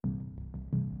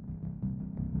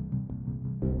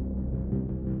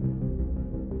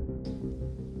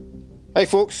Hi,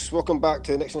 folks. Welcome back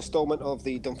to the next instalment of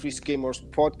the Dumfries Gamers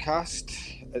podcast.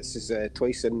 This is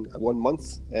twice in 1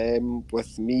 month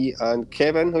with me and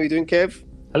Kevin. How are you doing, Kev?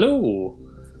 Hello.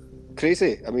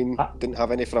 Crazy. I mean, Ah, didn't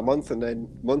have any for a month and then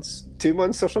 2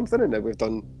 months or something, and now we've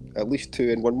done at least 2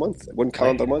 in 1 month, one I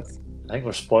calendar think, month. I think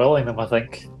we're spoiling them, I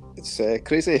think. It's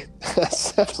crazy.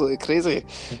 That's absolutely crazy.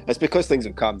 It's because things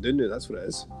have calmed down now. That's what it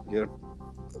is. You're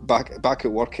back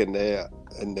at work and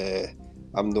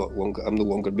I'm no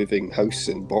longer moving house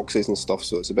and boxes and stuff,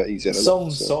 so it's a bit easier.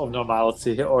 Some sort of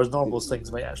normality, or as normal as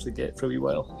things might actually get for a wee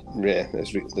while. Yeah,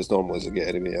 as normal as it get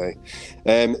anyway.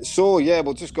 So yeah,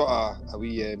 we've just got a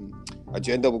wee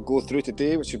agenda we'll go through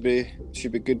today, which should be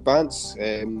good bants.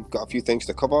 Got a few things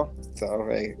to cover that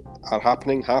are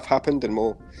happening, have happened, and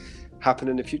will happen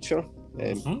in the future.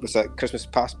 Was that Christmas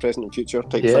past, present, and future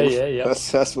type thing? Yeah.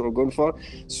 That's what we're going for.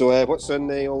 So what's on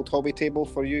the old hobby table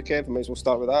for you, Kev? Might as well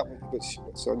start with that.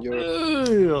 What's on your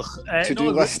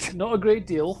to-do list? Not a great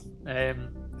deal.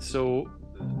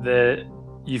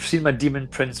 You've seen my Demon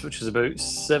Prince, which is about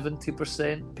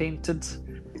 70% painted.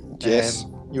 Yes.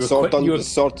 You were sword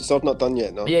not done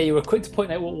yet, no? Yeah, you were quick to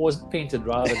point out what wasn't painted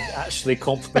rather than actually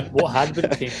compliment what had been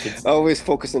painted. Always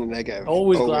focusing on the negative.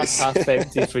 Always glass half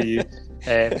empty for you.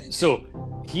 So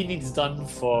he needs done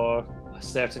for a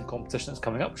certain competition that's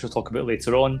coming up, which we'll talk about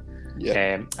later on.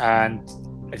 Yeah. And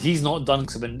he's not done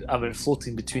because I've been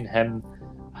floating between him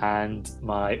and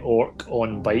my orc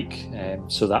on bike.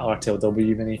 So that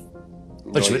RTLW mini,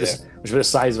 which is the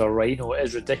size of a rhino,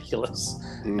 is ridiculous.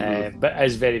 But it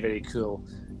is very, very cool.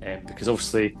 Because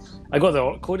obviously I got the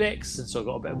Orc Codex, and so I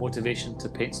got a bit of motivation to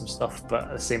paint some stuff, but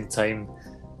at the same time,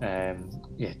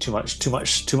 too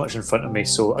much in front of me.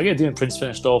 So I get Demon Prince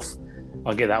finished off,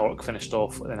 I'll get that Orc finished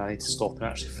off, and then I need to stop and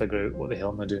actually figure out what the hell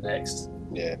I'm going to do next.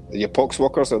 Yeah, your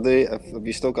Poxwalkers, have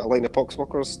you still got a line of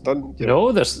Poxwalkers done?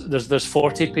 No, there's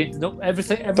 40 painted. Nope,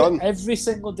 every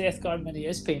single Death Guard mini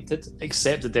is painted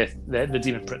except the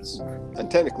Demon Prince. And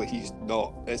technically he's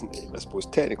not, isn't he? I suppose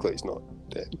technically he's not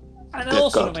dead. And I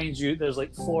also remind you, there's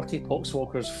like 40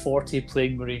 Poxwalkers, 40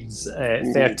 Plague Marines,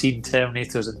 13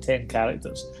 Terminators, and 10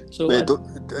 characters. So mate,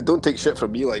 don't take shit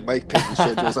from me. Like, my painting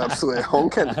schedule is absolutely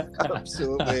honking,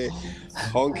 mate.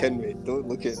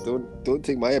 Don't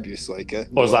take my abuse like it.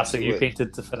 What was last thing you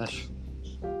painted to finish?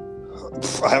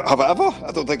 Have I ever?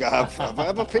 I don't think I have. Have I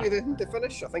ever painted anything to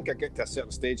finish? I think I get to a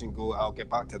certain stage and go, I'll get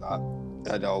back to that,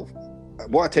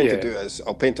 and what I tend to do is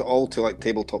I'll paint it all to like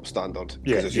tabletop standard,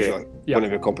 because it's usually one of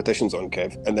your competitions on,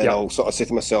 Kev, and then I'll sort of say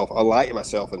to myself, I'll lie to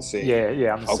myself and say,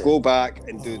 I'll go back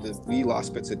and do the wee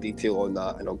last bits of detail on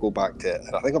that, and I'll go back to it.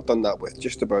 And I think I've done that with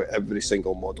just about every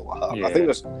single model I have. I think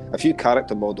there's a few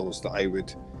character models that I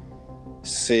would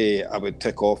say I would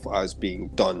tick off as being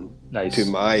done to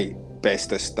my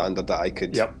bestest standard that I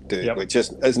could do, which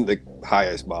just isn't the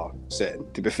highest bar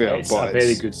setting, to be fair. It's a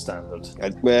very good standard.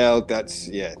 Well, that's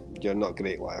you're not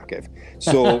great liar, Kev.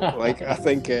 So like, I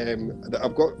think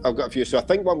I've got a few. So I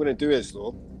think what I'm going to do is,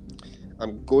 though,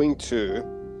 I'm going to,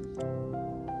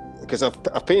 because I've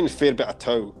painted a fair bit of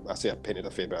Tau. I say I've painted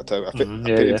a fair bit of Tau. I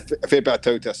painted a fair bit of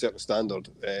Tau to a certain standard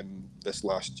this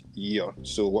last year.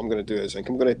 So what I'm going to do is, I think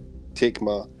I'm going to take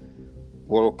my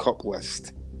World Cup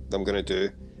list that I'm going to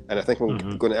do, and I think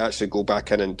I'm going to actually go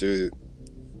back in and do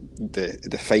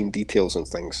the fine details and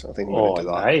things. I think I'm going to do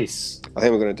that. Nice. I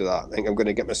think I'm going to do that. I think I'm going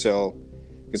to get myself,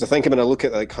 because I think I'm going to look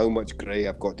at like how much grey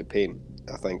I've got to paint.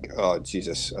 I think, oh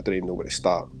Jesus, I don't even know where to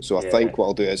start. So I think what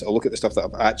I'll do is I'll look at the stuff that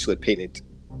I've actually painted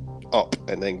up,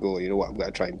 and then go, you know what, I'm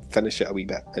going to try and finish it a wee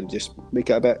bit and just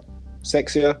make it a bit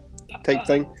sexier type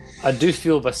thing. I do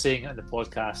feel by saying it in the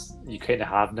podcast, you kind of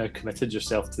have now committed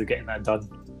yourself to getting that done.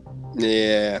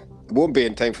 Yeah, it won't be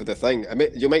in time for the thing.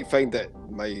 You might find that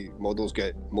my models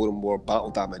get more and more battle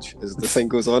damage as the thing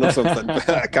goes on or something. But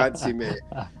I can't see me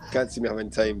having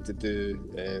time to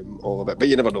do all of it. But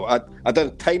you never know. I did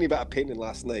a tiny bit of painting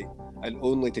last night, and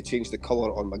only to change the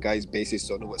colour on my guys' bases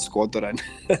so I know what squad they're in.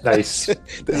 Nice.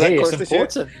 It's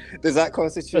important. Does that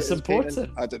constitute? It's important.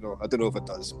 Painting? I don't know if it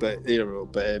does, but you know.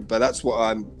 But that's what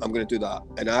I'm going to do that,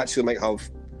 and I actually might have.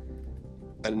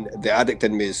 And the addict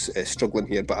in me is struggling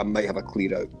here, but I might have a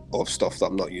clear out of stuff that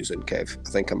I'm not using, Kev. I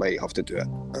think I might have to do it.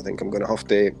 I think I'm going to have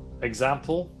to...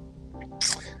 Example?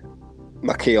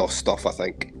 My chaos stuff, I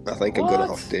think. I'm going to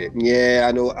have to... Yeah,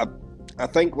 I know. I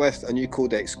think with a new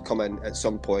codex coming at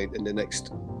some point in the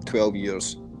next 12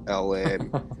 years, I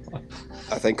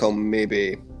think I'll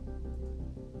maybe...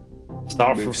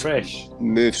 Start from fresh.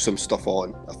 Move some stuff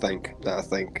on, I think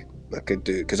I could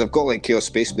do. Because I've got like Chaos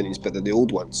Space Marines, but they're the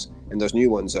old ones. And there's new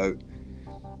ones out,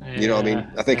 You know what I mean?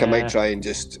 I think I might try and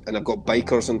and I've got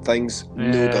bikers and things.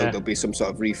 No doubt there'll be some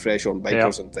sort of refresh on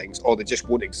bikers and things, or they just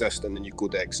won't exist in the new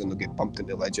codex and they'll get bumped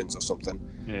into Legends or something.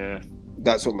 Yeah,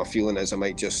 that's what my feeling is. I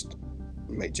might just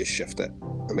shift it.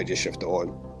 I might just shift it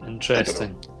on.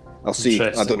 Interesting. I'll see.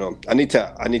 I don't know. I need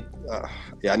to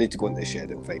go into the shed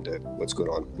and find out what's going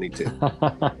on.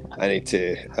 I need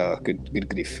to. Good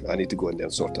grief. I need to go in there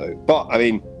and sort it out. But I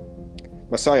mean,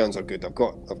 my Scions are good. I've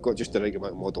got just the right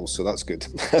amount of models, so that's good.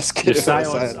 That's good. Your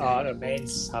Scions are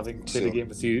immense. Having played the game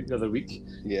with you the other week.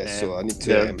 Yeah, so I need to.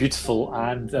 They're beautiful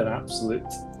and an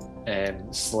absolute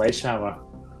sledgehammer.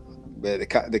 They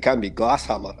can be glass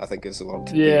hammer, I think is the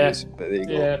word. Yeah. Use, but there you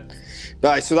go. Yeah.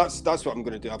 But, so that's what I'm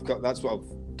going to do. That's what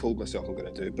I've told myself I'm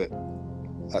going to do. But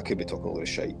I could be talking a lot of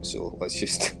shite, so let's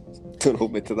just don't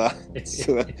hold me to that.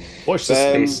 So, watch the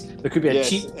space. There could be a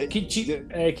cheap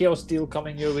Chaos deal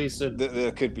coming your way soon.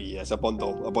 There could be, yes, a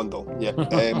bundle. Yeah.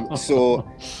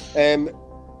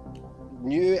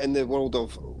 New in the world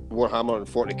of Warhammer and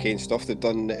 40k and stuff, they've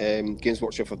done Games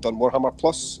Workshop have done Warhammer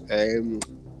Plus.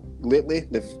 Lately,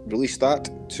 they've released that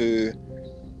to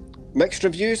mixed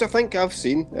reviews. I think I've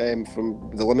seen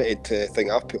from the limited thing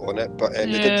I've put on it, but they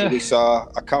did release a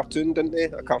cartoon, didn't they?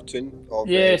 A cartoon of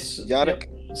Yarrick.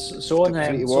 Yep. So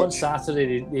on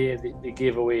Saturday they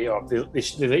gave away, or they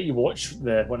let you watch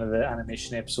one of the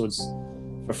animation episodes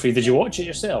for free. Did you watch it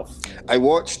yourself? I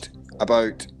watched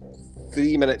about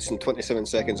 3 minutes and 27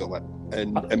 seconds of it,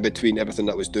 and in between everything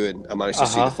that I was doing, I managed to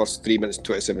see the first 3 minutes and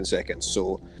 27 seconds.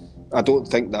 So I don't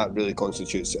think that really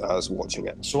constitutes as watching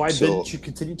it. So why didn't you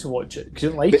continue to watch it? Because you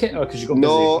didn't like it, or because you got busy?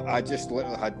 No, I just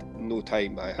literally had no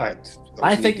time.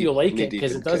 I think you'll like it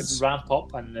because it does ramp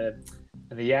up, and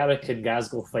the Yarrick and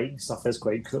Gazgul fighting stuff is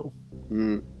quite cool.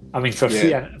 I mean, for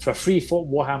a free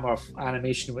Warhammer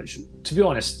animation, which, to be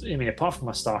honest, I mean, apart from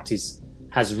Astartes,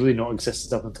 has really not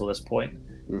existed up until this point.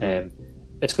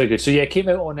 It's quite good. So yeah, it came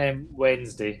out on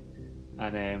Wednesday,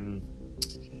 and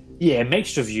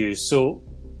mixed reviews. So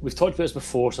we've talked about this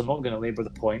before, so I'm not going to labour the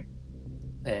point.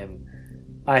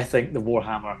 I think the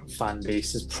Warhammer fan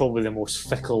base is probably the most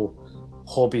fickle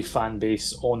hobby fan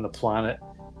base on the planet,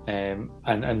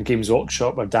 and Games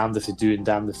Workshop are damned if they do and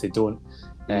damned if they don't.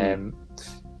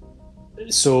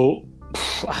 So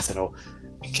I don't know.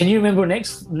 Can you remember when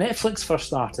Netflix first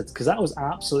started? Because that was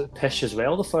absolute pish as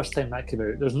well the first time that came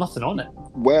out. There's nothing on it.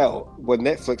 Well, when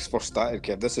Netflix first started,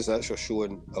 Kev, this is actually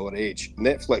showing our age.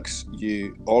 Netflix,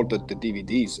 you ordered the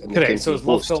DVDs. And correct, so it was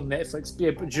Love Film Netflix.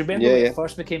 Yeah, but do you remember when it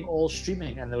first became all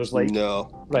streaming and there was like...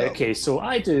 No. Right, okay, so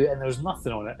I do, and there was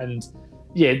nothing on it. And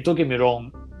yeah, don't get me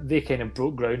wrong, they kind of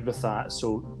broke ground with that.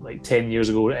 So like 10 years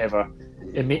ago, whatever.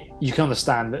 You can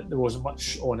understand that there wasn't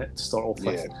much on it to start off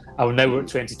with. And now we're at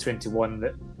 2021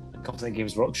 that a company like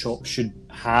Games Workshop should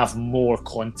have more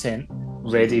content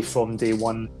ready from day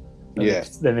one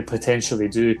than they potentially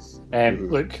do.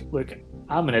 Look,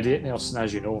 I'm an idiot, Nelson,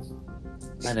 as you know,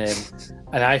 and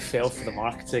I fell for the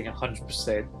marketing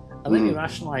 100%. And let me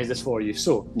rationalise this for you.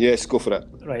 So yes, go for it.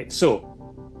 Right, so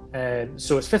it's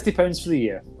 £50 for the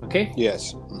year, okay?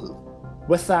 Yes.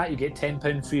 With that, you get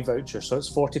 £10 free voucher, so it's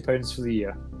 £40 for the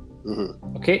year.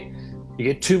 Okay, you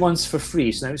get 2 months for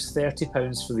free, so now it's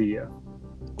 £30 for the year.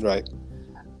 Right.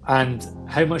 And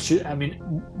how much?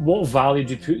 What value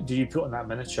do you put on that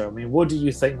miniature? I mean, what do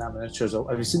you think that miniature is?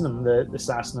 Have you seen them, the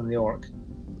assassin and the orc?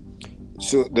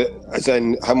 So, as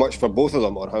in how much for both of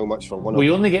them, or how much for one?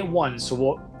 We only get one. So,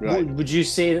 what would you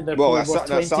say that they're probably worth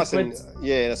 20 quid?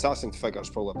 Yeah, an assassin figure's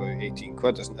probably about 18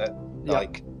 quid, isn't it?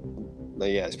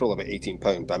 Yeah, it's probably about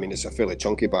 £18. But I mean, it's a fairly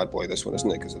chunky bad boy, this one,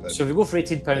 isn't it? Because of this. So if we go for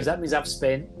 £18, that means I've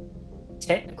spent,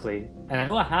 technically, and I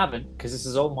know I haven't, because this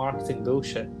is all marketing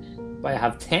bullshit, but I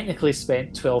have technically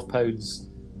spent £12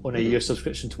 on a year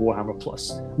subscription to Warhammer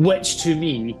Plus, which to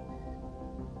me,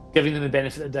 giving them the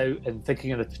benefit of the doubt and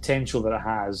thinking of the potential that it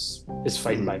has, is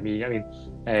fine by me. I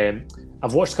mean,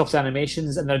 I've watched a couple of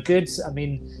animations and they're good. I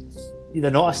mean,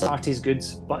 they're not Astartes good,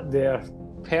 but they're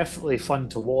perfectly fun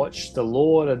to watch. The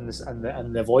lore and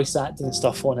the voice acting and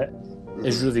stuff on it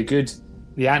is really good.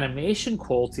 The animation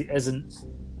quality isn't,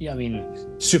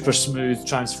 super smooth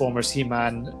Transformers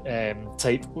He-Man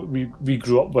type we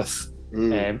grew up with.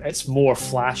 It's more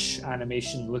Flash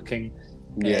animation looking.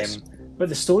 Yes. But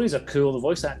the stories are cool. The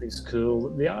voice acting is cool.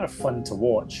 They are fun to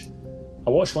watch. I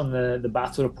watched one of the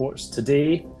battle reports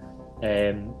today,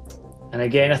 and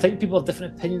again, I think people have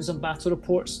different opinions on battle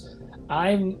reports.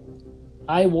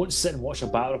 I won't sit and watch a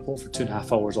battle report for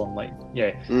 2.5 hours online.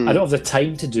 I don't have the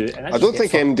time to do it. And I don't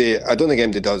think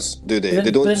MD does, do they?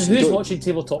 Then who's watching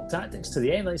Tabletop Tactics to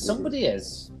the end? Like somebody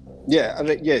is. Yeah.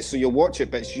 So you'll watch it,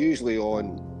 but it's usually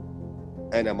on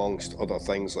in amongst other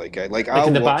things, like Like I'll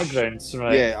in the watch, backgrounds,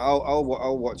 right? Yeah,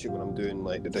 I'll watch it when I'm doing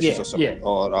like the dishes or something, yeah.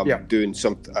 or I'm Yeah. doing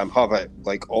something. Have it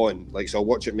like on, like, so I'll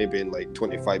watch it maybe in like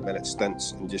 25-minute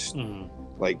stints and just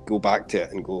like go back to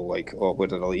it and go like, oh, where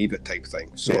did I leave it, type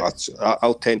thing. So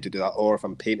I'll tend to do that, or if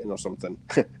I'm painting or something,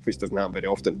 which doesn't happen very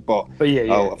often. But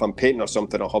if I'm painting or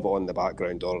something, I'll have it on in the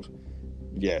background, or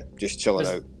just chilling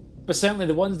out. But certainly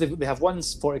the ones they have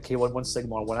one's 40k one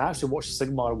Sigmar one. I actually watched the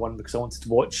Sigmar one because I wanted to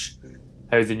watch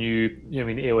how the new,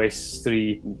 AOS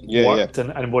 3 worked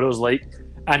and what it was like.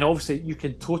 And obviously you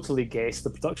can totally guess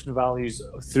the production values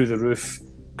through the roof.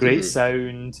 Great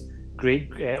sound,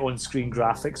 great on-screen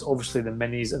graphics. Obviously the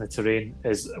minis and the terrain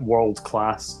is world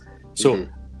class. So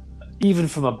even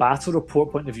from a battle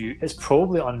report point of view, it's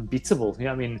probably unbeatable. You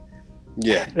know what I mean?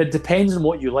 Yeah. It depends on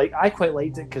what you like. I quite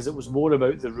liked it because it was more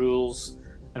about the rules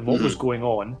and what was going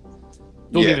on.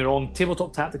 Don't get me wrong,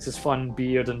 tabletop tactics is fun,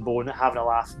 beard and bone, having a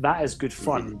laugh. That is good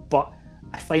fun, but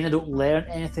I find I don't learn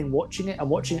anything watching it. I'm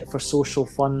watching it for social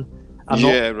fun. I'm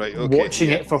not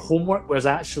watching it for homework, whereas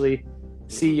actually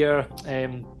see your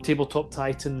tabletop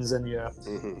titans and your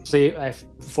play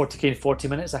 40k in 40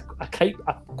 minutes. I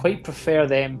quite prefer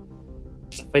them.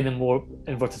 I find them more,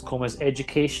 inverted commas,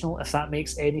 educational, if that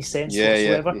makes any sense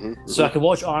whatsoever. So I can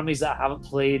watch armies that I haven't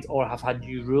played or have had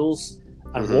new rules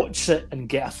and watch it and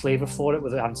get a flavour for it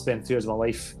without having to spend 3 years of my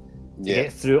life to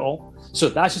get through it all. So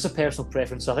that's just a personal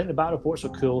preference. So I think the battle reports are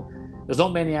cool. There's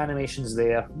not many animations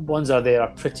there. Ones are there are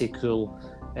pretty cool.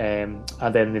 And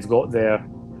then they've got their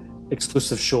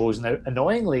exclusive shows. Now,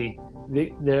 annoyingly,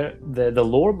 the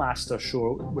Lore Master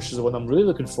show, which is the one I'm really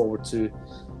looking forward to,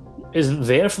 isn't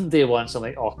there from day one. So I'm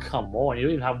like, oh, come on. You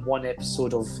don't even have one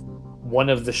episode of one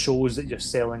of the shows that you're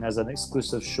selling as an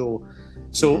exclusive show.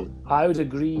 So I would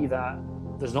agree that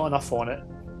there's not enough on it.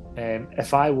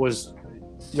 If I was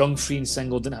young, free and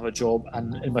single, didn't have a job,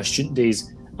 and in my student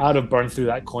days, I'd have burned through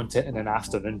that content in an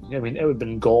afternoon. I mean, it would have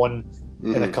been gone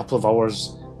in a couple of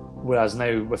hours, whereas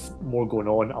now with more going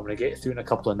on, I'm going to get through in a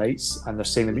couple of nights, and they're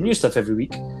saying there'll be new stuff every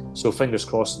week. So fingers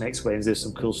crossed next Wednesday there's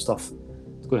some cool stuff.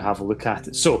 I'm going to have a look at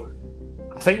it. So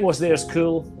I think what's there is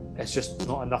cool. It's just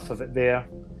not enough of it there.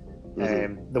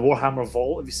 The Warhammer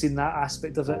Vault, have you seen that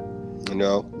aspect of it?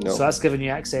 No. So that's giving you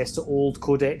access to old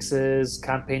codexes,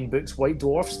 campaign books, White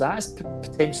Dwarfs. That is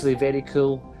potentially very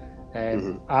cool.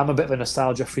 I'm a bit of a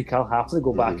nostalgia freak. I'll happily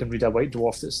go back and read a White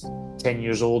Dwarf that's 10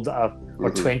 years old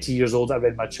or 20 years old that I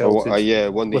read in my childhood.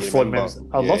 One that with fond memories.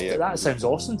 I loved it. That sounds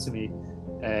awesome to me.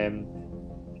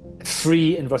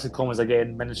 Free, inverted commas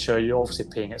again, miniature. You're obviously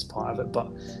paying as part of it,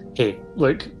 but hey,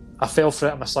 look, I fell for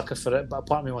it. I'm a sucker for it, but a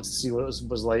part of me wanted to see what it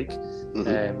was like,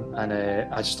 and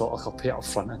I just thought, I'll pay it up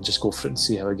front and just go for it and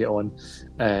see how I get on,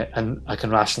 and I can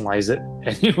rationalise it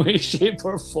any way, shape,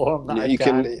 or form that I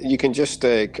can. You can just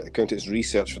count it as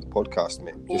research for the podcast,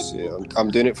 mate. Just I'm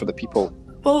doing it for the people.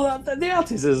 Well, the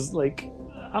artist is like,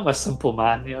 I'm a simple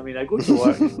man. You know what I mean? I go to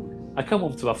work. I come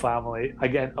home to my family. I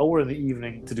get an hour in the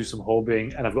evening to do some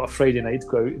hobbying, and I've got a Friday night to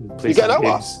go out and play some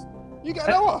games. You get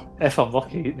an hour? If I'm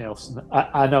lucky, Nelson.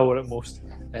 An hour at most.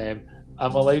 I'm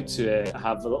allowed to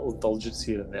have a little indulgence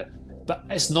here and there. But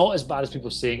it's not as bad as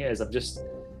people saying it is. I'm just,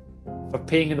 for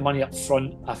paying the money up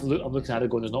front, I'm looking at it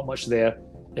going, there's not much there.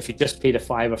 If you just paid a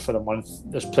 $5 for the month,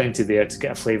 there's plenty there to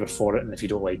get a flavour for it. And if you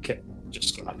don't like it, just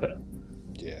scrap it.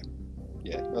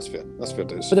 Yeah, that's fair. That's fair,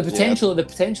 dude. But the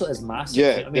potential is massive.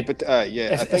 Yeah, I mean,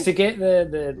 if they get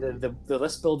the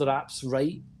list builder apps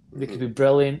right, they could be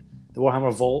brilliant. The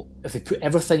Warhammer Vault, if they put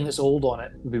everything that's old on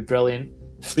it, would be brilliant.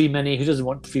 Free mini, who doesn't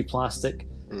want free plastic?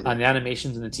 And the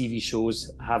animations and the TV shows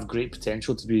have great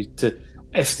potential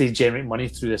if they generate money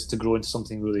through this, to grow into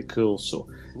something really cool. So,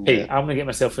 hey, I'm gonna get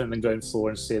myself in the ground floor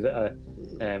and say that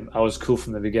I was cool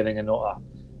from the beginning and not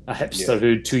a hipster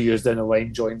who 2 years down the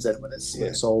line joins in when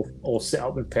it's all set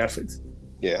up and perfect.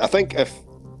 Yeah, I think if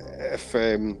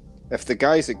the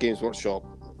guys at Games Workshop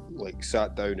like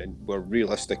sat down and were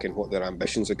realistic in what their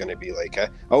ambitions are going to be like. I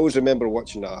always remember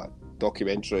watching a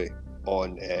documentary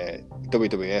on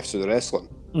WWF, so the wrestling.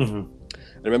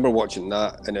 I remember watching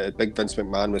that, and a big Vince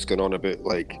McMahon was going on about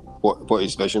like what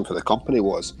his vision for the company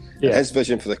was. And his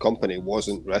vision for the company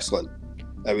wasn't wrestling;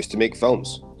 it was to make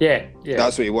films. Yeah.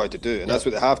 That's what he wanted to do, and that's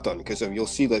what they have done. Because you'll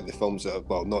see like the films that,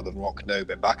 well, not The Rock now,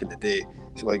 but back in the day,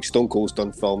 so like Stone Cold's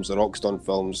done films, The Rock's done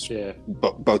films,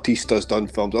 but Bautista's done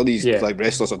films. All these like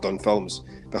wrestlers have done films.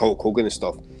 The Hulk Hogan and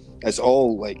stuff. It's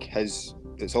all like his.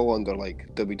 It's all under like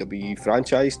WWE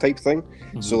franchise type thing.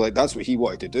 So like that's what he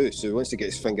wanted to do. So he wants to get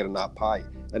his finger in that pie.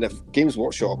 And if Games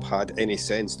Workshop had any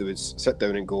sense, they would sit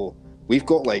down and go, we've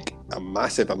got like a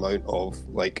massive amount of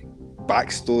like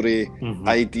backstory,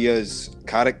 ideas,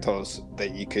 characters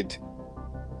that you could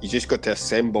You just got to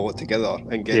assemble it together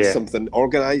and get something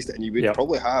organised, and you would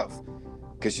probably have.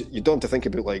 Because you don't have to think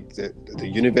about like the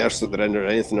universe that they're in or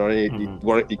anything or any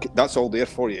work. That's all there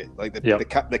for you. Like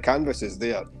the canvas is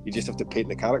there. You just have to paint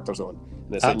the characters on.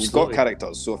 And you've got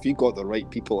characters. So if you got the right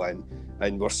people in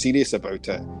and we're serious about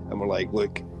it, and we're like,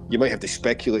 look, you might have to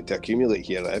speculate to accumulate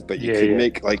here, but you can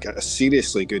make like a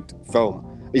seriously good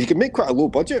film. You can make quite a low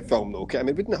budget film though. I mean,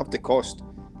 it wouldn't have to cost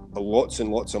lots and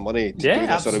lots of money to do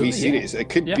this sort of wee series. It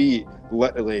could be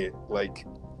literally like.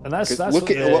 And that's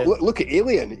look at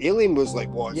Alien. Alien was like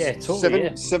what?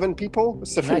 Seven people,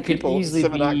 seven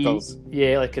actors.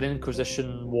 Yeah, like an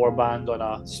Inquisition warband on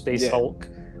a Space Hulk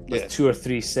with 2 or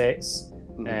 3 sets.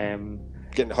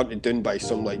 Getting hunted down by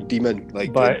some like demon,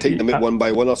 like take them out one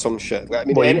by one or some shit. I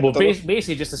mean,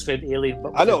 basically just described Alien.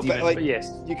 But I know, demon, but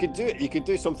yes, you could do it. You could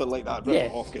do something like that. Rip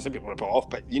it off, because some people rip it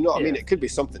off. But you know what I mean? It could be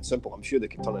something simple. I'm sure they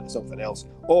could turn it into something else,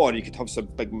 or you could have some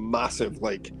big, massive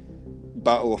like.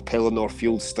 Battle of Pelennor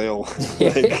Field style,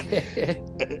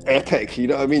 like epic. You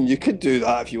know what I mean? You could do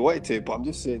that if you wanted to, but I'm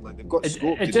just saying, like they've got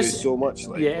scope to do so much.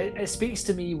 Like, it speaks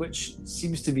to me, which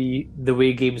seems to be the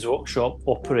way Games Workshop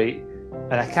operate,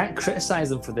 and I can't criticize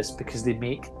them for this because they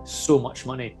make so much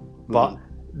money, but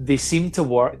they seem to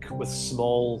work with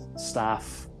small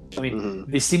staff. I mean,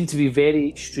 they seem to be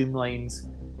very streamlined,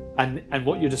 and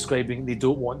what you're describing, they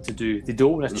don't want to do. They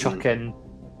don't want to chuck in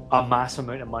a massive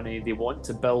amount of money. They want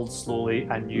to build slowly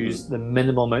and use the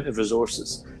minimal amount of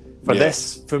resources. For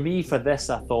this,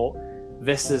 I thought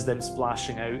this is them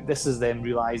splashing out. This is them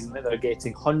realizing that they're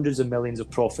getting hundreds of millions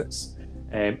of profits.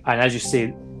 And as you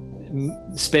say,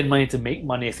 spend money to make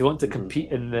money. If they want to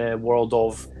compete in the world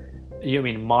of,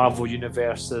 Marvel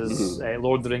universes,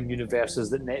 Lord of the Rings universes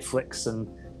that Netflix and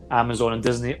Amazon and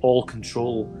Disney all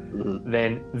control,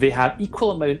 then they have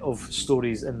equal amount of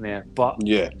stories in there. But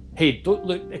hey, don't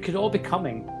look, it could all be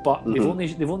coming, but they've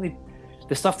only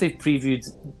the stuff they've previewed.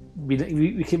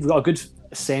 We've got a good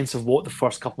sense of what the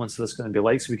first couple months of this is going to be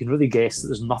like, so we can really guess that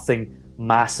there's nothing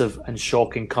massive and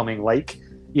shocking coming, like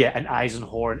an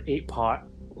Eisenhorn 8-part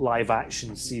live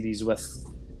action series with.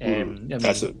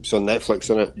 That's it. So Netflix,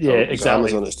 isn't it? Yeah,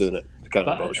 exactly. Amazon is doing it. But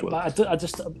I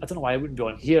don't know why I wouldn't be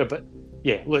on here, but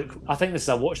look, I think this is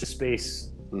a watch the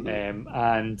space,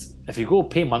 and if you go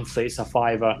pay monthly, it's a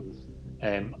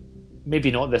 £5.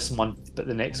 Maybe not this month, but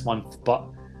the next month. But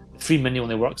free mini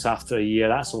only works after a year.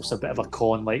 That's also a bit of a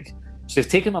con. Like, so they've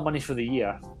taken my money for the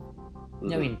year.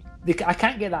 I mean, I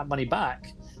can't get that money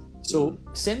back. So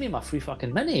send me my free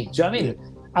fucking mini. Do you know what I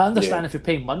mean? I understand if you're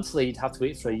paying monthly, you'd have to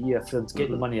wait for a year for them to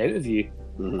get the money out of you.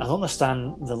 I don't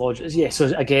understand the logic.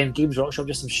 So again, Games Workshop,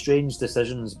 just some strange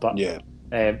decisions. But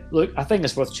look, I think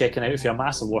it's worth checking out if you're a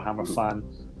massive Warhammer fan.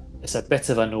 It's a bit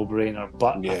of a no-brainer,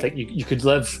 but I think you could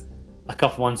live a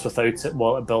couple months without it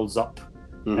while it builds up,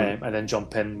 and then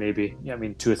jump in maybe.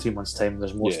 2 or 3 months time.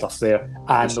 There's more stuff there,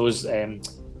 and those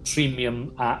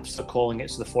premium apps, they're calling it,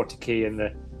 so the 40k and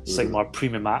the Sigmar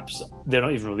premium apps, they're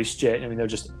not even released yet. I mean, they're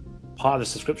just part of the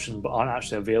subscription but aren't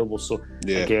actually available. So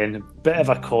again, a bit of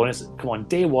a con. Come on,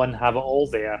 day one, have it all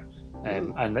there,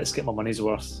 and let's get my money's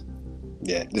worth.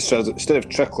 Yeah, instead of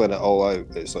trickling it all out,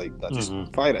 it's like just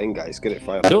fire it in, guys. Get it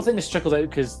fired. I don't think it's trickled out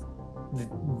because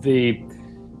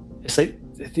it's like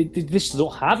they just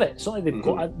don't have it. It's not like they've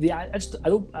got.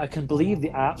 I can believe the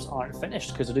apps aren't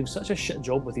finished because they're doing such a shit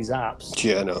job with these apps.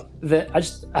 Yeah, I know. That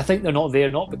I think they're not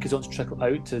there, not because they want to trickle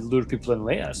out to lure people in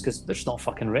later. It's because they're just not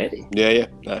fucking ready. Yeah.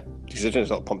 Because they're just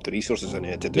not pumped the resources in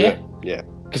here to do it. Yeah.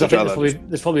 Because I think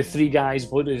there's probably 3 guys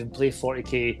who don't even play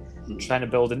 40k trying to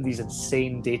build in these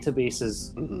insane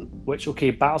databases. Which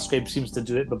Battlescribe seems to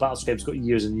do it, but Battlescribe's got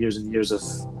years and years and years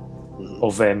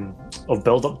of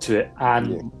build up to it,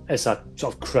 and it's a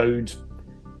sort of crowd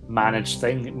managed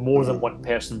thing. More than one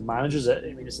person manages it.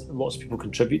 I mean, lots of people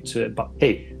contribute to it. But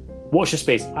hey, watch your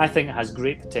space. I think it has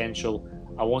great potential.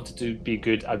 I want it to be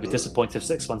good. I'd be disappointed if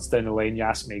 6 months down the line you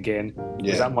ask me again,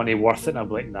 is that money worth it? And I'll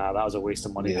be like, nah, that was a waste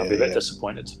of money. I'll be a bit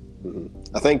disappointed.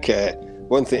 I think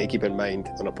one thing to keep in mind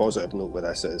on a positive note with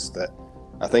this is that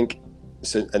I think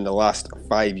in the last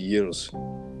 5 years,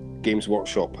 Games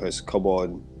Workshop has come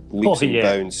on leaps and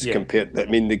bounds compared. I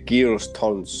mean, the gears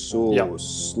turned so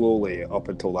slowly up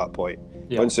until that point.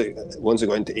 Once it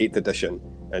got into 8th edition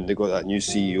and they got that new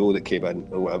CEO that came in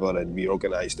or whatever and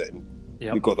reorganised it, and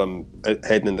we got them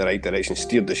heading in the right direction,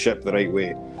 steered the ship the right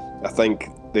way. I think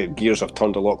the gears are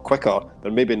turned a lot quicker.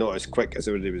 They're maybe not as quick as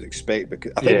everybody would expect.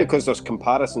 Because I think because there's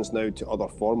comparisons now to other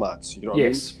formats. You know what I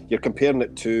mean? You're comparing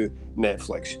it to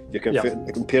Netflix.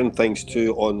 You're comparing things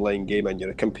to online gaming.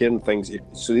 You're comparing things.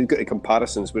 So they've got the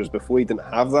comparisons, whereas before you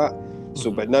didn't have that. So,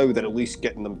 but now they're at least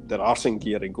getting their arse in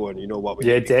gear and going, you know what? We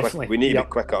need to be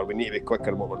quicker. We need to be quicker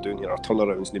in what we're doing here. Our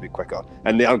turnarounds need to be quicker.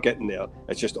 And they are getting there.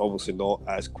 It's just obviously not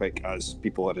as quick as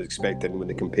people are expecting when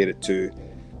they compare it to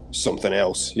something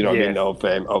else, you know what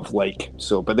I mean, of like.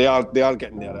 So, but they are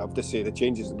getting there. I have to say the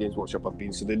changes the Games Workshop have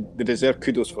been, so they deserve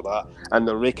kudos for that, and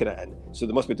they're raking it in. So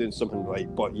they must be doing something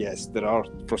right. But yes, there are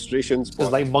frustrations.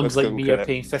 Because like mugs like me are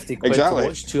paying 50 quid to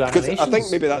watch 2 animations. I think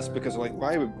maybe that's because like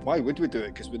why would we do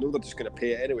it? Because we know they're just going to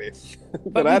pay it anyway.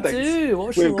 But we addicts. Do.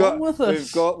 What's wrong with us?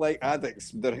 We've got like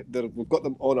addicts. We've got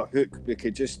them on a hook. We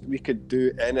could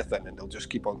do anything, and they'll just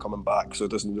keep on coming back. So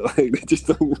it doesn't like they just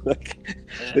don't like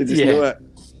they just know it.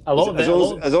 As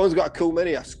long as it's got a cool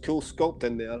mini, a cool sculpt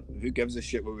in there, who gives a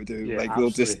shit what we do? Like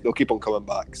they'll keep on coming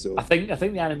back. So I think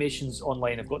the animations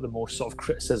online have got the most sort of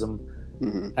criticism,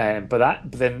 but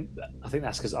then I think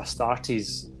that's because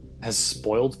Astartes has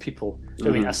spoiled people. I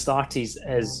mean, Astartes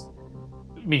is.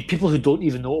 I mean, people who don't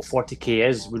even know what 40k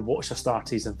is would watch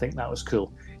Astartes and think that was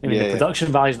cool. I mean, the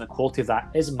production values and the quality of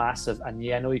that is massive. And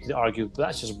I know you could argue, but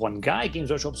that's just one guy. Games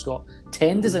Workshop's got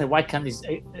 10 designers. Why can't these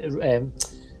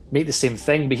make the same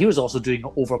thing? But he was also doing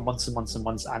it over months and months and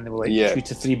months, and they were like 2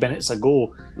 to 3 minutes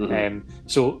ago.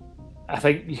 So I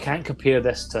think you can't compare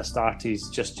this to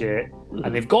Astartes just yet.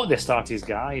 And they've got the Astartes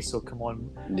guy, so come on.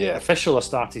 Official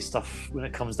Astartes stuff, when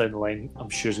it comes down the line, I'm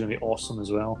sure is going to be awesome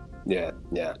as well. Yeah.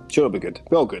 Sure, it'll be good.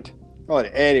 Well, good. All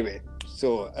right, anyway,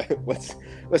 so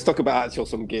let's talk about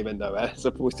some gaming now, as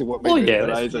opposed to what made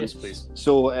Horizon. Yes, please.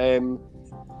 So,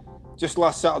 just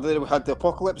last Saturday we had the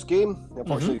Apocalypse game.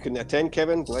 Unfortunately, you couldn't attend,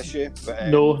 Kevin. Bless you. But,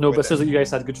 no, but it says that you guys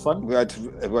had good fun. We had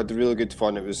really good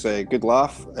fun. It was a good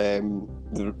laugh.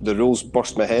 The rules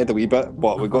burst my head a wee bit,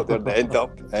 but we got there at the end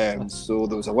up. So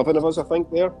there was 11 of us, I think,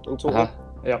 there in total.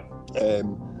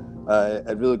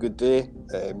 A really good day.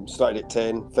 Started at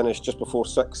 10, finished just before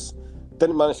 6.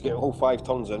 Didn't manage to get a whole 5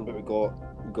 turns in, but we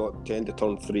got 10 to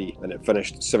turn 3, and it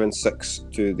finished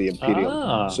 7-6 to the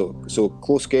Imperial. So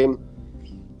close game.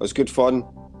 It was good fun.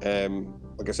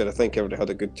 Like I said, I think everybody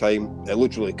had a good time. It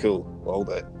looked really cool, all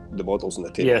the models on the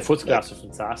table. Yeah, the photographs are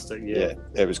fantastic. Yeah,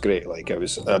 it was great. I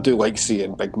do like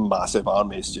seeing big, massive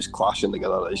armies just clashing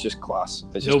together. It's just class.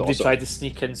 It's just Nobody awesome. tried to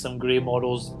sneak in some grey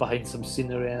models behind some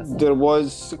scenery. There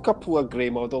was a couple of grey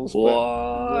models. What?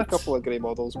 A couple of grey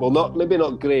models. Well, maybe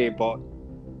not grey, but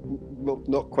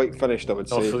not quite finished, I would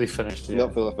say. Not fully finished, yeah.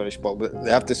 Not fully finished, but I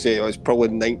have to say it was probably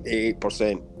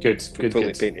 98%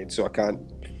 good painted, so I can't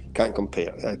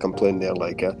complain there.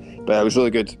 But it was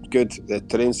really good. The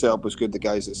terrain setup was good. The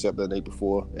guys that set up the night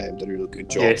before did a really good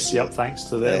job. Yes, thanks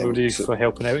to everybody for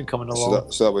helping out and coming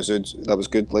along. So that was good. That was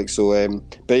good.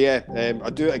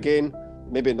 I'd do it again.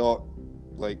 Maybe not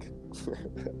like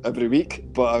every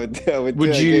week, but I would.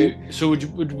 Would you? So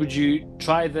would you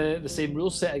try the same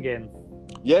rule set again?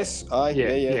 Yes, yeah. I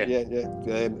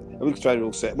would try the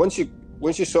rule set. Once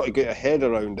you sort of get your head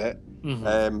around it,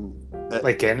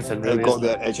 like anything really.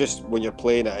 It's just when you're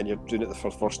playing it and you're doing it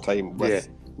for the first time with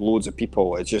loads of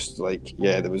people. It's just like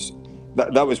there was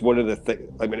that was one of the things.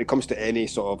 Like when it comes to any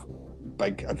sort of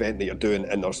big event that you're doing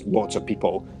and there's lots of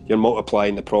people, you're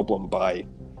multiplying the problem by.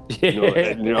 You know what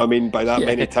I mean, by that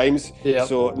many times.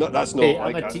 So that's not. Hey,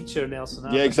 I'm a teacher,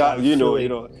 Nelson. Yeah, exactly. You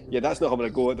know. That's not having a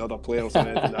go at the other players or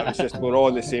anything. That was just we're all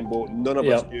in the same boat. None of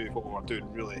us knew what we were doing.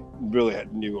 Really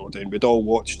knew what we were doing. We'd all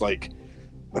watched like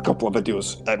a couple of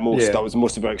videos at most. That was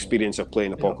most of our experience of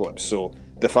playing Apocalypse. So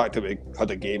the fact that we had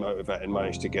a game out of it and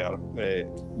managed to get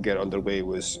it underway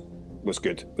was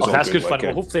good. That's good fun.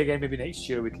 Well, hopefully again, maybe next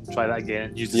year we can try that again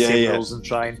and use the same rules and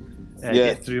try and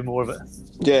get through more of it.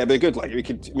 Yeah, it'd be good.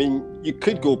 You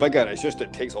could go bigger. It's just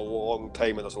it takes a long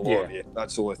time and there's a lot of you.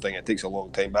 That's the only thing. It takes a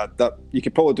long time. But that you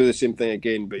could probably do the same thing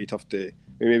again, but you'd have to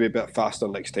maybe a bit faster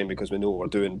next time because we know what we're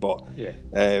doing. But it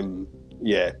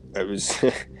was.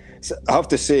 I have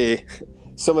to say,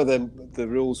 some of the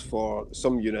rules for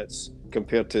some units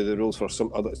compared to the rules for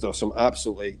some others, there are some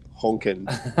absolutely honking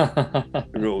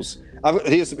rules.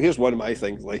 Here's one of my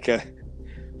things,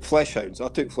 Flesh Hounds. I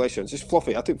took Flesh Hounds. Just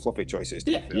fluffy. I took fluffy choices.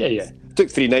 Yeah. I took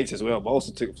 3 knights as well, but I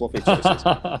also took fluffy choices.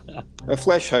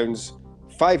 Flesh Hounds,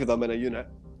 5 of them in a unit,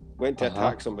 went to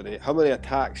attack somebody. How many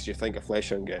attacks do you think a Flesh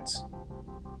Hound gets?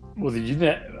 Well, the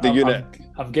unit.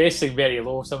 I'm guessing very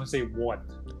low. Someone say 1.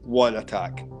 1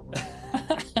 attack.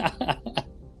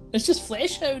 It's just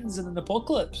Flesh Hounds in an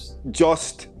Apocalypse.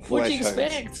 Just Flesh Hounds. What do you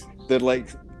expect? They're like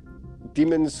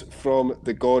demons from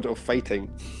the god of fighting.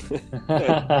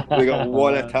 We got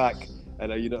 1 attack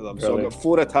in a unit of them. So I've got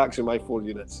 4 attacks in my 4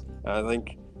 units. And I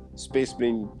think Space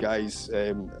Marine guys,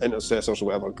 intercessors or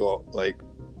whatever, got like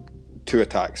 2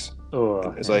 attacks.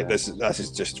 It's like this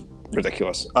is just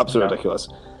ridiculous, absolutely ridiculous.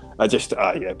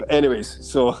 But anyways,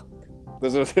 so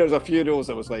there's a few rules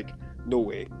that was like, no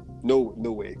way,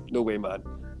 man.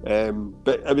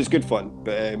 But it was good fun.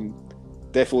 But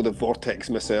Defo the Vortex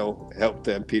missile helped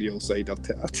the Imperial side. I'll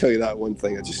tell you that one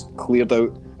thing. I just cleared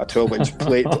out a 12-inch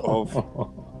plate of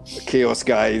Chaos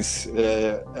guys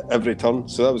every turn,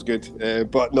 so that was good.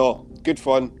 But no, good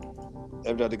fun.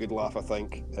 Everybody had a good laugh, I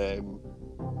think.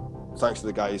 Thanks to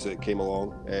the guys that came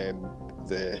along.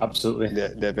 Absolutely.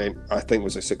 The event, I think,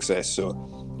 was a success. So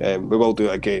we will do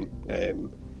it again.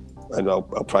 And I'll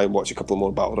probably watch a couple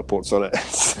more battle reports on it.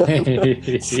 So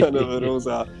the rules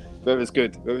are. But it was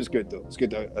good. It was good though. It's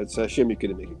good. It's a shame you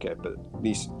couldn't make it, Kev, but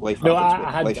these life happens. No,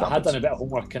 I had done a bit of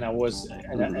homework, and I was,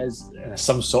 and it is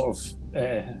some sort of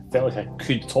felt like I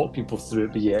could talk people through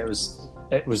it. But yeah,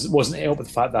 it wasn't help with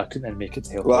the fact that I couldn't then make it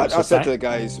to help. Well, I said to the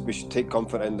guys, we should take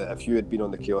comfort in that if you had been on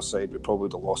the Chaos side, we probably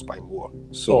would have lost by more.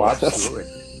 So absolutely.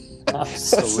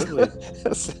 Absolutely.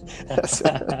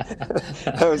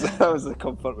 that was the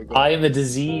comfort we got. I am a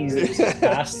disease that was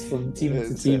passed from team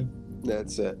to team.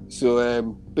 That's it. So,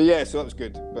 but yeah, so that was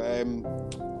good. But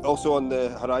also on the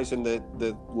horizon,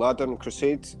 the Ladder and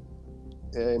Crusade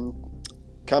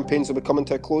campaigns will be coming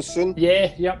to a close soon.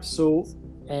 Yep. So,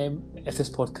 if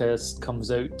this podcast comes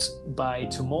out by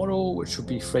tomorrow, which will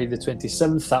be Friday the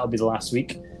 27th, that'll be the last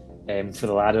week for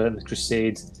the Ladder and the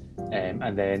Crusade,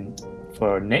 and then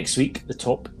for next week, the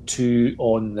top 2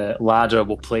 on the Ladder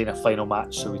will play in a final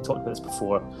match. So we talked about this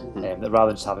before, that rather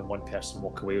than just having one person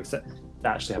walk away with it, they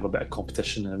actually have a bit of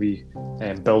competition and a wee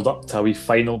build up to a wee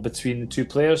final between the 2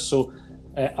 players. So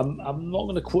I'm not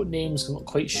going to quote names. I'm not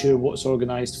quite sure what's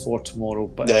organised for tomorrow.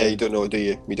 But you don't know, do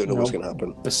you? You don't know what's going to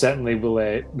happen. But certainly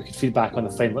we can feedback on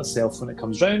the final itself when it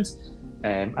comes round.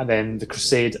 And then the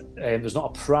Crusade, there's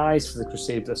not a prize for the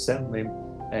Crusade, but there's certainly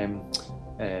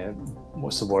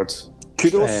what's the word?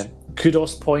 Kudos.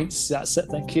 Kudos points. That's it.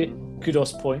 Thank you.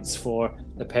 Kudos points for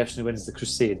the person who wins the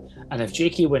Crusade. And if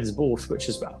JK wins both, which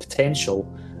is a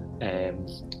potential,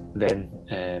 then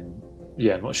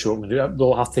I'm not sure what I'm going to do.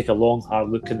 We'll have to take a long, hard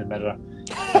look in the mirror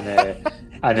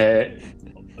and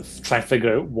try and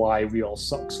figure out why we all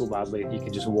suck so badly and he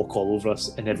can just walk all over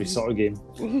us in every sort of game.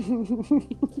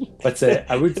 But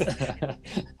I would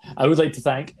like to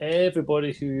thank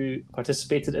everybody who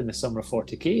participated in the Summer of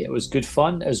 40k. It was good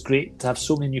fun. It was great to have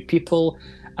so many new people,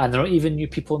 and they're not even new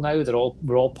people now.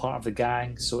 We're all part of the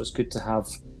gang, so it's good to have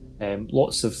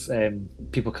lots of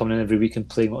people coming in every week and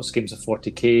playing lots of games of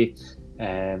 40k.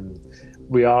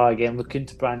 We are again looking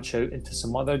to branch out into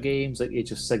some other games like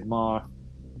Age of Sigmar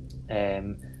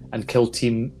and Kill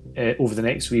Team over the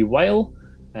next wee while,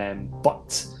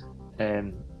 but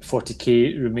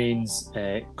 40k remains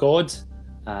God,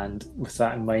 and with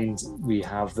that in mind, we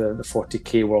have the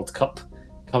 40k World Cup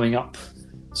coming up.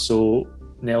 So,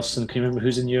 Nelson, can you remember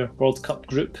who's in your World Cup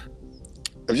group?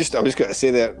 I was just going to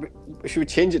say that. Should we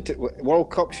change it to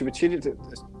World Cup? Should we change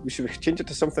it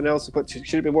to something else?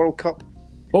 Should it be World Cup?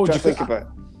 What would you think about?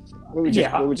 What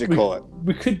would you call it?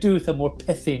 We could do with a more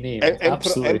pithy name.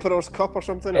 Emperor's Cup or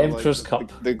something? Emperor's Cup.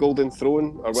 The Golden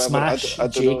Throne or whatever. Smash I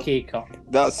don't JK know. Cup.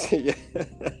 That's it,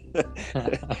 yeah.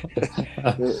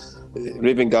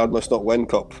 Raven Guard must not win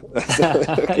Cup.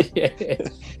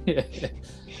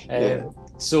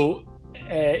 So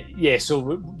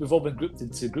we've all been grouped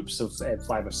into groups of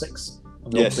 5 or 6.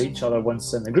 And we'll play each other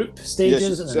once in the group stages.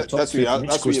 Yes, and then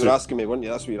that's what you were asking me, weren't you?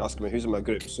 That's what you were asking me. Who's in my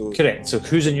group? So correct. So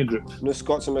who's in your group? No,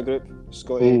 Scott's in my group.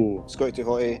 Scotty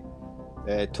Tuhoti.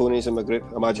 Tony's in my group.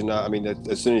 Imagine that. I mean,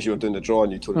 as soon as you were doing the draw,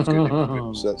 you Tony's going to be in my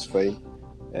group, so that's fine.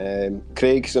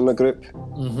 Craig's in my group.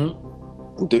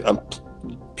 Mm-hmm. I'm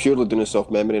purely doing this off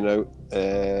memory now.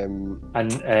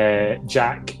 And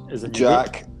Jack is in your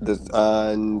group.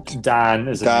 And Dan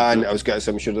is in your group. I was going to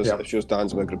say, I'm sure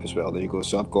Dan's in my group as well. There you go.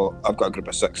 So I've got a group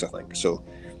of 6, I think. So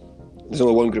there's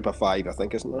only one group of 5, I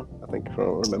think, isn't there? I think, if I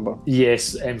remember.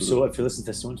 Yes. So if you listen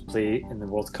to this and want to play in the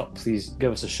World Cup, please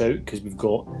give us a shout, because we've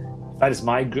got. In fact, it's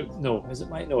my group. No, is it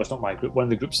my? No, it's not my group. One of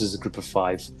the groups is a group of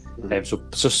 5. Mm-hmm.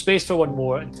 So space for one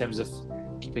more in terms of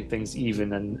keeping things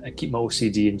even and keep my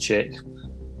OCD in check.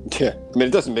 Yeah, I mean,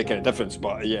 it doesn't make any difference,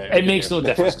 but yeah. It makes no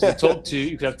difference, because the top 2,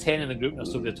 you could have 10 in the group and there'll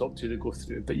still be the top 2 that go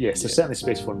through. But yes, there's certainly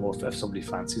space for one more if somebody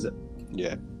fancies it.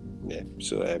 Yeah.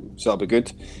 So that'll be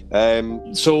good.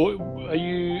 So are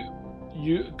you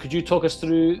could you talk us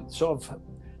through sort of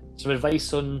some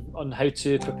advice on how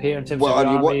to prepare in terms of your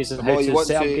armies and how to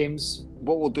set up games?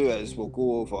 what we'll do is we'll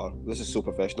go over. This is so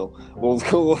professional. We'll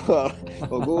go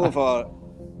over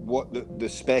what the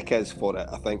spec is for it.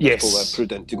 I think it's probably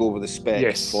prudent to go over the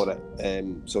spec for it.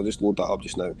 So I'll just load that up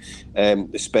just now.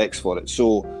 The specs for it.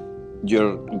 So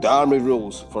the army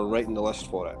rules for writing the list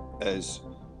for it is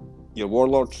your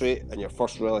warlord trait and your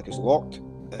first relic is locked.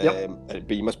 But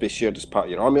you must be shared as part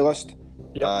of your army list.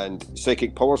 And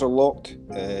psychic powers are locked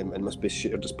and must be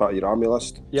shared as part of your army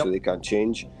list, so they can't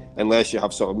change unless you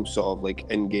have some sort of like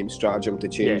in-game stratagem to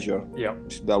change your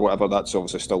whatever. That's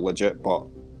obviously still legit, but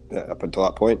up until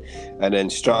that point. And then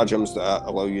stratagems that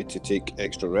allow you to take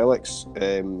extra relics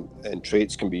and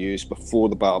traits can be used before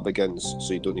the battle begins,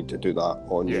 so you don't need to do that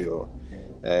on your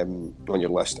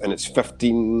list. And it's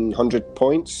 1,500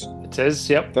 points. It is,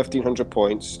 1,500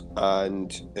 points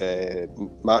and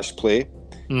match play.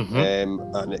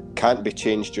 And it can't be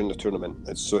changed during the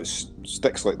tournament, so it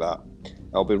sticks like that.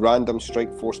 There'll be random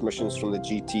Strike Force missions from the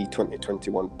GT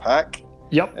 2021 pack.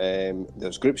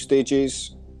 There's group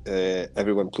stages.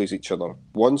 Everyone plays each other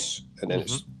once, and then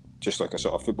it's just like a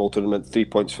sort of football tournament. 3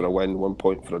 points for a win, 1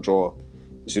 point for a draw,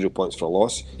 0 points for a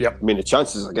loss. I mean, the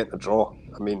chances of getting a draw,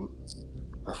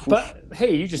 but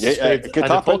hey, you just said it could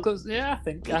happen. I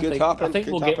think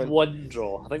we'll get one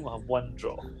draw. I think we'll have one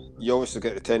draw. You obviously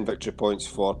get the 10 victory points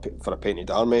for a painted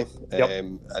army,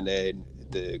 and then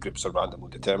the groups are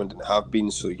randomly determined, and they have been.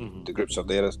 So the groups are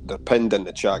there. They're pinned in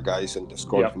the chat, guys, in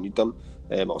Discord if you need them.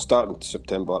 It'll start in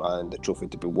September, and the trophy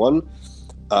to be won.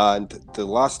 And the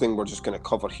last thing we're just going to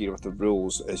cover here with the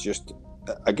rules is just,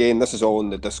 again, this is all in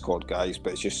the Discord, guys,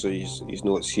 but it's just so you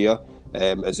know it's here.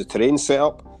 Is the terrain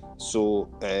setup. So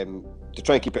to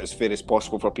try and keep it as fair as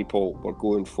possible for people, we're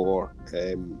going for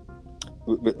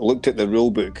we looked at the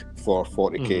rule book for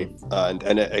 40k, and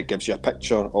in it gives you a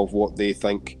picture of what they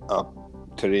think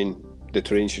the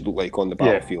terrain should look like on the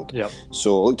battlefield.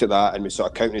 So I looked at that, and we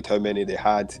sort of counted how many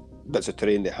bits of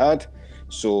terrain they had.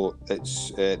 So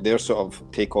it's their sort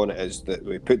of take on it is that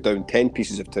we put down 10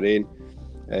 pieces of terrain,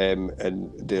 and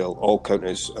they'll all count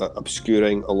as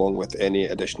obscuring along with any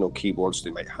additional keywords they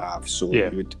might have. So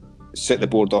you would set the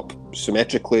board up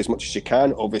symmetrically as much as you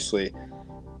can. Obviously,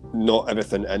 not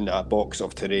everything in a box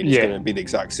of terrain is going to be the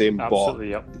exact same, but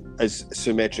as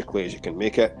symmetrically as you can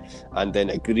make it. And then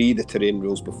agree the terrain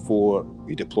rules before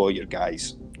you deploy your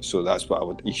guys. So that's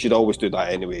what you should always do that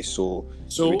anyway. So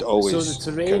the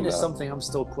terrain is something I'm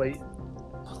still quite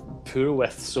poor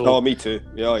with. So me too.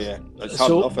 It's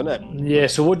hard enough, isn't it? Yeah.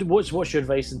 So what's your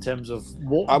advice in terms of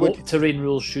what terrain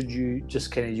rules should you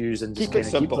just kind of use and just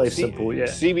keep life simple?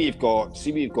 See what you've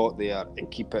got there,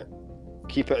 and keep it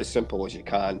as simple as you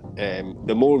can.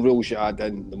 The more rules you add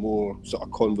in, the more sort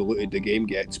of convoluted the game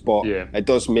gets. But it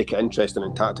does make it interesting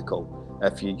and tactical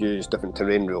if you use different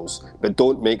terrain rules. But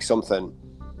don't make something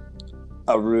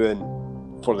a ruin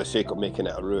for the sake of making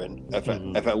it a ruin. If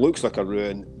it looks like a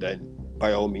ruin, then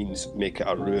by all means make it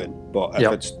a ruin. But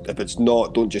if it's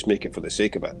not, don't just make it for the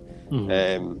sake of it.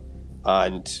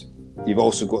 And you've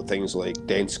also got things like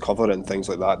dense cover and things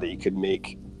like that you could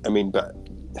make. I mean, but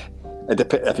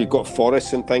if you've got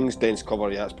forests and things, dense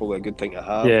cover, that's probably a good thing to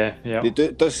have.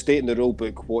 It does state in the rule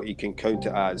book what you can count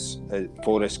it as.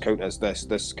 Forests count as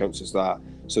this counts as that.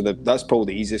 So that's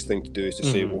probably the easiest thing to do is to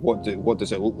say, well, what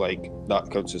does it look like? That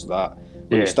counts as that.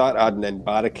 When you start adding in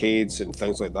barricades and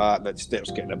things like that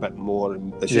starts getting a bit more,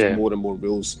 and there's just more and more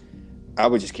rules. I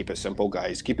would just keep it simple,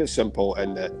 guys. Keep it simple,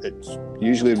 and it's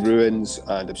usually ruins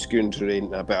and obscuring terrain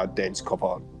and a bit of dense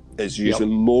cover is usually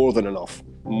more than enough.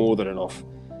 More than enough.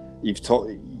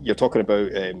 You're talking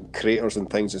about craters and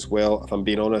things as well. If I'm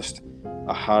being honest,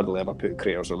 I hardly ever put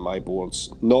craters on my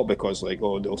boards. Not because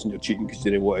Nelson, you're cheating because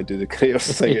you didn't want to do the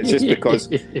craters thing. It's just because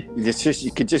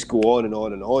you could just go on and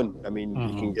on and on. I mean,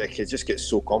 it can just get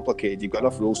so complicated. You've got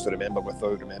enough rules to remember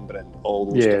without remembering all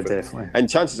those different. Definitely. And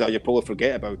chances are you'll probably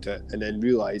forget about it and then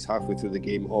realise halfway through the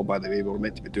game, oh, by the way, we were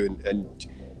meant to be doing. And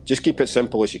just keep it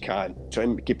simple as you can. Try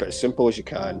and keep it as simple as you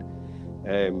can.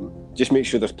 Just make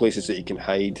sure there's places that you can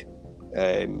hide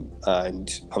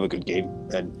and have a good game.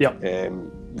 And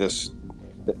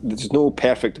there's no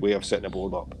perfect way of setting a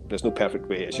board up. There's no perfect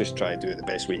way. It's just try and do it the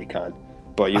best way you can.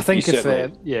 But I think if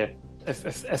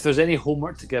there's any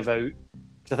homework to give out,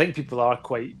 because I think people are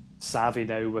quite savvy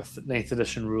now with 9th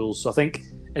edition rules. So I think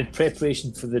in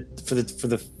preparation for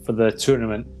the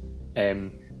tournament,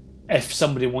 if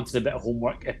somebody wanted a bit of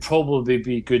homework, it'd probably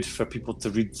be good for people to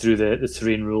read through the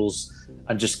terrain rules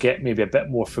and just get maybe a bit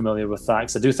more familiar with that.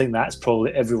 Because I do think that's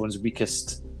probably everyone's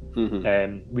weakest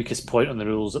point on the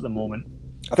rules at the moment.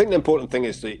 I think the important thing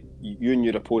is that you and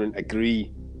your opponent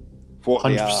agree what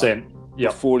 100%. They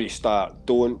are before you start.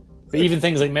 Don't. But even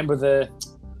things like, remember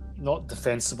not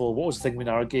defensible. What was the thing in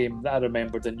our game that I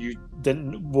remembered and you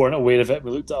weren't aware of it?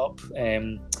 We looked it up.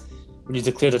 When you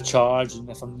declared a charge, and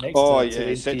if I'm next to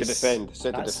the set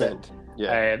to defend.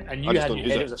 Yeah, and you had in your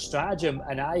head it was a stratagem,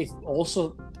 and I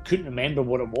also couldn't remember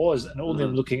what it was, and only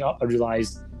looking up I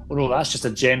realised, oh no, that's just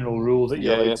a general rule that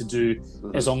you're allowed to do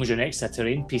as long as you're next to a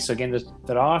terrain piece. So again,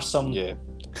 there are some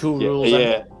cool rules.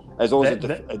 Yeah. As long as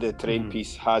the terrain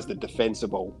piece has the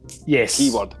defensible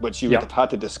keyword, which you would have had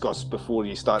to discuss before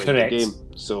you started the game.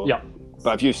 So,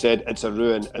 but if you said it's a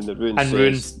ruin and the ruin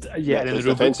says it's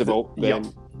defensible,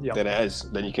 then it is.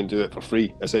 Then you can do it for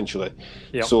free, essentially.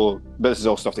 So, but this is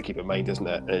all stuff to keep in mind, isn't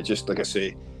it? And it's just like I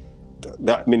say,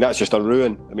 that's just a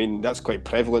ruin. I mean, that's quite a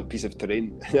prevalent piece of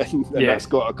terrain, and that's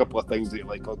got a couple of things that you're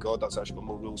like, oh god, that's actually got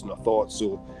more rules than I thought.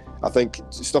 So, I think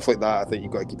stuff like that. I think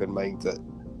you've got to keep in mind that.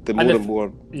 The more and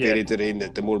more varied terrain,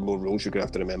 the more and more rules you're going to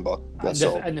have to remember. That's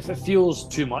all. And if it feels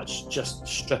too much, just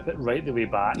strip it right the way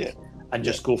back and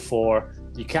just go for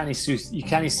you can't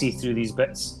see through these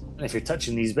bits. And if you're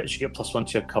touching these bits, you get +1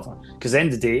 to your cover. Because at the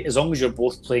end of the day, as long as you're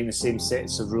both playing the same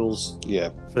sets of rules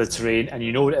for the terrain, and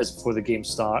you know what it is before the game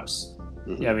starts.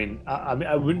 I mean,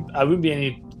 I wouldn't be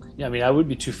any. I mean, I wouldn't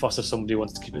be too fussed if somebody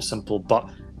wanted to keep it simple. But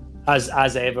as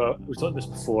ever, we've talked about this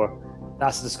before.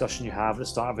 That's a discussion you have at the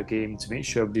start of a game to make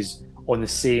sure everybody's on the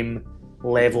same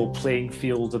level playing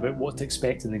field about what to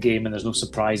expect in the game, and there's no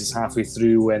surprises halfway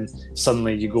through when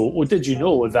suddenly you go, oh, did you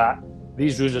know that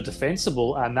these rules are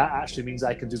defensible and that actually means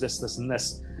I can do this, this and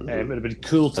this. It would have been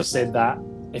cool to have said that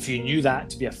if you knew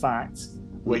that to be a fact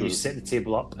when you set the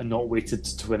table up and not waited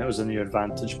to when it was in your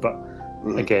advantage. But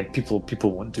again, people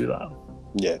won't do that.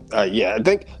 I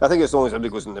think as long as everybody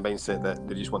goes in the mindset that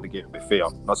they just want the game to be fair,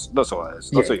 that's all it is.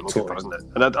 That's what you're looking for, isn't it?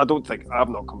 And I don't think I've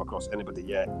not come across anybody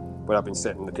yet when I've been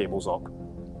setting the tables up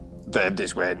that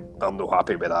everybody's went, I'm not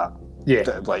happy with that.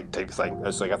 Type thing.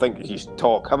 It's like I think you should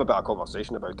have a bit of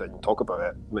conversation about it and talk about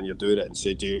it when you're doing it and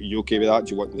say, you okay with that?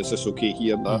 Do you want this? Is okay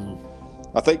here and that?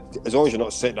 I think as long as you're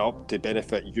not setting it up to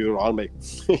benefit your army,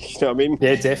 you know what I mean?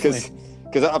 Yeah, definitely.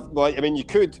 Because you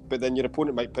could, but then your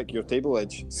opponent might pick your table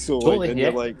edge. So then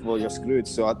you're like, well, you're screwed.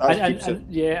 So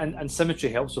and symmetry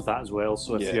helps with that as well.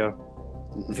 So if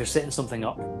you're setting something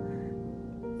up,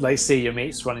 like say your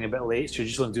mate's running a bit late, so you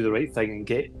just want to do the right thing and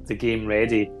get the game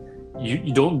ready.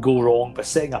 You don't go wrong by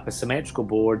setting up a symmetrical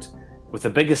board with the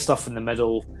biggest stuff in the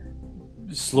middle,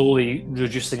 slowly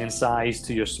reducing in size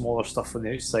to your smaller stuff on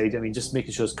the outside. I mean, just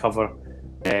making sure it's cover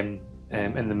in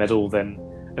the middle. Then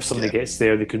if somebody gets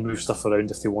there, they can move stuff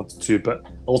around if they wanted to. But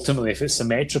ultimately, if it's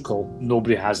symmetrical,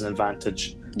 nobody has an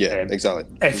advantage. Exactly.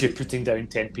 If you're putting down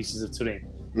 10 pieces of terrain,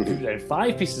 if you put down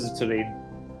 5 pieces of terrain,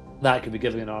 that could be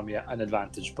giving an army an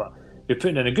advantage. But if you're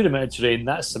putting in a good amount of terrain,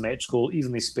 that's symmetrical,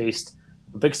 evenly spaced,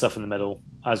 big stuff in the middle.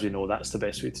 As we know, that's the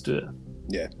best way to do it.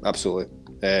 Yeah, absolutely.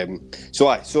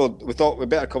 So we thought we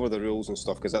better cover the rules and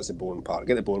stuff because that's the boring part.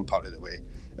 Get the boring part out of the way,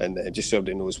 and just so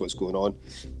everybody knows what's going on.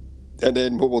 And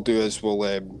then what we'll do is we'll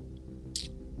have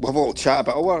a little chat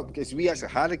about because we actually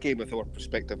had a game with our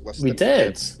prospective list. We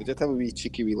did. We did have a wee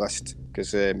cheeky list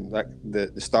because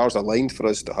the stars aligned for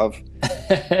us to have.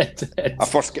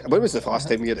 When was the last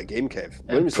time we had a game,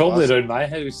 Kev? Probably around my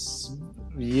house.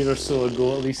 A year or so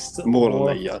ago, at least. More than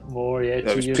that, yeah. More, yeah. 2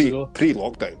 it was years ago.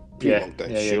 Pre-lockdown.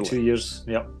 Yeah, 2 years.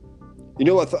 Yep. You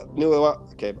know what?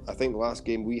 Okay, I think the last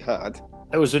game we had.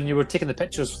 It was when you were taking the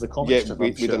pictures for the comic strip.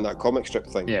 We done that comic strip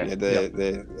thing. Yeah.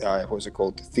 What was it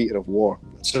called? The Theatre of War.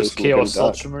 So it's Chaos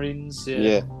Ultramarines.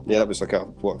 Yeah, that was like a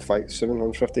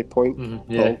 750 point.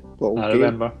 Little I game.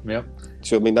 remember. Yeah.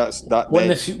 So I mean that's that.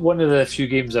 One of the few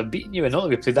games I've beaten you in. Not that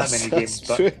we played that many games,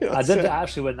 but I did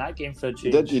actually win that game for a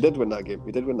change. You did win that game.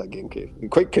 You did win that game, Kev.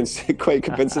 Quite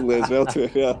convincingly as well, to be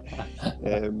fair.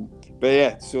 But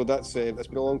yeah, so that's been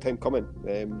a long time coming.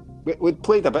 We'd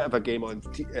played a bit of a game on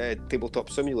Tabletop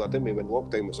Simulator, didn't we, when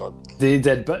lockdown was on? They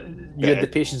did, but you had the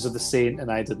patience of the saint,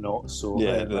 and I did not. So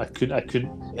I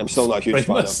couldn't. I'm still not a huge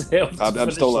fan.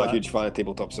 I'm still not a huge fan of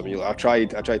Tabletop Simulator. I tried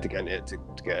to get into it to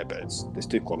get it, but it's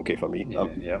too clunky for me.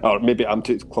 Or maybe I'm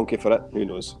too clunky for it. Who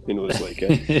knows?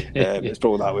 It's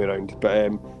probably that way around.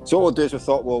 But so what we'll do is we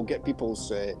thought we'll get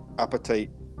people's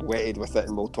appetite wetted with it,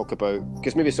 and we'll talk about,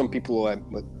 because maybe some people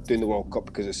doing the World Cup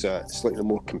because it's a slightly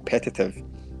more competitive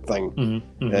thing,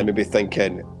 maybe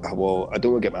thinking, well, I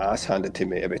don't want to get my ass handed to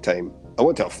me every time. I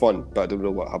want to have fun, but I don't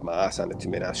really want to have my ass handed to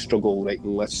me, and I struggle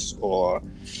writing lists or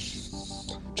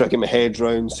try to get my head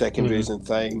round secondaries and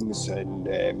things, and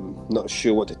not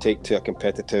sure what to take to a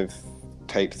competitive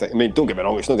type thing. I mean, don't get me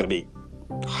wrong, it's not going to be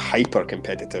hyper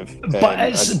competitive, but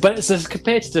it's as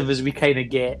competitive as we kind of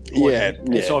get.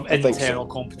 Sort of internal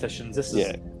competitions.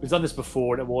 We've done this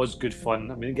before, and it was good fun.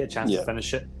 I mean, we didn't get a chance to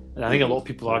finish it, And I think a lot of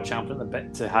people are champing at the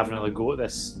bit to have another go at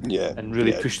this and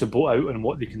really yeah. push the boat out on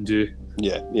what they can do.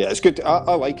 Yeah, it's good.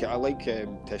 I like it. I like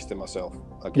testing myself.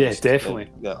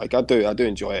 Definitely. Like I do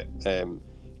enjoy it.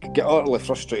 Get utterly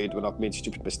frustrated when I've made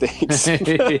stupid mistakes.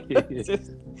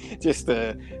 just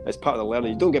as part of the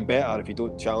learning. You don't get better if you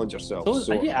don't challenge yourself. I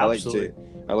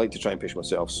like to try and push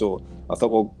myself. So I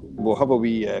thought we'll have a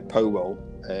wee powwow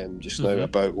just now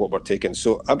about what we're taking.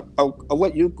 So I'll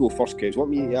let you go first, Kev.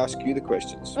 Want me to ask you the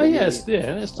questions? Let's do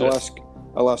it.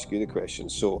 I'll ask you the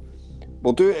questions. So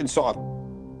we'll do it in sort of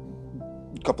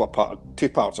two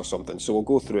parts or something. So we'll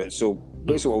go through it. So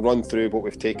basically we'll run through what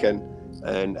we've taken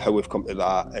and how we've come to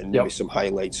that, and maybe some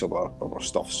highlights of our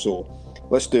stuff. So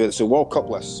let's do it. So World Cup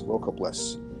lists.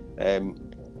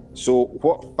 So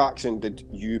what faction did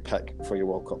you pick for your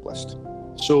World Cup list?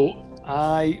 So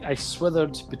I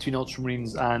swithered between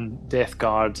Ultramarines and Death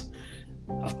Guard.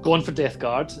 I've gone for Death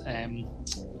Guard.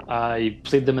 I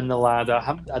played them in the ladder.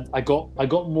 I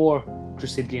got more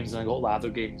Crusade games than I got ladder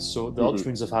games. So the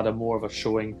Ultramarines have had more of a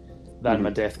showing than my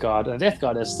Death Guard. And Death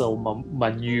Guard is still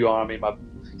my new army, my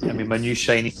new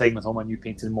shiny thing with all my new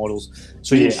painted models.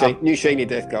 So new shiny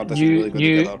Death Guard. That's really good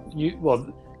together.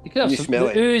 You could have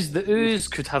the ooze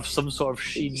could have some sort of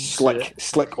sheen.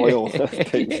 Slick oil type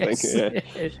thing. Yeah.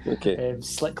 Okay.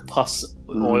 Slick pus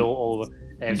oil all over.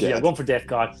 I'm going for Death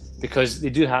Guard because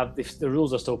they do have the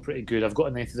rules are still pretty good. I've got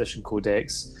a 9th edition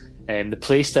codex. The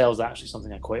play style is actually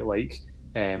something I quite like.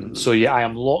 So I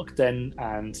am locked in,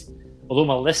 and although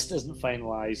my list isn't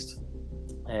finalised,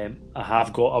 I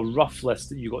have got a rough list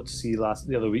that you got to see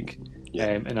the other week.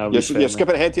 You're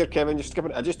skipping ahead here, Kevin.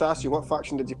 I just asked you, what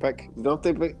faction did you pick? You don't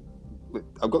have to.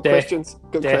 I've got questions.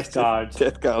 Death Guard.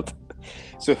 Death Guard.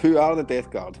 So who are the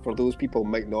Death Guard? For those people who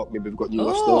might not, maybe we've got new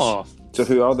listeners. So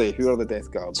who are they? Who are the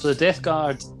Death Guard? So the Death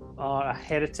Guard are a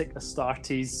heretic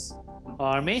Astartes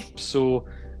army. So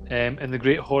in the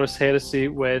Great Horus Heresy,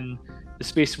 when the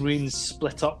Space Marines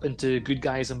split up into good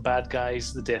guys and bad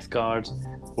guys, the Death Guard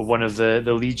were one of the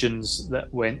legions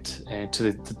that went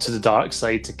to the dark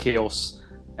side, to Chaos,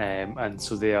 and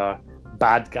so they are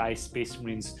bad guy Space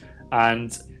Marines,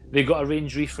 and they got a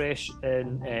range refresh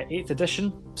in 8th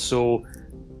edition, so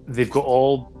they've got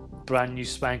all brand new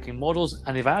spanking models,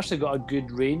 and they've actually got a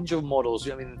good range of models.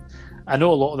 I mean, I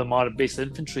know a lot of them are base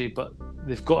infantry, but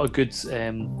they've got a good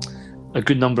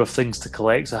number of things to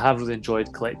collect. So I have really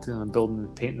enjoyed collecting them and building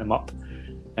and painting them up.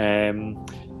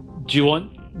 Do you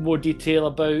want more detail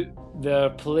about their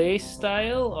play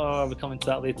style, or are we coming to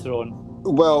that later on?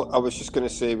 Well, I was just going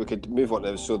to say we could move on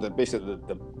to so basically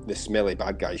the smelly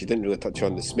bad guys. You didn't really touch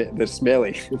on they're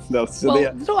smelly. No, so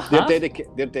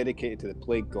they're dedicated to the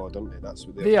Plague God, aren't they? That's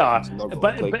what they are.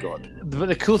 But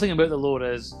the cool thing about the lore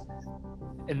is,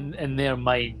 in their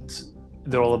mind,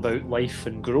 they're all about life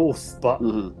and growth, but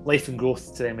life and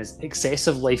growth to them is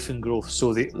excessive life and growth.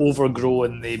 So they overgrow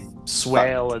and they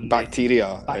swell and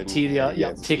bacteria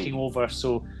taking over.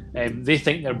 So they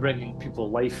think they're bringing people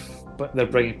life, but they're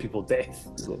bringing people death.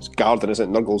 It's garden, isn't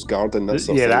it? Nurgle's garden. That's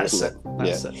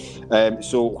it.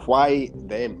 So why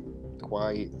them?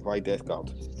 Why Death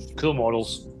Guard? Cool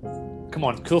models. Come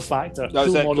on, cool factor.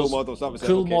 Cool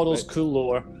models. Cool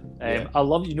lore. I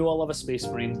love a Space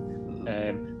Marine.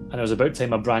 And it was about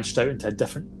time I branched out into a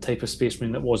different type of Space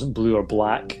Marine that wasn't blue or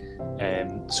black.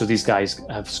 So these guys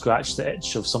have scratched the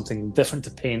itch of something different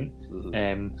to paint.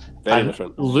 Very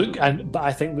different. But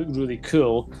I think look really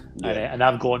cool. Yeah. And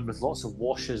I've gone with lots of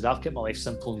washes. I've kept my life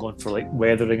simple and gone for like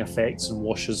weathering effects and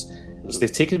washes. So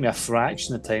they've taken me a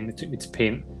fraction of the time it took me to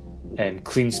paint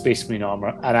clean Space Marine armour.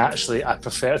 And actually, I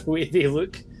prefer the way they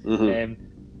look.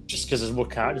 Just because there's more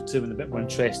character to them and a bit more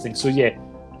interesting. So yeah,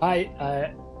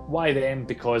 why them?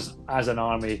 Because as an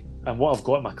army and what I've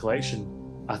got in my collection,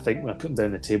 I think when I put them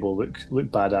down the table, look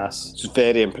badass. It's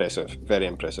very impressive,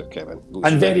 Kevin.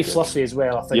 And very fluffy as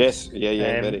well, I think. Yes,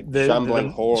 very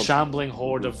shambling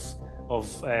horde of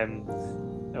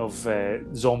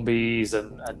zombies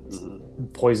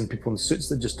and poison people in suits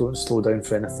that just don't slow down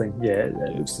for anything. Yeah,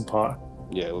 it looks the part.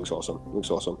 Yeah, it looks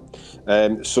awesome.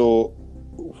 So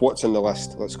what's in the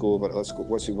list? Let's go over it.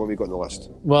 What have we got in the list?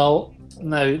 Well,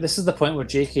 now this is the point where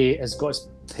JK has got his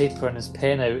paper and his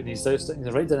pen out, and he's writing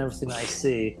down everything that I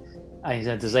say, and he's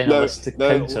going to design a list to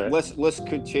counter it. List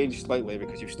could change slightly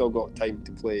because you've still got time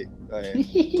to play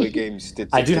games.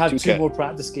 I do have 2 more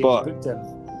practice games booked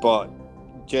in. But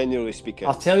generally speaking,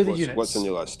 I'll tell you the units. What's on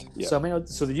your list? Yeah.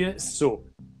 So the units. So,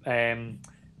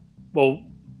 well,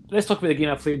 let's talk about the game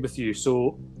I played with you.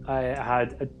 So I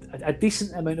had a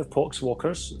decent amount of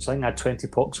Poxwalkers. So I think I had 20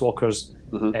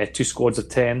 Poxwalkers, 2 squads of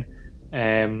 10.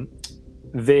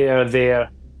 They're there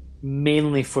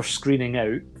mainly for screening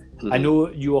out. I know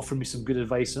you offered me some good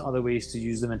advice on other ways to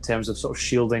use them in terms of sort of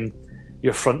shielding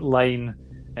your front line.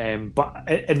 But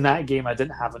in that game, I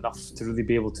didn't have enough to really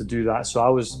be able to do that. So I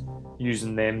was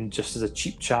using them just as a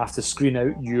cheap chaff to screen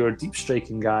out your deep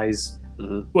striking guys,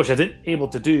 which I didn't able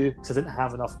to do because I didn't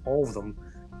have enough of them.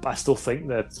 But I still think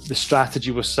that the strategy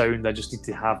was sound. I just need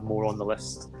to have more on the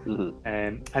list.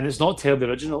 And it's not terribly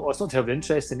original, or it's not terribly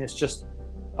interesting. It's just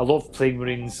I love playing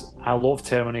Marines. I love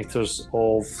Terminators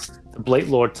of the Blight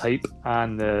Lord type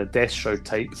and the Death Shroud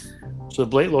type. So the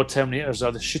Blight Lord Terminators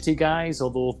are the shooty guys,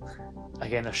 although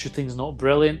again their shooting's not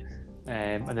brilliant.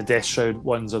 And the Death Shroud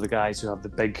ones are the guys who have the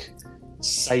big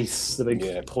scythes, the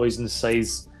big poison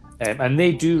scythes. And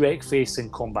they do wreck face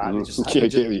in combat. They just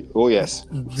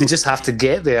they just have to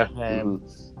get there.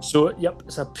 So, yep,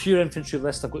 it's a pure infantry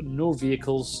list. I've got no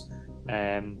vehicles.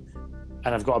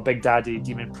 And I've got a Big Daddy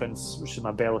Demon Prince, which is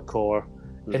my Be'lakor.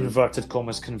 Inverted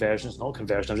commas conversions, not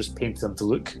conversion. I've just painted them to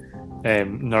look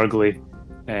nurgly.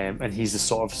 And he's the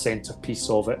sort of centerpiece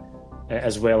of it,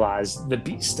 as well as the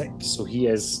Beat Stick. So he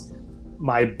is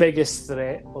my biggest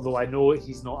threat, although I know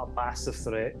he's not a massive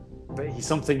threat. But he's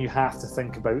something you have to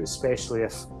think about, especially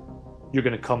if you're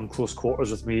going to come close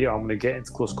quarters with me, or I'm going to get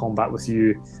into close combat with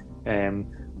you,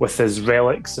 with his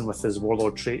relics and with his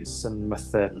warlord traits and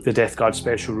with the Death Guard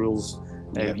special rules.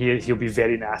 He'll be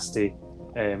very nasty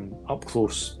up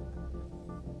close.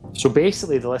 So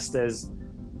basically the list is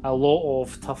a lot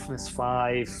of toughness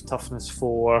 5, toughness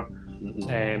 4,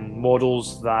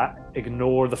 models that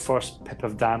ignore the first pip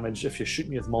of damage if you're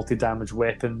shooting with multi-damage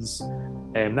weapons,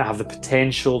 that have the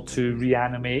potential to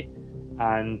reanimate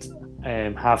and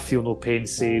have feel no pain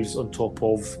saves on top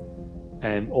of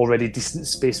already decent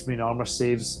Space Marine armor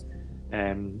saves.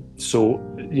 The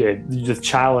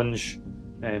challenge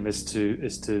is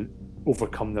to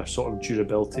overcome their sort of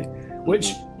durability,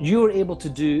 which you were able to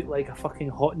do like a fucking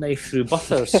hot knife through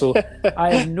butter. So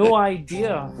I have no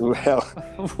idea what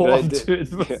I'm doing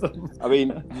with them. I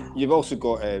mean, you've also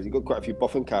got quite a few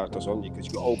buffing characters, haven't you? Because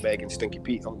you've got Old Meg and Stinky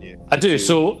Pete, haven't you? I do.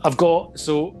 So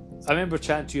I remember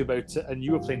chatting to you about it, and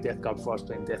you were playing Death Guard before I was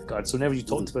playing Death Guard. So whenever you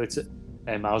talked about it,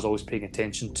 I was always paying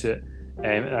attention to it.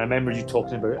 And I remember you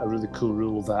talking about a really cool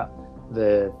rule that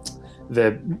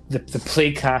the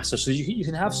plague caster, so you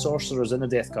can have sorcerers in the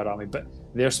Death Guard army, but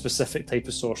their specific type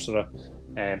of sorcerer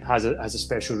has a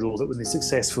special rule that when they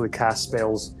successfully cast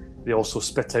spells, they also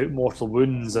spit out mortal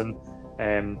wounds. And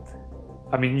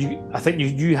I mean, I think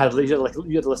you had a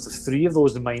list of 3 of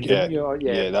those in mind, didn't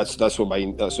you? That's what my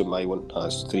one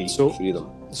has, 3 of them.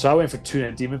 So I went for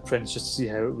 2 Demon Prince just to see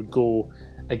how it would go.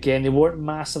 Again, they weren't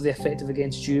massively effective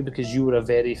against you because you were a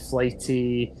very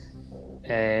flighty,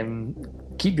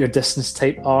 keep your distance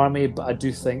type army, but I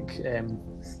do think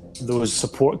those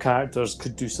support characters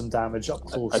could do some damage up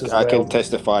close as well. I can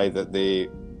testify that they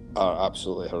are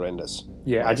absolutely horrendous.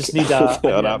 Yeah, I just need a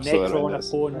Necron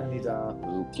opponent, I need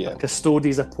a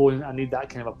Custodes opponent, I need that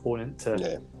kind of opponent to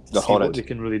see what they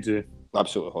can really do.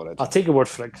 Absolutely horrid. I'll take your word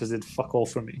for it because they'd fuck all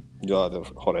for me. Yeah, they're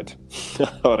horrid.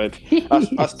 Horrid.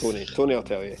 Ask Tony. Tony will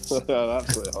tell you. They're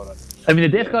absolutely horrid. I mean,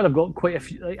 the Death Guard have got quite a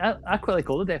few. Like, I quite like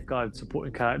all the Death Guard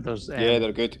supporting characters.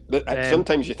 They're good.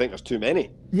 Sometimes you think there's too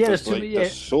many. Yeah, there's too many.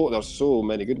 There's so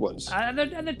many good ones. And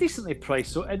they're decently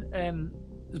priced. So, so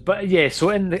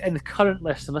in the current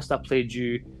list, the list I played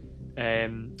you, so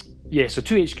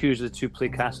 2 HQs are the 2 play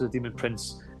casters of the Demon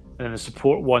Prince, and then the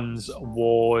support ones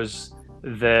was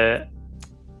the.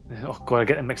 Oh god, I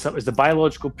get them mixed up. Is the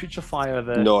biological putrefier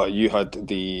the? No, you had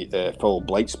the Foul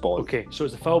Blight Spawn. Okay, so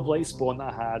it's the Foul Blight Spawn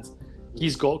that I had.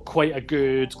 He's got quite a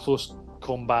good close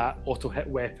combat auto hit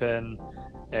weapon,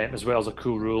 as well as a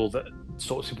cool rule that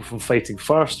stops people from fighting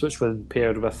first, which when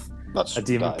paired with a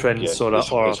Demon Prince or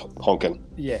honking.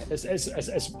 Yeah, it's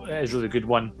a really good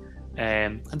one.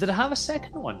 And did I have a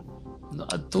second one? No,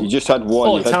 you just had one.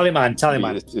 Oh, Tallyman.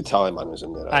 The Tallyman was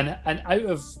in there. Right? And out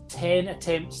of 10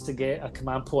 attempts to get a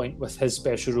command point with his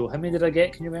special rule, how many did I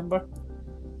get? Can you remember?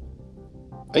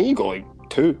 I think you got like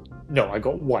 2. No, I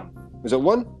got 1. Was it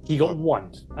 1? He got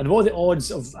 1. And what are the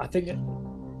odds of? I think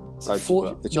it's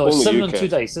 4. It's 7 on 2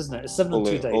 dice, isn't it? It's 7 on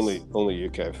 2 dice. Only you,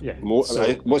 Kev. Yeah.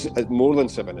 It's more than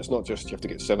 7. It's not just you have to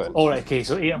get 7. All right. Okay.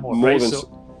 So 8 or more. More right, than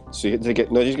so you have to get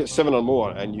you get 7 or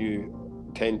more, and you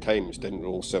 10 times didn't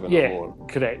roll 7 or more. Yeah,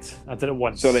 correct. I did it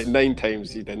once. So like 9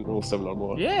 times you didn't roll 7 or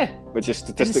more. Yeah. Which is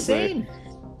statistically insane.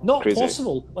 Not crazy.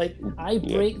 Possible. Like, I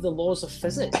break the laws of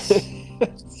physics. You know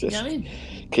what I mean?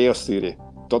 Chaos theory.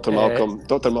 Dr.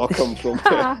 Malcolm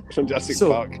from Jurassic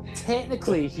Park.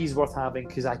 Technically, he's worth having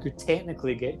because I could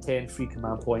technically get 10 free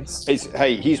command points.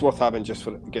 He's worth having just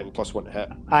for getting +1 to hit.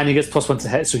 And he gets +1 to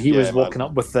hit, so he was walking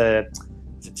up with the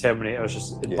the Terminators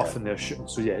just buffing their shooting.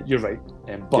 So yeah, you're right.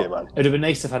 But Yeah, man. it would have been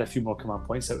nice to have had a few more command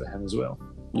points out of him as well.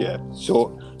 Yeah.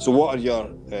 So what are your?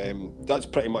 That's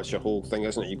pretty much your whole thing,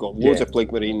 isn't it? You've got loads of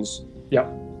Plague Marines. Yeah.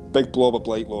 Big blob of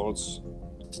Blight Lords.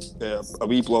 A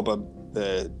wee blob of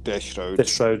Death Shroud. Death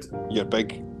Shroud. Your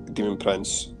big Demon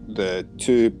Prince. The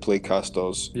 2 Plague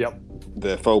Casters. Yep.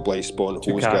 The Foul Blight Spawn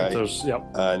 2 Hose characters. Guy.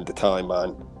 Yep. And the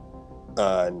Tallyman.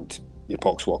 And your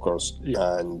Poxwalkers.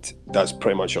 Yep. And that's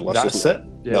pretty much your list. That's it.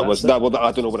 Yeah, Well,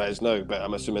 I don't know what it is now, but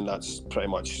I'm assuming that's pretty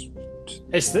much.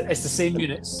 It's the same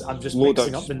units. I'm just Loadouts,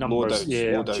 mixing up the numbers.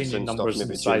 I'm changing numbers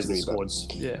and size of the squads.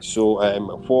 Yeah. So,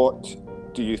 what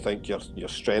do you think your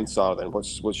strengths are then?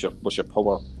 What's your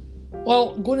power?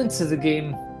 Well, going into the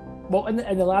game, in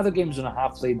the latter games when I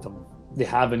have played them, they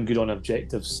have been good on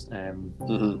objectives.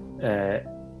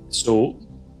 So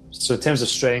in terms of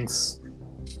strengths,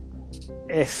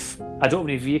 if I don't have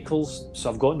any vehicles, so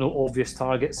I've got no obvious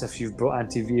targets. If you've brought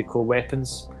anti-vehicle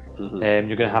weapons, you're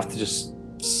going to have to just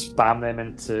spam them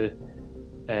into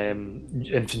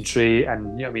infantry,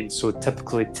 and you know what I mean. So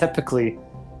typically,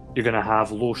 you're going to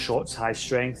have low shots, high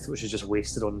strength, which is just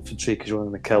wasted on infantry because you're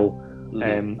only going to kill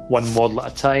one model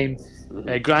at a time.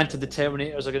 Granted, the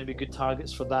Terminators are going to be good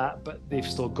targets for that, but they've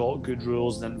still got good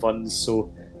rules and invuns,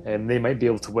 so they might be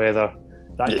able to weather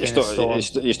that kind of storm.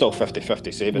 You're still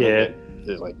 50-50 saving. Yeah.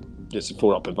 It's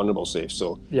 4 up invulnerable save,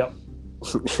 so yep.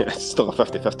 it's still a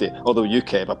 50-50. Although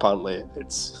UKEB, apparently,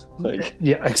 it's like...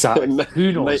 Yeah, exactly.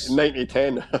 Who knows?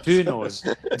 90-10. Who knows?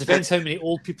 It depends how many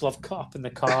old people I've cut up in the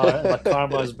car, and my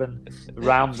karma has been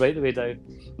rammed right the way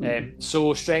down.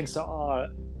 So strengths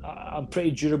I'm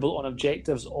pretty durable on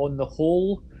objectives on the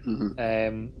whole.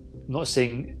 I'm not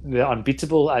saying they're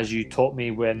unbeatable, as you taught me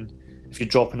if you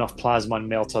drop enough plasma and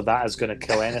melter, that is going to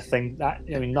kill anything.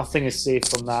 Nothing is safe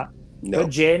from that. No.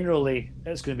 But generally,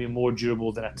 it's going to be more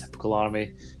durable than a typical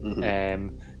army.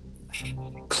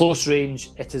 Close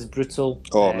range, it is brutal.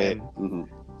 Oh, mate.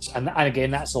 And again,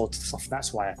 that's all stuff.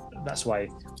 That's why we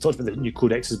talked about the new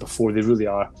codexes before. They really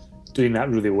are doing that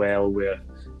really well, where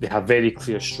they have very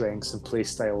clear strengths and play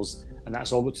styles, and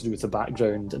that's all got to do with the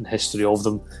background and history of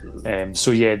them.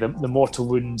 The mortal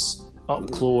wounds up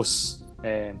close.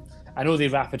 I know they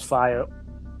rapid fire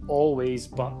always,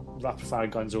 but rapid fire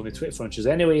guns are only 24 inches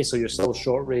anyway, so you're still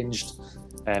short ranged.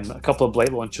 A couple of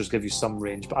blight launchers give you some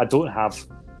range, but I don't have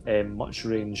much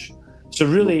range. So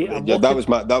really, that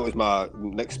was my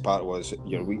next part. Was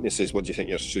your weaknesses? What do you think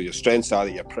your strengths are?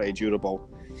 That you're pretty durable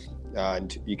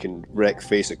and you can wreck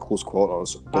face at close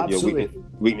quarters, but absolutely. Your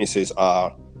weaknesses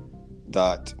are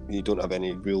that you don't have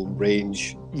any real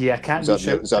range. Yeah, I can't. Is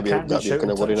that what you're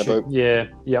kind of worrying about? Yeah,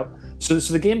 yep. So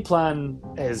the game plan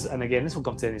is, and again, this will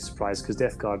come to any surprise because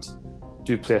Death Guard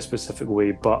do play a specific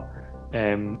way, but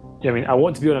I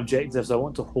want to be on objectives. I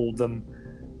want to hold them.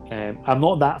 I'm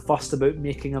not that fussed about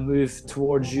making a move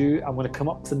towards you. I'm going to come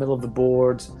up to the middle of the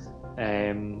board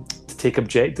to take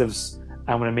objectives.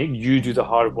 I'm going to make you do the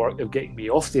hard work of getting me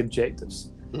off the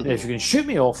objectives. And if you can shoot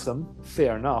me off them,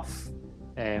 fair enough.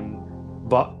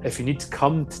 But if you need to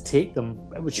come to take them,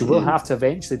 which you will have to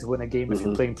eventually to win a game if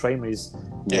you're playing primaries,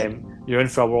 you're in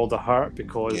for a world of hurt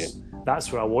because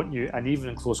that's where I want you. And even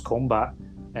in close combat,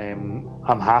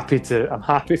 I'm happy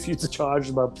for you to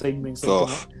charge my playing marines.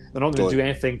 They're not going to do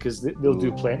anything because they'll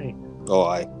do plenty. Oh,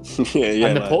 aye.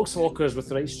 And the Poxwalkers with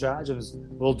the right stratagems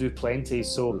will do plenty.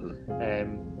 So,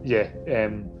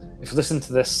 if you listen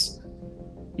to this,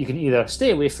 you can either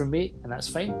stay away from me, and that's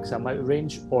fine because I'm out of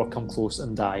range, or come close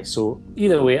and die. So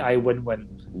either way, I win-win.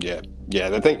 Yeah.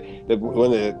 I think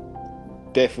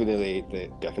definitely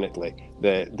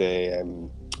the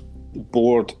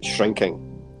board shrinking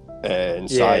in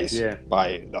size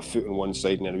by a foot on one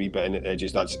side and a wee bit in the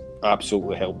edges. That's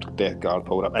absolutely helped Death Guard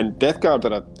power up, and Death Guard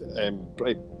are a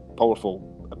pretty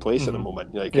powerful place at the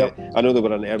moment. I know they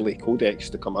were an early codex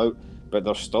to come out, but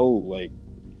they're still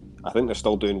I think they're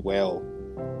still doing well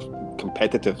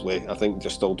competitively. I think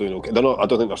they're still doing okay. I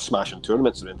don't think they're smashing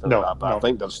tournaments or anything like that, but I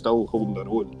think they're still holding their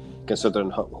own considering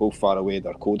how far away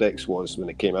their codex was when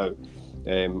it came out.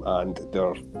 And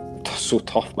they're so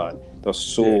tough, man. They're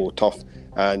so tough.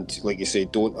 And like you say,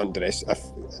 don't underestimate.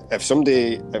 If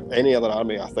any other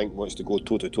army, I think, wants to go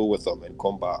toe to toe with them in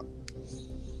combat,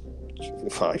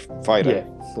 fire it.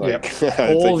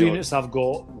 All the units I've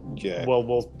got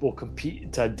will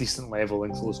compete to a decent level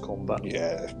in close combat.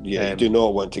 You do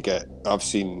not want to get. I've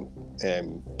seen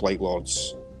Blight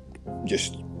Lords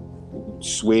just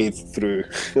swathe through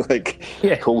like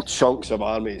whole chunks of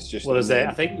armies just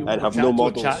I think you and have no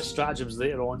models. Chat stratagems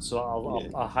later on, so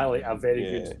I'll highlight a very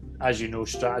good, as you know,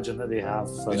 stratagem that they have.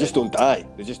 They just don't die.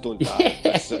 They just don't die.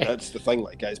 That's the thing.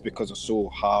 Like, it's because they're so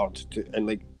hard to, and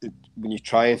like when you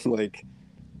try and like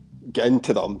get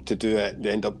into them to do it,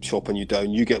 they end up chopping you down.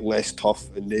 You get less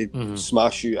tough, and they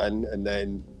smash you in, and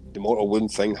then the mortal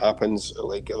wound thing happens.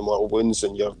 Like the mortal wounds,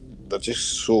 and they're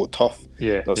just so tough.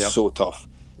 Yeah, they're so tough.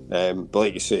 But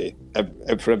like you say,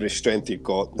 for every strength you've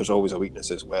got, there's always a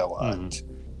weakness as well. And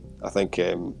I think,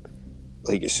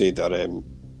 like you say,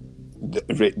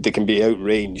 they can be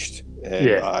outranged.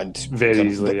 And very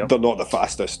easily. They're not the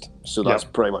fastest, so that's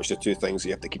pretty much the two things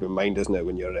you have to keep in mind, isn't it?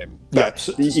 When you're,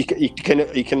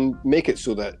 you can make it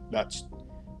so that's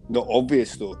not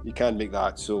obvious, though. You can make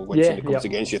that so when somebody comes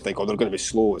against you, think, they're going to be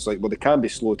slow. It's like, well, they can be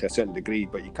slow to a certain degree,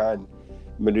 but you can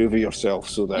maneuver yourself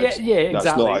so that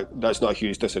exactly. that's not a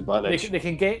huge disadvantage. They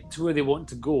can get to where they want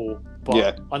to go,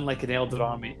 but unlike an Elder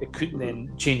army, it couldn't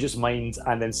then change its mind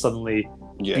and then suddenly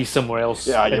be somewhere else.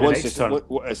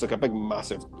 It's like a big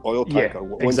massive oil tanker.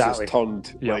 Once it's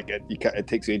turned, like it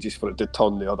takes ages for it to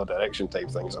turn the other direction,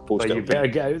 type things. But you better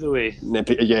get out of the way.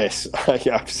 Yes,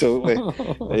 absolutely.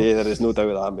 There is no doubt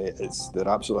of that, mate. They're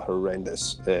absolutely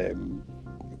horrendous.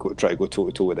 Try to go toe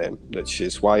to toe with them, which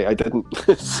is why I didn't.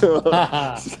 so with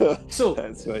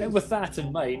that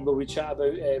in mind, will we chat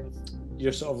about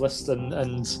your sort of list and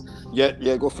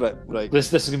go for it. Right,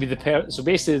 this is going to be so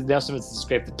basically Nelson was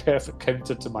described the perfect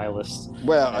counter to my list.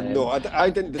 Well, no, I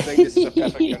didn't design this as a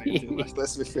perfect counter to the list.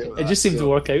 Let's be fair. It just seemed to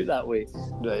work out that way.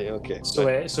 Right. Okay. So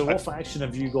what faction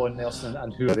have you gone, Nelson,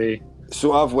 and who are they?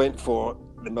 So I've went for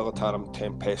the Militarum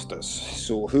Tempestus.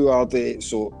 So who are they?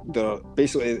 So they're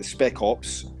basically the Spec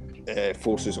Ops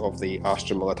forces of the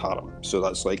Astra Militarum. So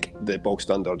that's like the bog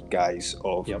standard guys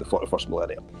of the 41st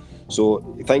millennium. So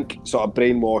you think sort of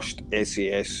brainwashed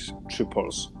SAS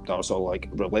troopers that are sort of like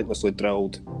relentlessly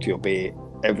drilled to obey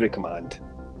every command.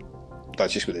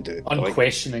 That's just what they do.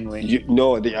 Unquestioningly. They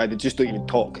just don't even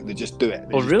talk. They just do it.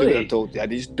 They just really? Do what they're told. Yeah,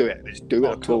 they just do it. They just do what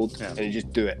they're told, and they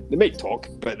just do it. They might talk,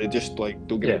 but they just like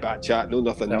don't give a back chat. No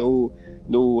nothing.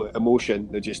 No emotion.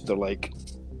 They're like,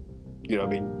 you know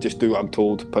what I mean? Just do what I'm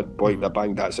told. Put point,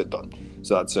 bang. That's it. Done.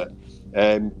 So that's it.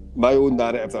 My own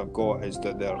narrative that I've got is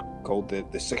that they're called the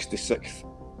 66th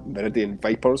Meridian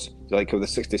Vipers, like of the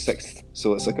 66th,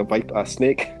 so it's like a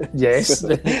snake. Yes.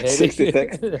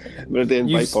 66th Meridian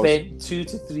you Vipers. You spent 2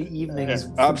 to 3 evenings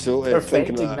absolutely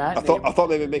perfecting that. I thought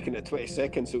they were making it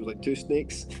 22nd, so it was like 2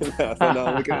 snakes. I thought, no,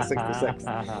 I'm looking at 66.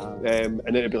 And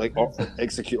then it'd be like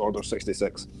execute order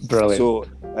 66. Brilliant. So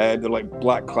they're like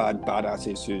black-clad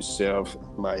badasses who serve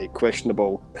my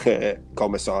questionable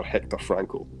commissar Hector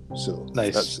Franco. So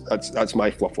nice. That's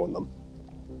my fluff on them.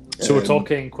 So we're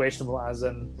talking questionable as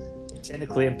in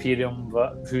technically Imperium,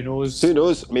 but who knows? Who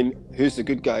knows? I mean, who's the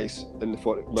good guys in the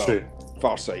 40? Well, True.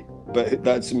 Farsight. But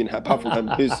that's, I mean, apart from him,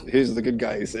 who's the good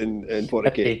guys in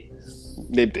 40k?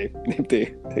 Nobody.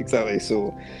 Exactly.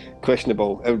 So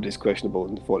questionable. Everybody's questionable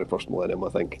in the 41st millennium, I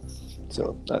think.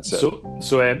 So that's it. So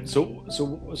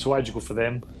why'd you go for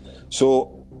them?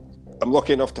 So I'm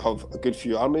lucky enough to have a good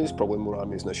few armies, probably more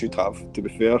armies than I should have, to be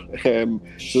fair.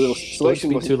 So the selection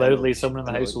Don't speak too loudly, someone in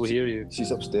the house will hear you. She's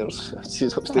upstairs.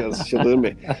 She'll hear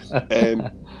me.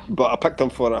 But I picked them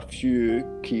for a few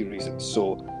key reasons.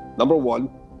 So, number one,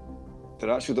 they're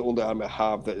actually the only army I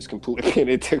have that is completely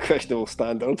painted to a questionable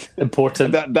standard.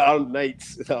 Important. that aren't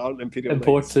knights, that aren't Imperial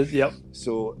Important, knights. Yep.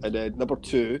 So, and then number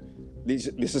two, this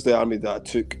is the army that I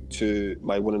took to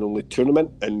my one and only tournament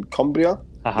in Cumbria.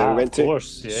 Of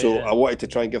course. I wanted to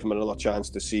try and give them another chance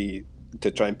to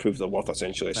try and prove their worth,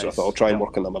 essentially. Nice. So I thought I'll try and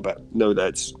work on them a bit now that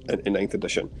it's in 9th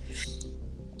edition.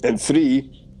 And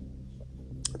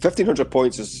 1,500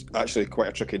 points is actually quite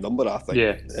a tricky number, I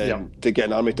think. To get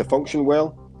an army to function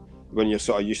well when you're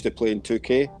sort of used to playing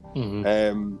 2K.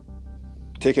 Mm-hmm.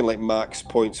 Taking like max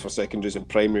points for secondaries and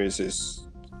primaries is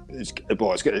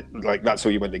like that's how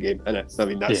you win the game, innit? I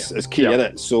mean, that's key,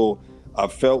 innit? So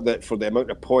I've felt that for the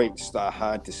amount of points that I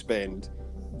had to spend,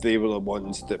 they were the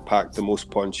ones that packed the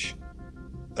most punch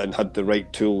and had the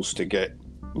right tools to get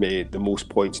me the most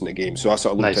points in the game. So I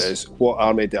sort of looked at it as what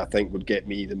army do I think would get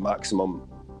me the maximum,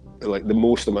 like the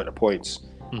most amount of points.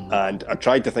 Mm-hmm. And I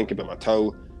tried to think about my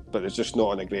Tau, but it's just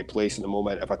not in a great place at the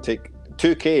moment. If I take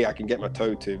 2K, I can get my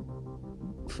Tau to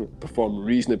perform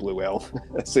reasonably well.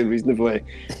 I say reasonably.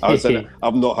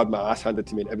 I've not had my ass handed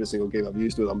to me in every single game I've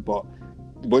used with them, but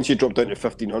once you drop down to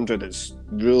 1,500, it's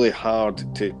really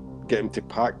hard to get him to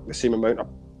pack the same amount of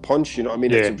punch. You know what I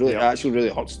mean? It actually really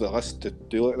hurts the list to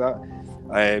do like that.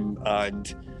 And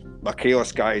my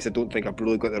Chaos guys, I don't think I've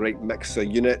really got the right mix of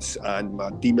units, and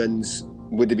my demons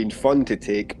would have been fun to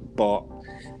take, but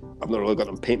I've not really got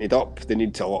them painted up. They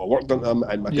need a lot of work done to them,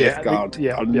 and my Death Guard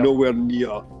are nowhere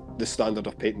near the standard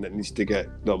of painting that needs to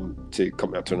get them to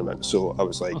come to a tournament. So I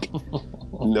was like,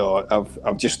 no,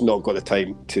 I've just not got the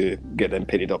time to get them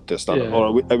painted up to a standard. Or I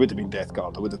would have been Death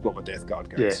Guard. I would have brought my Death Guard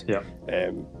guys.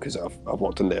 Because I've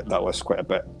worked on that list quite a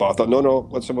bit. But I thought, no,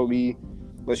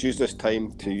 let's use this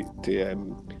time to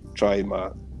try my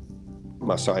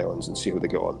Scions and see how they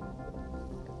get on.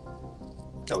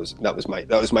 That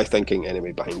was my thinking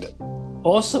anyway behind it.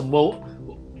 Awesome. Well,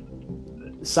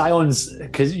 Scions,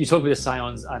 because you talk about the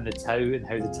Scions and the Tau and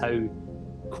how the Tau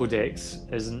Codex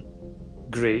isn't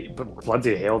great, but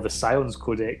bloody hell, the Scions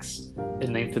Codex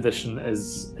in 9th edition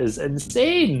is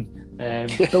insane.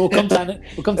 But we'll come to that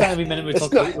in a minute. We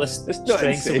talk about list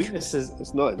strengths and weaknesses.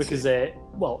 It's not insane. Because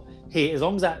hey, as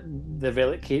long as the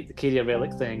relic, the carrier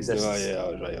relic thing exists,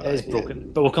 it's broken. Yeah.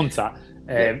 But we'll come to that.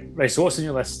 Right. So what's on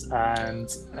your list and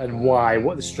why?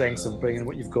 What are the strengths of bringing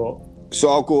what you've got? So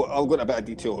I'll go into a bit of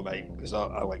detail of mine because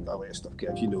I like that way of stuff.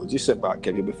 Kev, just sit back,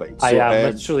 Kev, you'll be fine. I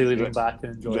am literally leaning back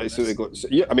and enjoying it. So we go. So,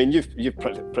 yeah, I mean, you've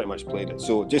pretty much played it.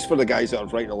 So just for the guys that are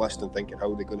writing a list and thinking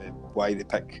why they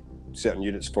pick certain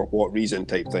units for what reason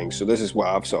type thing. So this is what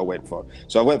I've sort of went for.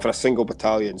 So I went for a single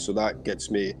battalion, so that gets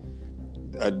me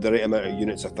the right amount of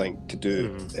units I think to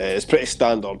do. It's pretty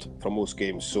standard for most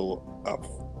games. So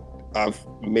I've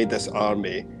made this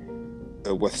army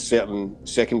with certain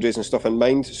secondaries and stuff in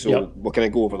mind, so we're going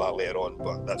to go over that later on,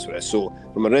 but that's what it is. So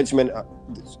from a regiment,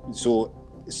 so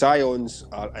Scions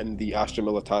are in the Astra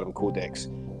Militarum Codex,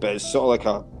 but it's sort of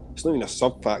like it's not even a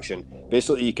sub-faction.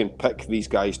 Basically, you can pick these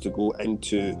guys to go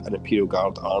into an Imperial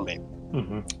Guard army,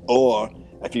 or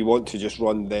if you want to just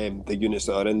run the units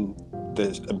that are in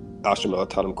the Astra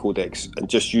Militarum Codex and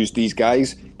just use these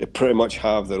guys, they pretty much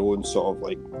have their own sort of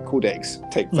like codex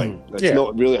type thing. It's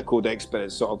not really a codex, but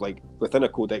it's sort of like within a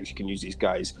codex you can use these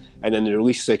guys. And then they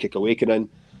released Psychic Awakening,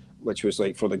 which was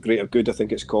like for the greater good, I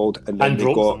think it's called. And then it's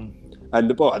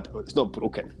not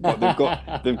broken, but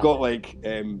they've got like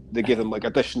they give them like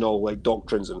additional like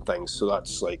doctrines and things. So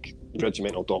that's like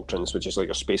regimental doctrines, which is like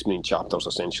your Space Marine chapters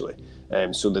essentially.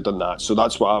 So they've done that. So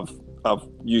that's what I've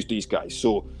used these guys.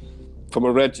 So from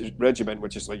a regiment,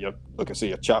 which is like your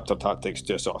chapter tactics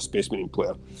to a sort of Space Marine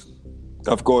player,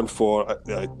 I've gone for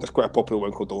there's quite a popular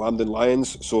one called the Lambden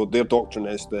Lions. So their doctrine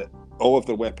is that all of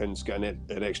their weapons get an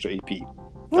extra AP.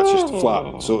 That's just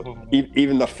flat. So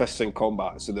even their fists in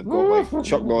combat. So they've got like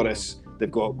Chuck Norris.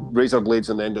 They've got razor blades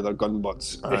on the end of their gun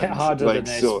butts. They hit harder than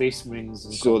Space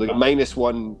Marines. So they got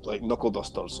 -1 like knuckle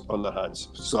dusters on their hands.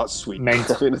 So that's sweet.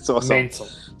 Mental. I mean, it's awesome. Mental.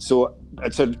 So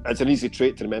it's an easy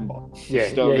trait to remember. Yeah.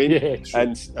 You know what I mean? Yeah,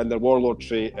 and their warlord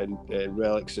trait and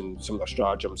relics and some of their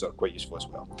stratagems are quite useful as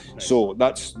well. Right. So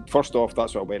that's first off.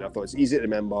 That's what I went. I thought it's easy to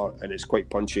remember and it's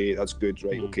quite punchy. That's good,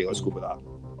 right? Okay, let's go with that.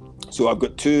 So I've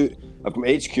got my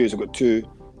HQs. I've got 2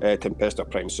 Tempesta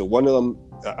Primes. So one of them,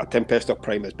 a Tempesta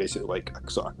Prime, is basically like a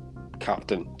sort of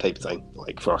captain type thing,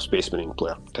 like for a Space Marine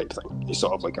player type thing. He's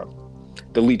sort of like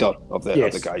the leader of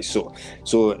the guys. So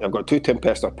I've got 2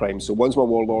 Tempesta Primes. So one's my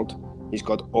warlord. He's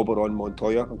got Oberon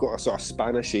Montoya. I've got a sort of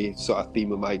Spanishy sort of theme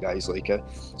with my guys, like it.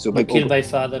 So big. Killed thy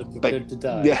father, prepared to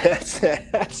die. Yeah, that's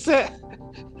it.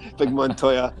 Big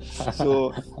Montoya.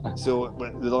 So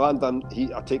the Lambden,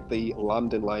 I take the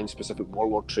Lambden Lion specific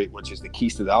warlord trait, which is the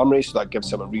keys to the armory. So that gives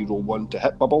him a reroll 1 to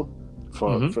hit bubble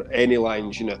for any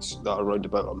Lions units that are around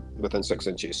about him within 6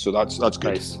 inches. So that's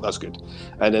good. Nice. That's good.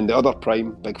 And then the other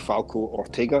Prime, Big Falco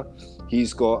Ortega,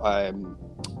 he's got like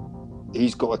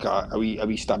a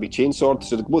wee stabby chainsword.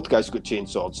 So both guys have got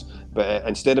chainswords, but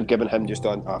instead of giving him just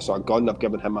a gun, I've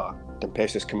given him a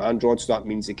Tempestus command rod. So that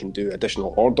means he can do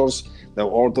additional orders. Now,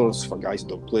 orders for guys that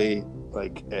don't play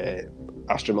like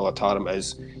Astra Militarum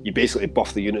is you basically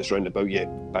buff the units around about you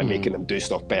by making them do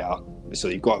stuff better. So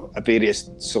you've got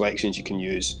various selections you can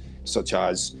use, such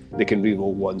as they can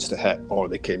reroll 1s to hit, or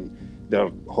their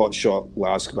hotshot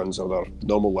las guns or their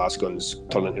normal las guns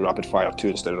turn into rapid fire 2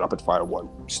 instead of rapid fire 1,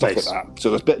 stuff like that. So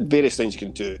there's various things you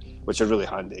can do which are really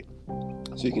handy.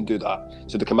 So you can do that.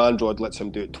 So the command rod lets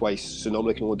him do it twice. So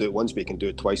normally he can only do it once, but he can do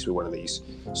it twice with one of these.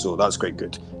 So that's quite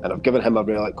good. And I've given him a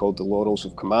relic called the Laurels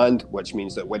of Command, which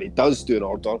means that when he does do an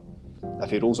order,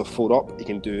 if he rolls a 4 up, he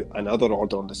can do another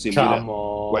order on the same unit,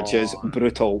 which is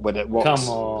brutal when it works. Come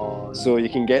on. So you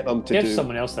can get them to give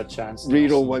someone else a chance.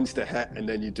 Reroll 1s to hit, and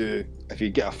then you do if you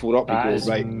get a 4-up, That you is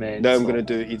go, right, mental. now I'm going to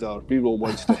do either reroll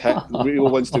ones to hit,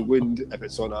 reroll ones to wound if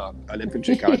it's on an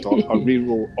infantry character, or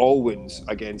reroll all wounds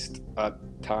against a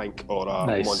tank or a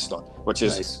Nice. monster, which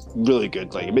is Nice. really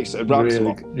good. Like, it ramps them Really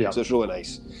up, good, yeah. so it's really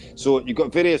nice. So you've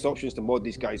got various options to mod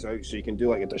these guys out, so you can do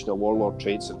like additional warlord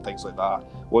traits and things like that.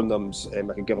 One of them's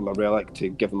I can give them a relic to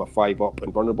give them a 5-up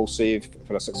invulnerable save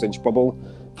for a 6-inch bubble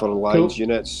for alliance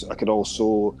units. I could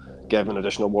also give an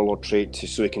additional warlord trait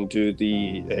so he can do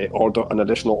the an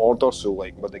additional order. So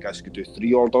like one of the guys could do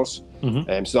 3 orders. So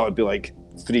that would be like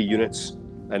 3 units.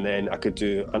 And then I could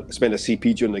spend a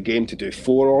CP during the game to do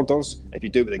 4 orders. If you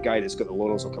do it with a guy that's got the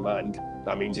Laurels of Command,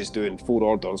 that means he's doing 4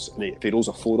 orders. And if he rolls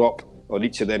a 4-up on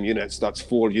each of them units, that's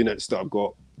 4 units that have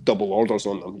got double orders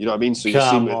on them. You know what I mean? So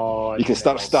you can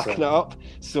start stacking it up.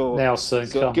 So Nelson,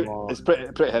 come on. It's pretty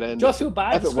horrendous. Do I feel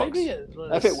bad if it works?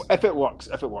 If it works,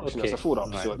 okay. Okay. It's a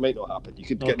 4-up, Right. so it might not happen. You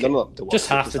could get none of them to work. Just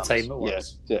half the time it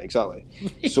works. Yeah, exactly.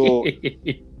 So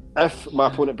if my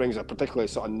opponent brings a particularly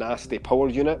sort of nasty power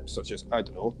unit, such as, I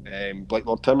don't know, Blight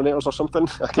Lord Terminators or something,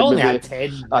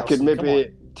 I could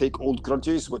maybe take Old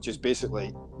Grudges, which is basically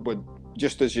when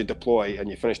just as you deploy and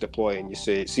you finish deploying, you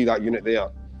say, see that unit there?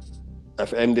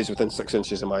 If anybody's within 6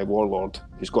 inches of my warlord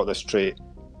who's got this trait,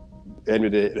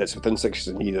 anybody that's within 6 inches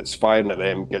of me that's firing at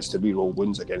them gets to reroll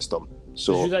wounds against them.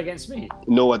 So did you do that against me?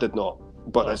 No, I did not.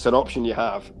 But it's an option you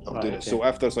have of doing it. Okay. So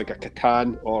if there's like a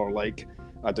Catan or like,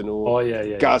 I don't know,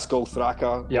 Ghazghkull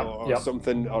Thraka or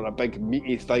something, or a big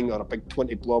meaty thing, or a big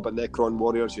 20 blob of Necron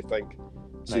warriors, you think,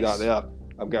 see that there?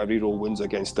 I'm going to reroll wounds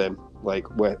against them, like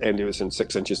when anybody was in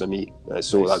 6 inches of me.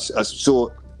 So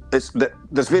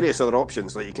there's various other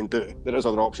options that you can do. There is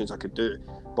other options I could do,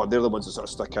 but they're the ones that sort of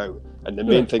stick out. And the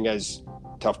main thing is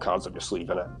to have cards up your sleeve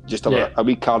in it. Just have a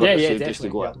wee card up your sleeve just to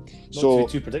go in. So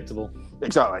too predictable.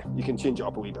 Exactly. You can change it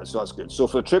up a wee bit, so that's good. So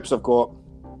for the troops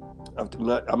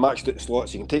I matched it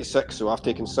slots. You can take 6, so I've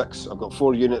taken 6. I've got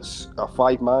 4 units, a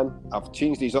 5-man. I've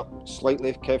changed these up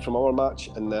slightly, Kev, from our match,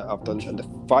 and I've done in the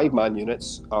 5-man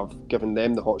units. I've given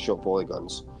them the hotshot volley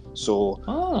guns. So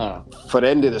for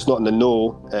anybody that's not in the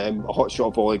know, a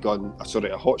hotshot volley gun, a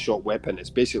hotshot weapon, it's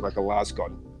basically like a las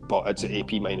gun, but it's at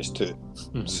AP -2.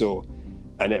 So,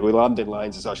 and with landing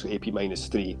lines, it's actually AP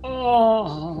 -3.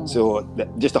 So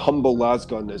just a humble las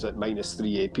gun is at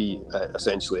 -3 AP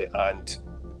essentially, and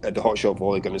the hotshot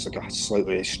volley gun is like a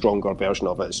slightly stronger version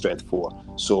of it at strength 4.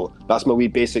 So that's my wee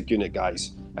basic unit,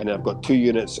 guys. And then I've got 2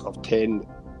 units of 10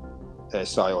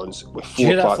 Scions with 4. Do you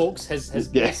hear that, folks? His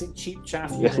basic cheap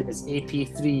chaff unit is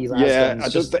AP3. I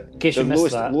just in case you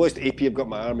missed that. The lowest AP I've got in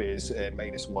my army is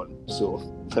 -1, so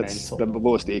that's the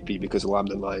lowest AP because of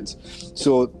Lambden Lions.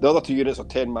 So the other 2 units are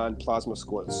 10-man plasma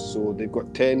squads. So they've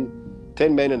got 10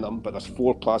 men in them, but there's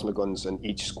 4 plasma guns in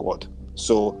each squad.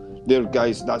 So they're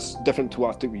guys, that's different to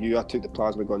what I took with you. I took the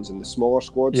plasma guns in the smaller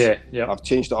squads. I've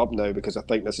changed it up now because I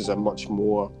think this is a much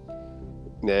more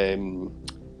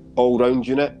all-round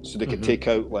unit, so they could take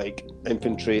out like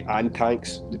infantry and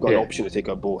tanks. They've got an option to take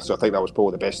out both, so I think that was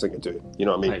probably the best thing to do. You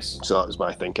know what I mean? Nice. So that was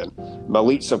my thinking. My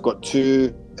elites, I've got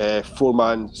 2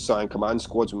 4-man Scion command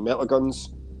squads with metal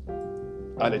guns.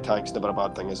 Anti-tank's never a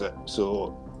bad thing, is it?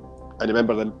 So, and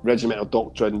remember the regimental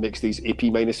doctrine makes these AP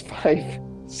 -5,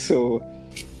 so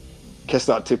kiss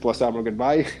that 2+ armor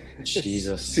goodbye.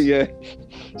 Jesus. See ya.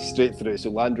 Straight through. So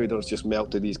Land Raiders just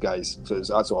melt to these guys. So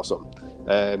that's awesome.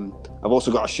 I've also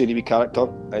got a shady wee character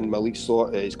in my elite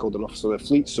slot. He's called an Officer of the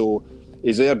Fleet. So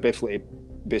he's there basically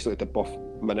to buff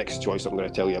my next choice I'm going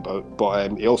to tell you about.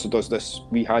 But he also does this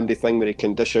wee handy thing where he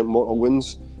can dish out mortal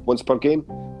wounds once per game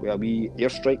with a wee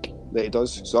airstrike that he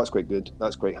does. So that's quite good.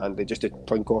 That's quite handy. Just to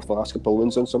plink off the last couple of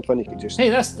wounds on something, you can just... Hey,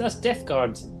 that's Death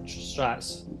Guard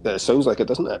strats. It sounds like it,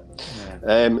 doesn't it?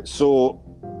 Yeah. So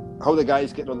how are the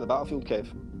guys getting on the battlefield, Kev?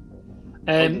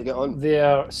 They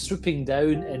are swooping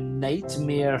down in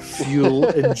nightmare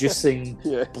fuel-inducing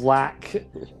Black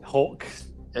Hawk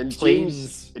and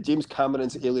planes. James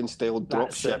Cameron's alien-style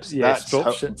dropships. Yes,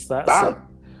 dropships. That's it.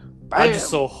 I just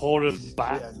saw horrid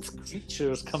bat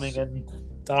creatures coming in,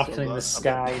 darkening the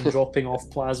sky and dropping off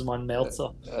plasma and melter.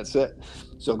 That's it.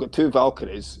 So I've got 2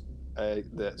 Valkyries.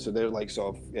 So they're like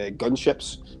sort of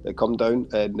gunships that come down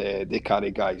and they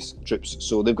carry troops.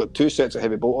 So they've got 2 sets of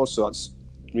heavy bolters. So that's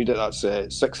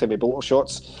 6 heavy bolter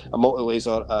shots, a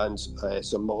multi-laser, and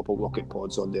some multiple rocket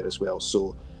pods on there as well.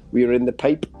 So we are in the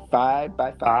pipe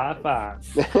 5x5.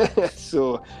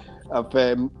 So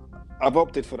I've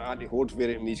opted for the anti-horde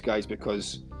variant in these guys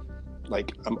because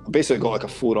like I'm basically got like a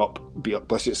 4-up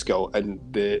ballistic skill, and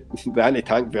the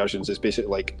anti-tank versions is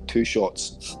basically like 2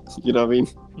 shots. You know what I mean?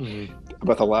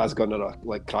 With a las gun or a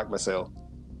like crack missile.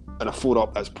 and a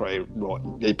 4-up, that's probably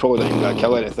rotten. They probably not even going to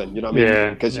kill anything, you know what I mean? Yeah,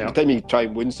 Because yeah. by the time you try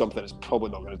and win something, it's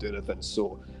probably not going to do anything.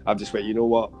 So I've just went, you know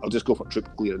what? I'll just go for troop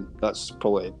clearing. That's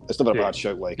probably, it's never a bad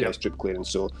shout, it's troop clearing.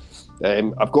 So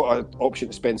I've got an option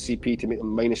to spend CP to make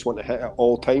them -1 to hit at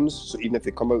all times. So even if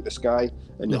they come out the sky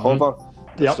and they hover,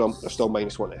 they're still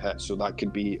 -1 to hit. So that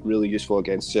could be really useful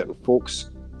against certain folks.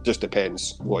 Just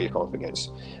depends what you're coming up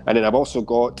against. And then I've also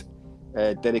got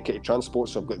dedicated transport,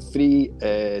 so I've got 3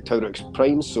 Taurus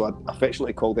Primes, so I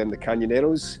affectionately call them the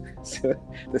Canyoneros. So,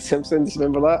 the Simpsons,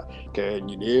 remember that?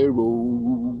 Canyonero.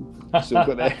 So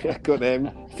I've got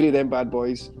them, 3 of them bad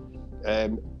boys.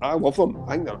 I love them.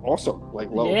 I think they're awesome, like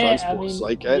little transports.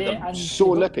 They're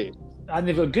so nippy. And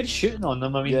they've got good shooting on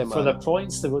them. I mean, for their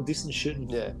points, they've got decent shooting.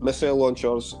 Yeah, missile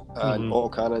launchers and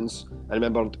autocannons. And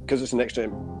remember, because it's an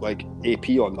extra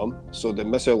AP on them, so the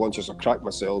missile launchers are crack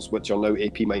missiles, which are now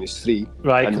AP -3.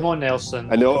 Right, come on,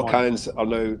 Nelson. And the autocannons are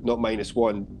now not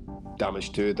 -1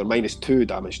 damage 2, they're -2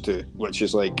 damage 2, which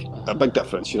is like a big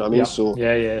difference, you know what I mean? So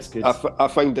yeah, it's good. I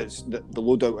find that the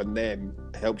loadout on them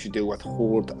helps you deal with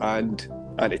horde and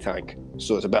anti-tank.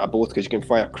 So it's a bit of both, because you can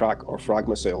fire crack or frag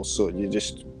missiles, so you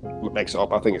just mix it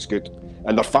up. I think it's good.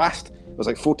 And they're fast. There's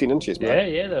like 14 inches,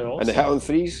 man. Yeah, they're awesome. And they hit on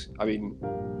 3s. I mean,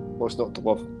 what's not to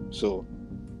love? So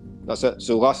that's it.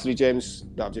 So last 3 gems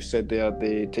that I've just said there,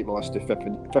 they take my list to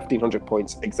 1,500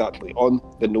 points exactly on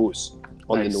the nose.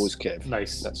 The nose, Kev.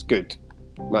 Nice. That's good.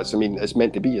 I mean, it's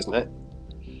meant to be, isn't it?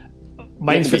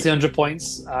 Mine's 1,500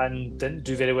 points and didn't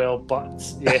do very well, but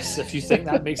yes, if you think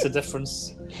that makes a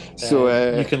difference, so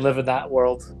you can live in that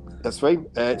world. That's fine.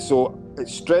 So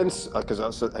it's strengths, because I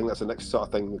think that's the next sort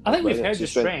of thing. I think we've heard your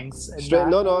strengths.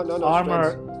 No.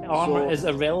 Armor is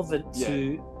irrelevant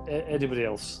to anybody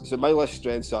else. So my list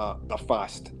strengths they're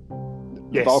fast.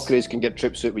 The Valkyries can get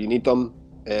troops out when you need them.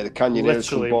 The Canyoneers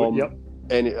can bomb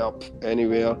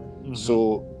anywhere. Mm-hmm.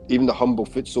 So even the humble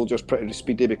foot soldier's pretty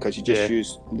speedy, because you just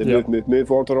use the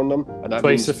move order on them, and that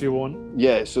twice if you want.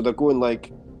 Yeah, so they're going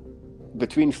like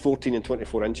between 14 and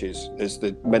 24 inches is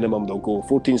the minimum they'll go.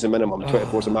 14 is the minimum,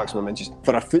 24 is the maximum inches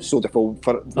for a foot soldier for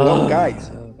little guys.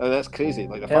 And that's crazy.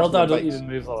 Like the Eldar don't even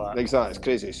move like that. Exactly, it's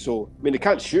crazy. So I mean, they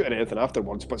can't shoot at anything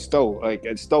afterwards, but still, like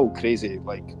it's still crazy,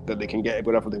 like that they can get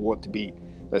wherever they want to be.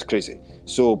 That's crazy.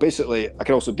 So basically, I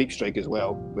can also deep strike as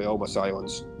well with all my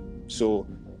scions. So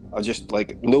I just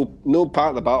like no part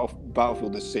of the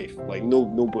battlefield is safe. Like no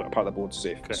part of the board is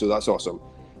safe. Okay. So that's awesome.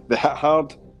 The hit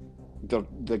hard,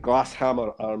 the glass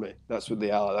hammer army. That's what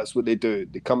they are. That's what they do.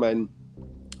 They come in.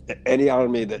 Any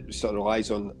army that sort of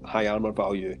relies on high armor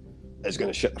value is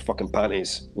going to shit their fucking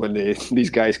panties when these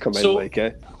guys come in.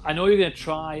 I know you're going to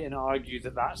try and argue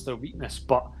that that's their weakness,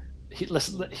 but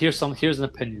listen. Here's an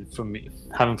opinion from me,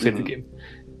 having played the game.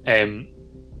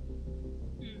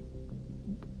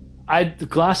 The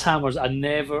glass hammers, I've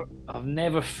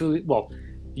never fully. Well,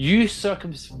 you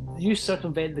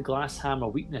circumvent the glass hammer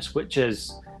weakness, which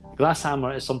is glass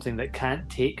hammer is something that can't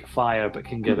take fire but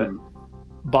can give it.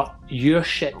 But your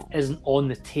shit isn't on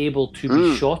the table to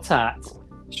be shot at,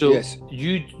 so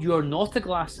you are not a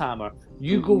glass hammer.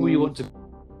 You go where you want to.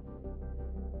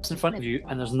 It's in front of you,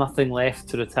 and there's nothing left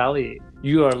to retaliate.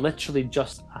 You are literally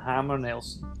just a hammer,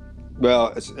 Nelson.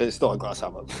 Well, it's not a glass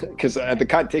hammer, because they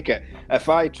can't take it. If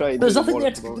I try, there's nothing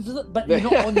there, but you're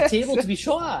not on the table to be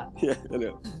shot at. Yeah, I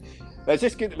know. It's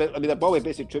just good. I mean, the Bali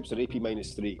basic troops are AP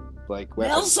 -3. Like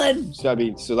Nelson. So I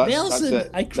mean, so that's Nelson. That's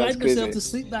it. I cried myself to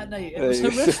sleep that night. It was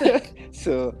horrific.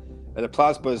 So, and the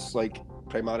plasma's like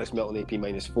Primaris Milton AP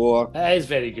 -4. That is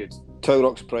very good.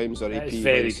 Taurox Primes are AP.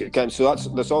 Very good. Again, so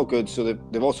that's all good. So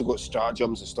they've also got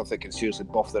stratagems and stuff that can seriously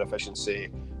buff their efficiency,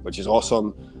 which is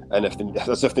awesome. And if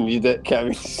they need it,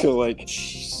 Kevin. So like,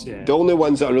 the only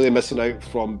ones that are really missing out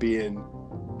from being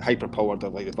hyper powered are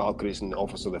like the Valkyries and the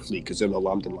Officer of the Fleet, because they're the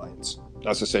Lambden Lions.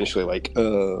 That's essentially like,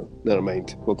 never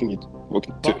mind. What can you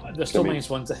do? There's still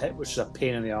 -1 to hit, which is a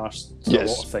pain in the arse to a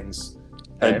lot of things.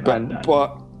 But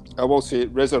I will say,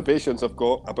 reservations I've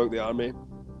got about the army.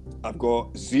 I've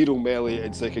got 0 melee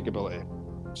and psychic ability,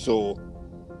 so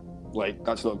like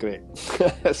that's not great.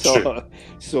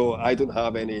 So I don't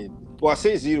have any. Well, I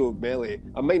say 0 melee.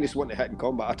 I'm -1 to hit in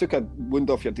combat. I took a wound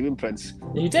off your Demon Prince.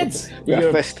 You did. With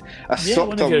a fist. I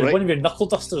socked him right. One of your knuckle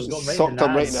dusters got right socked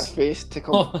him right in the face.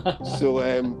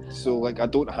 So like I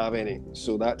don't have any.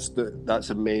 So that's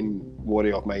the main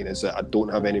worry of mine, is that I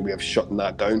don't have any way of shutting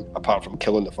that down apart from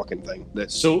killing the fucking thing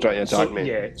that's trying to attack me.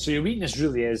 Yeah. So your weakness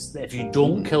really is that if you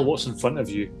don't kill what's in front of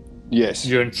you, yes,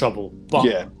 you're in trouble. But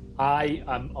I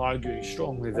am arguing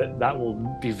strongly that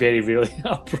will be very rarely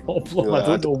a problem. Yeah, I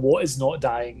don't know what is not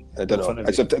dying. I don't know.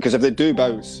 Because if they do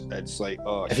bounce, it's like,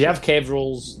 if you have Kev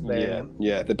rolls, then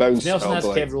the bounce. If Nelson has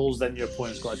Kev rolls, then your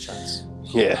opponent's got a chance.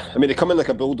 Yeah, I mean they come in like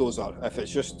a bulldozer. If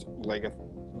it's just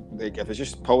if it's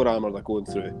just power armor they're going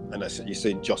through, and you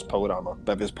say just power armor,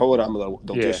 but if it's power armor,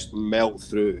 they'll just melt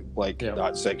through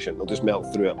that section. They'll just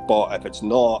melt through it. But if it's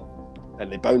not,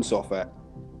 and they bounce off it,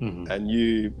 and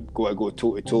you go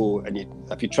toe to toe, and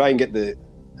if you try and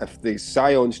if the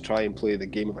Scions try and play the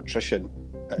game of attrition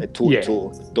toe to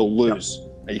toe, they'll lose.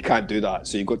 And you can't do that,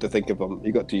 so you've got to think of them.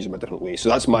 You've got to use them a different way. So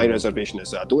that's my reservation: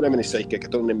 is that I don't have any psychic, I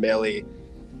don't have any melee.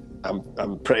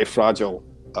 I'm pretty fragile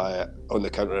on the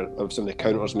counter of somebody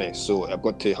counters me, so I've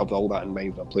got to have all that in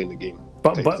mind when I'm playing the game.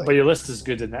 But your list is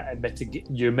good in that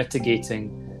you're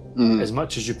mitigating as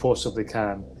much as you possibly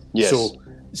can. Yes.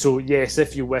 So yes,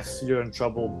 if you whiff, you're in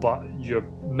trouble, but you're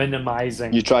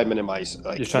minimising. You try and minimise.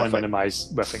 You're trying to minimise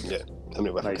whiffing. Yeah, how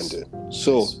many whiffing can do.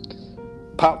 So,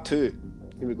 part 2.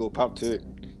 Here we go, part 2.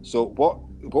 So what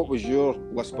was your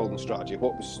list building strategy?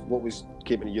 What was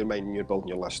came into your mind when you're building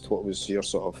your list? What was your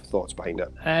sort of thoughts behind it?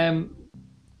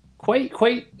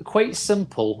 Quite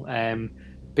simple.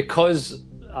 Because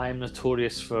I am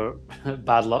notorious for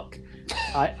bad luck,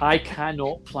 I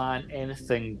cannot plan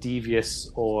anything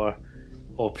devious or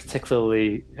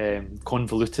particularly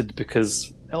convoluted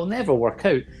because it'll never work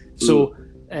out. So,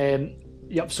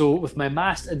 So with my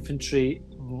massed infantry,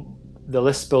 the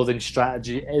list building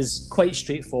strategy is quite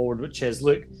straightforward, which is,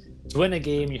 look, to win a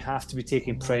game, you have to be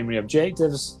taking primary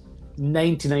objectives.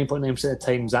 99.9% of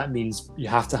times, that means you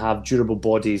have to have durable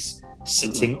bodies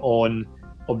sitting on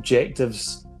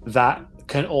objectives that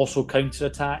can also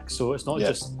counter-attack. So it's not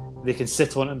just they can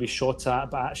sit on it and be shot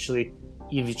at, but actually,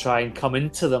 even if you try and come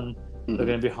into them, they're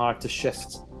going to be hard to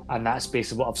shift. And that's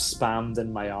basically what I've spammed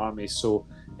in my army. So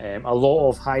a lot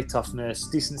of high toughness,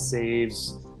 decent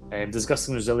saves,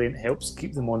 disgusting resilient helps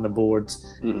keep them on the board.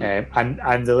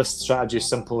 And the list strategy is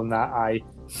simple in that I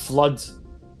flood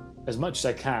as much as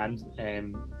I can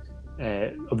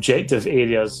objective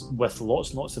areas with lots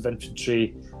and lots of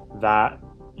infantry that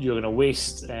you're going to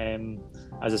waste,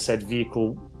 as I said,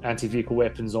 anti-vehicle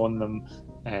weapons on them.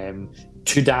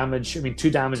 2 damage. I mean,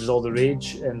 2 damage is all the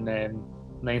rage in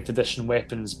 9th edition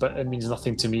weapons, but it means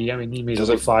nothing to me. I mean, you may as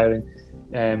well be firing.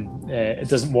 It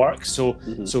doesn't work. So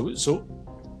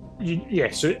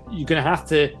you're going to have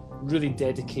to really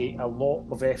dedicate a lot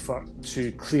of effort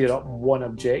to clear up one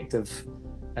objective,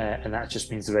 and that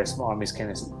just means the rest of my army is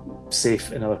kind of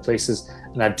safe in other places.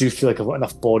 And I do feel like I've got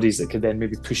enough bodies that could then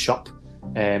maybe push up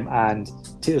and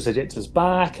take those objectives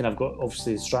back. And I've got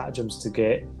obviously stratagems to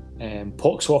get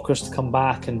poxwalkers to come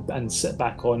back and sit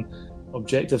back on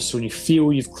objectives. So when you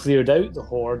feel you've cleared out the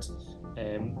horde,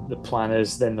 the plan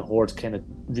is then the horde kind of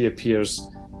reappears,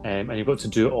 and you've got to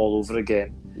do it all over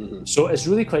again. So it's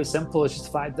really quite simple. It's just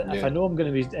the fact that if I know I'm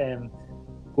going to be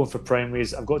going for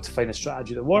primaries, I've got to find a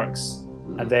strategy that works.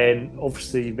 And then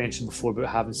obviously you mentioned before about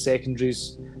having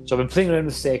secondaries. So I've been playing around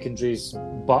with secondaries,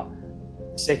 but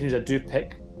secondaries I do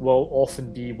pick will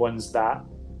often be ones that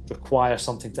require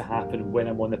something to happen when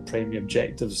I'm on the primary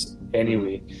objectives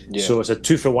anyway. So it's a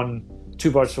 2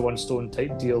 birds for one stone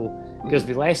type deal. Gives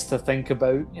me less to think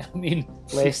about. I mean,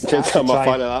 less to I'm a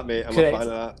fan of that, mate. I'm a fan of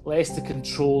that. Less to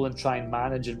control and try and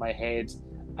manage in my head,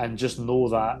 and just know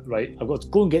that, right, I've got to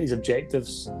go and get these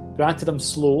objectives. Granted, I'm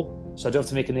slow, so I do have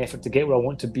to make an effort to get where I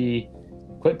want to be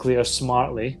quickly or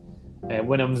smartly.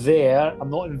 When I'm there, I'm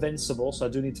not invincible, so I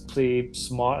do need to play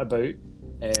smart about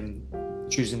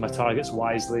choosing my targets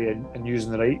wisely and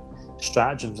using the right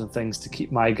stratagems and things to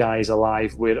keep my guys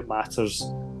alive where it matters.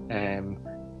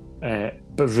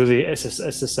 But really, it's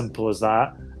as simple as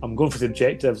that. I'm going for the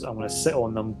objectives, I'm going to sit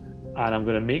on them, and I'm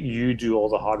going to make you do all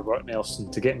the hard work,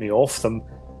 Nelson, to get me off them.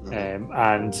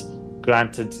 And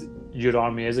granted, your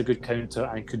army is a good counter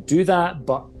and could do that,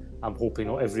 but I'm hoping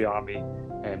not every army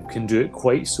can do it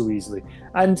quite so easily.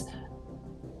 And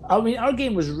I mean, our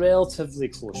game was relatively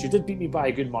close. You did beat me by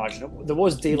a good margin. There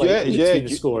was daylight between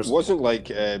the scores. It wasn't like,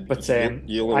 but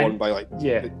you only won by like,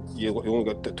 you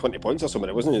only got 20 points or something.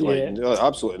 It wasn't like, no,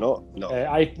 absolutely not. No.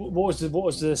 What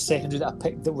was the secondary that I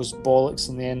picked that was bollocks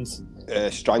in the end?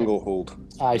 Stranglehold.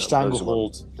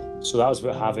 Stranglehold. So that was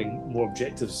about having more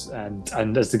objectives,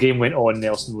 and as the game went on,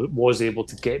 Nelson was able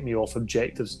to get me off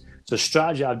objectives. So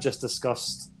strategy I've just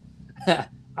discussed,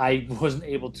 I wasn't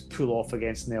able to pull off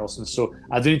against Nelson. So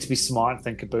I do need to be smart and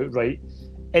think about, right,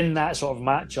 in that sort of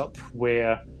matchup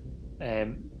where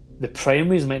the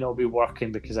primaries might not be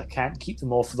working because I can't keep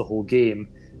them off for the whole game,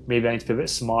 maybe I need to be a bit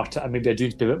smarter, and maybe I do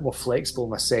need to be a bit more flexible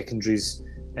in my secondaries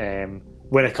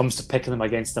when it comes to picking them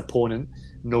against an opponent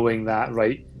knowing that,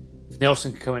 right, if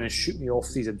Nelson can come in and shoot me off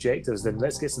these objectives, then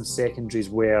let's get some secondaries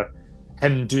where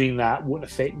him doing that won't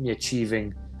affect me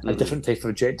achieving a different type of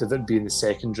objective that would be in the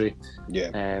secondary.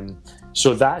 Yeah.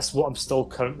 So that's what I'm still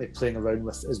currently playing around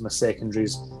with, is my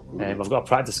secondaries. I've got a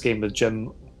practice game with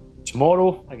Jim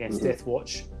tomorrow against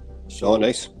Deathwatch. So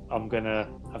nice.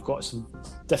 I've got some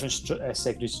different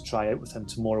secondaries to try out with him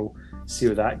tomorrow, see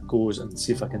where that goes, and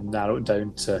see if I can narrow it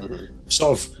down to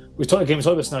sort of. We talked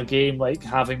about this in our game, like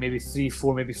having maybe 3,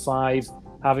 4, maybe 5,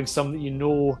 having some that you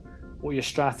know what your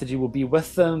strategy will be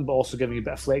with them, but also giving you a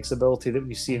bit of flexibility that when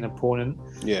you see an opponent.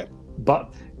 Yeah.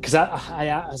 But because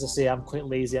I as I say, I'm quite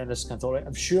lazy on this kind of thought. Right,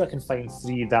 I'm sure I can find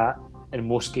 3 that in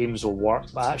most games will work,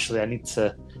 but actually I need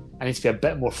to be a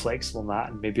bit more flexible in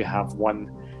that and maybe have 1.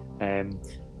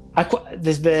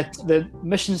 The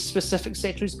mission specific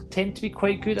sectors tend to be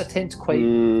quite good. I tend to quite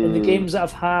in the games that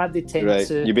I've had, they tend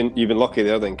to. You've been lucky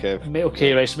there then, Kev.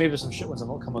 Okay, right. So maybe there's some shit ones I'm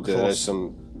not coming across. There's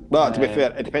some. Well, to be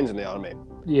fair, it depends on the army.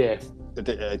 Yeah.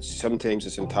 Sometimes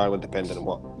it's entirely dependent on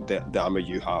what the army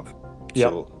you have. Yeah.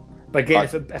 So, but again,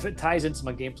 if it ties into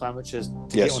my game plan, which is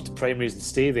to get onto primaries and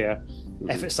stay there,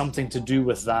 if it's something to do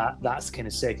with that's kind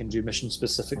of secondary mission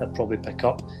specific, I'd probably pick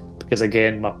up, because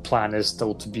again, my plan is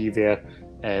still to be there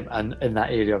and in that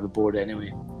area of the board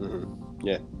anyway.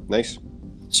 Yeah, nice.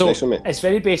 So nice one, it's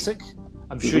very basic.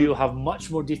 I'm sure you'll have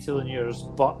much more detail in yours,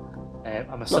 but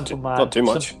I'm a simple man. Not too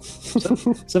much.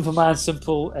 Simple man,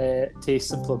 simple taste,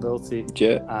 simple ability.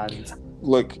 Yeah. And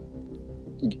look,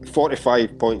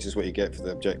 45 points is what you get for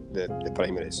the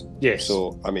primaries. Yes.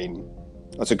 So I mean,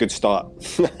 that's a good start.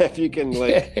 If you can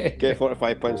get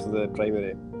 45 points for the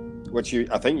primary, which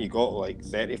I think you got like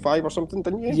 35 or something,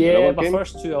 didn't you? Yeah, my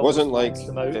first 2 it wasn't like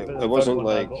it wasn't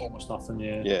like almost nothing.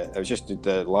 Yeah. Yeah, it was just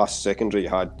the last secondary you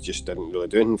had just didn't really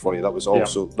do anything for you. That was all.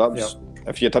 So that was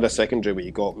if you had a secondary where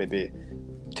you got maybe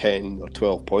 10 or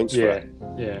 12 points for it.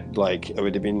 Yeah. Like it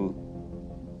would have been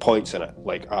points in it,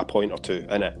 like a point or 2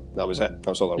 in it. That was it.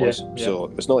 That's all there was. Yeah.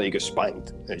 So it's not like you got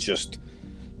spanked. It's just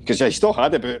because you still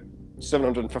had about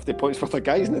 750 points worth of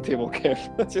guys in the table, Kev.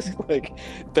 I just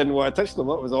didn't want to touch them.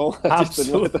 That was all. I just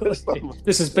didn't want to touch them.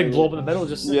 This is big blob in the middle,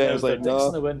 just it was like,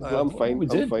 no, I'm fine.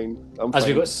 As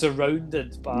we got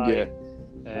surrounded by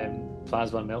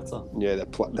plasma melter. Yeah,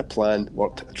 the plan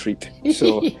worked a treat.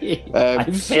 So I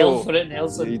fell for it,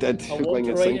 Nelson. You did. Hook, line,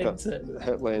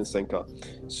 and sinker.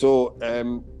 So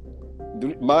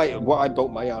what I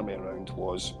built my army around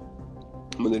was,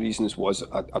 one of the reasons was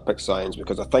I picked Scions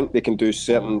because I think they can do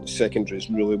certain secondaries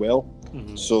really well.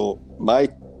 So my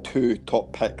 2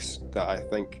 top picks that I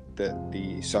think that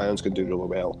the Scions can do really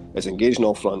well is engage in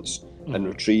all fronts and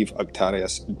retrieve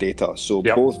Arctarius data. So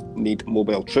both need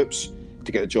mobile troops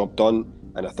to get the job done,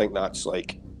 and I think that's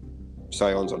like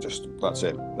Scions are just, that's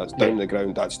it. That's down the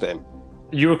ground, that's them.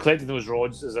 You were collecting those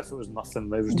rods as if it was nothing.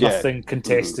 There was nothing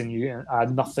contesting you. I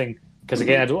had nothing, because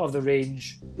again, I don't have the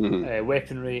range,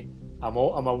 weaponry. I'm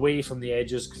away from the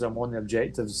edges because I'm on the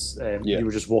objectives. You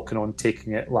were just walking on,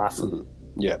 taking it, laughing.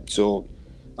 Yeah, so,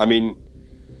 I mean,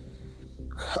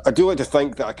 I do like to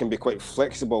think that I can be quite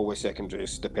flexible with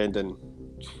secondaries, depending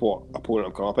what opponent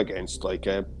I'm coming up against.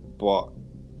 But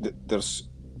there's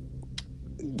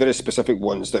very specific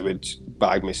ones that would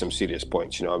bag me some serious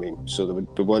points, you know what I mean? So there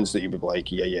would be ones that you would be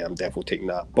like, yeah, I'm definitely taking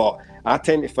that. But I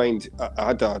tend to find, I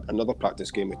had another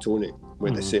practice game with Tony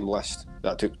with the same list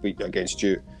that I took against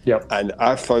you. And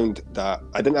I found that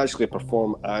I didn't actually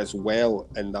perform as well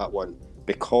in that one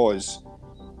because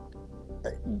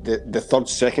the third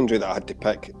secondary that I had to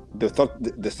pick, the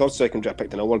third secondary I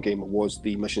picked in our game was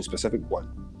the mission specific one.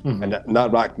 And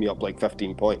that racked me up like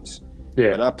 15 points.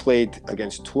 When I played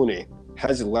against Tony,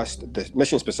 his list, the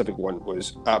mission specific one,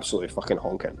 was absolutely fucking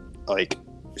honking. Like,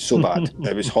 so bad.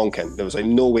 It was honking. There was like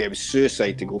no way. It was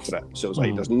suicide to go for it. So it was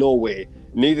like, there's no way.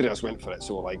 Neither of us went for it.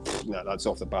 So we're like, nah, that's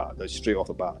off the bat. That's straight off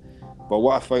the bat. But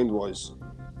what I found was,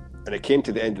 and it came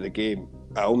to the end of the game,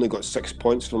 I only got 6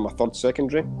 points from my third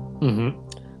secondary,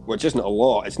 which isn't a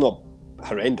lot. It's not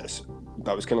horrendous.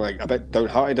 But I was kind of like a bit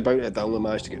downhearted about it. I only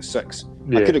managed to get 6.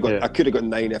 I could have got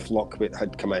 9 if luck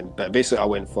had come in. But basically, I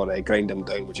went for grind them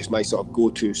down, which is my sort of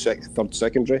go-to third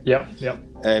secondary.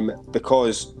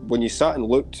 Because when you sat and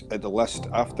looked at the list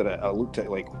after it, I looked at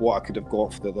like what I could have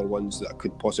got for the other ones that I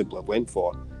could possibly have went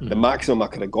for. The maximum I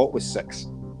could have got was 6.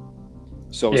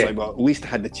 So I was like, well, at least I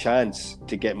had the chance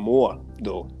to get more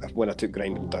though when I took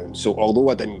grind them down. So although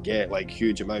I didn't get like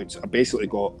huge amounts, I basically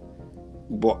got.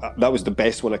 But that was the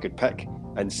best one I could pick,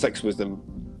 and 6 was the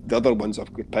other ones I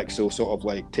could pick. So sort of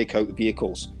like take out the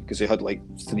vehicles because they had like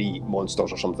 3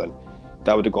 monsters or something.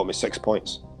 That would have got me 6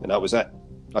 points, and that was it.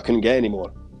 I couldn't get any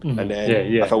more. And then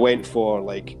if I went for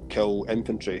like kill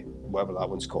infantry, whatever that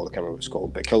one's called, I can't remember what it's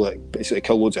called, but basically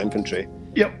kill loads of infantry.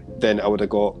 Yep. Then I would have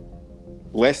got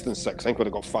less than 6. I think I would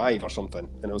have got 5 or something.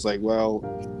 And I was like, well,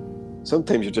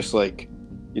 sometimes you're just like,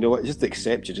 you know what, just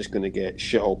accept you're just going to get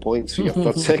shit all points for your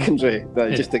third secondary.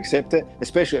 Just accept it,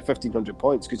 especially at 1,500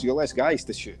 points, because you've got less guys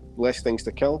to shoot, less things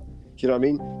to kill. You know what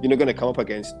I mean? You're not going to come up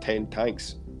against 10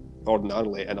 tanks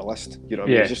ordinarily in a list. You know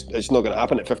what I mean? It's not going to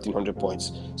happen at 1,500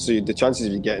 points. So the chances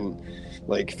of you getting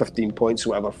like 15 points or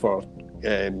whatever for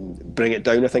Bring It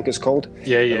Down, I think it's called.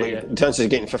 The chances of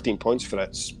getting 15 points for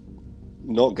it's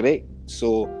not great.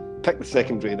 So pick the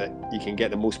secondary that you can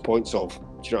get the most points of.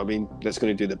 Do you know what I mean? That's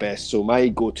going to do the best. So my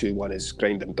go-to one is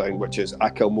Grind Them Down, which is I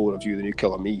kill more of you than you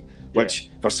kill of me. Which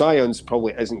for Scions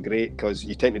probably isn't great because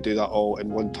you tend to do that all in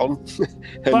one turn.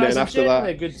 And but then after that,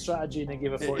 a good strategy in a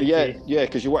game of 40k. Yeah,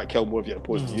 because you want to kill more of your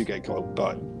opponents than you get killed.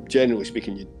 But generally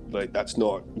speaking, that's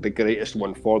not the greatest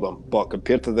one for them. But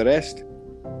compared to the rest,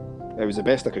 it was the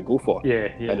best I could go for. Yeah.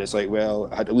 And it's like, well,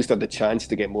 I at least had the chance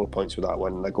to get more points with that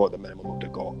one, and I got the minimum I would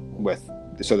have got with,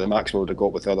 so the maximum I would have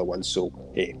got with the other ones. So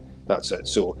hey, that's it.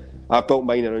 So I built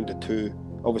mine around the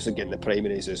 2. Obviously, getting the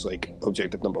primaries is like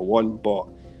objective number 1, but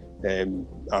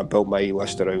I built my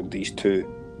list around these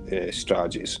 2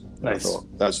 strategies. Nice. I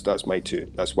thought that's my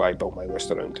 2. That's why I built my list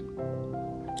around.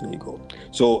 There you go.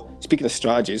 So speaking of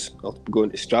strategies, I'll go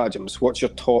into stratagems. What's your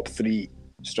top 3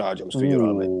 stratagems for your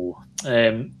army?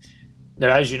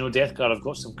 Now, as you know, Death Guard have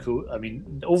got some cool. I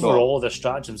mean, overall, their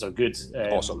stratagems are good.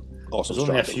 Awesome. There's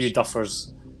only a few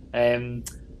duffers.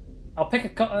 I'll pick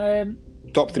a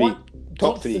top 3.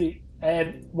 Top 3.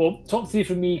 Well, top 3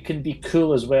 for me can be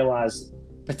cool as well as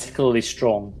particularly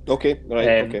strong. Okay, right.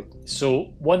 Okay.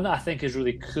 So one that I think is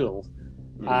really cool,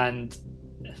 and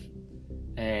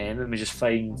let me just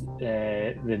find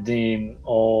the name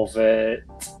of it.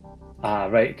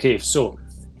 Right. Okay. So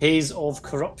Haze of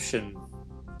Corruption.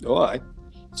 Oh, aye.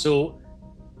 So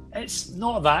it's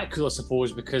not that cool, I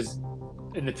suppose, because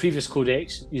in the previous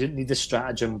Codex you didn't need the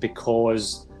stratagem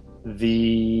because what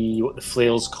the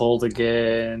flail's called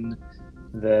again,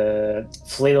 the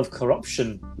Flail of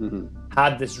Corruption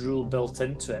had this rule built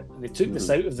into it. And they took this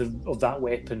out of that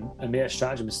weapon and made a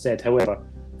stratagem instead. However,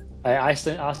 I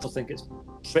still think it's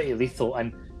pretty lethal.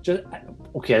 And I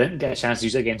didn't get a chance to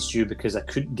use it against you because I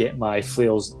couldn't get my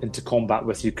flails into combat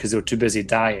with you because they were too busy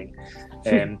dying.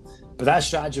 But that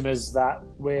stratagem is that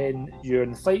when you're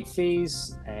in the fight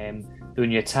phase,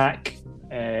 when you attack,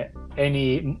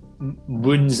 any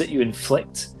wounds that you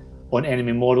inflict on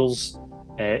enemy models,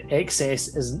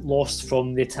 excess isn't lost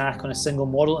from the attack on a single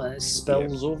model and it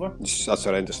spills over. That's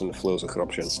horrendous in the Flails of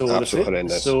Corruption. So absolutely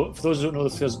horrendous. So for those who don't know,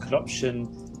 the Flails of Corruption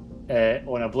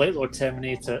on a Blight Lord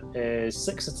Terminator is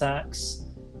 6 attacks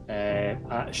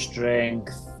at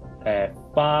strength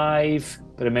 5.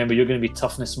 But remember, you're going to be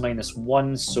toughness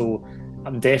 -1, so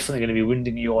I'm definitely going to be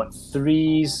wounding you on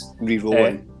 3s.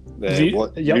 Rerolling.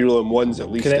 Rerolling 1s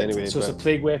at least. Correct. Anyway. So it's a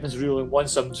plague weapons rerolling 1,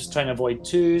 so I'm just trying to avoid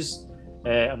 2s.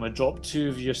 I'm going to drop 2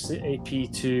 of your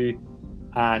AP to,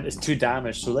 and it's 2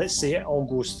 damage. So let's say it all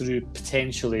goes through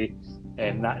potentially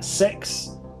that's 6,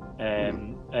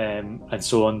 and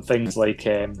so on things like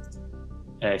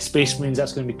Space Marines.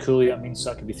 That's going to be cool. That means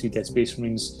that could be 3 dead Space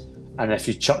Marines. And if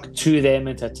you chuck 2 of them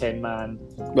into a 10-man,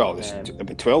 well, it'd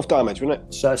be 12 damage, wouldn't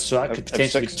it? So that could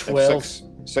potentially be 12.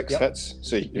 6 hits,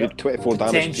 so you have 24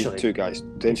 damage to 2 guys.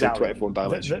 Potentially 24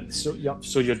 damage.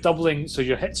 So you're doubling. So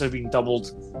your hits are being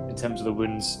doubled in terms of the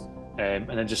wounds, and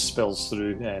it just spills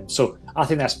through. So I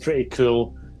think that's pretty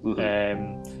cool.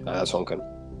 That's honking.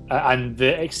 And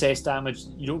the excess damage,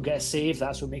 you don't get a save.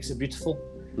 That's what makes it beautiful.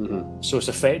 So it's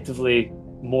effectively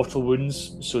mortal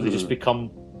wounds. So they just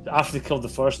become. After they killed the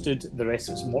first dude, the rest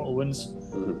of it's mortal wounds.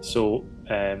 So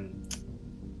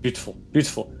beautiful.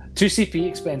 2 CP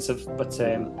expensive, but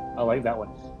I like that one.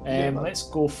 Let's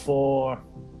go for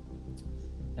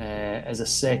as a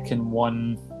second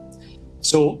one.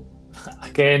 So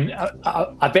again,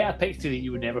 I bet I picked 2 that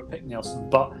you would never pick, Nelson.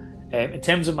 But in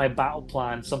terms of my battle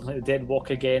plan, something like the Dead Walk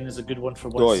again is a good one for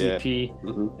 1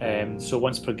 CP. So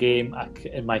once per game,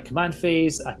 in my command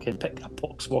phase, I can pick a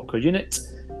Poxwalker unit,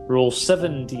 roll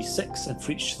 7d6, and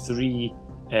for each 3,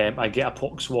 I get a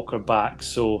Poxwalker back.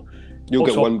 So you'll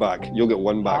get 1 back. You'll get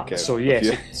 1 back. So yes,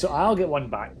 so I'll get 1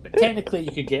 back. But technically,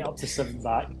 you could get up to 7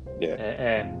 back.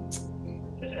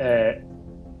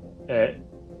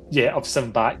 Up to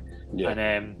 7 back.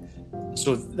 And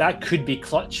so that could be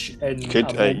clutch in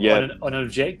on an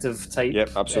objective type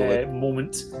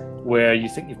moment where you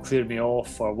think you've cleared me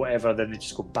off or whatever. Then they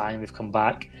just go bang, they've come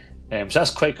back. So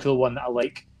that's quite a cool one that I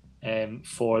like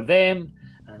for them,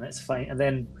 and that's fine. And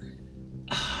then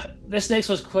this next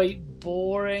one's quite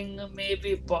boring,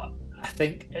 maybe, but I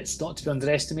think it's not to be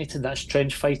underestimated. That's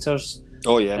trench fighters.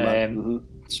 Oh yeah, man.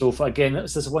 So again,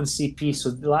 this is 1 CP.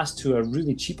 So the last two are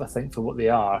really cheap, I think, for what they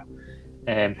are.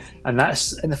 And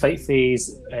that's in the fight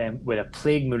phase where a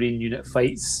Plague Marine unit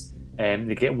fights.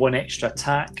 They get 1 extra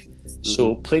attack.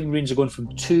 So Plague Marines are going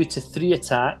from 2 to 3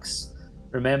 attacks.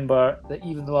 Remember that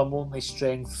even though I'm only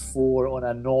strength 4 on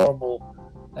a normal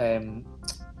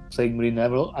Plague Marine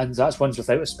level, and that's ones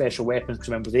without a special weapon, because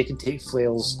remember they can take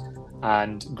flails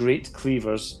and great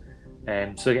cleavers.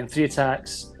 So they're getting 3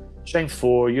 attacks, strength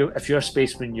 4. If you're a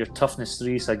Space Marine, you're toughness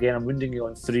 3. So again, I'm wounding you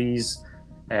on 3s.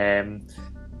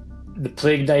 The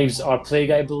Plague Knives are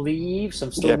Plague, I believe. So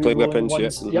I'm still Plague weapons.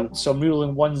 ones. Yep. So I'm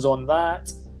rerolling 1s on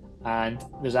that. And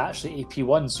there's actually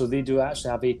AP1, so they do actually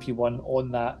have AP1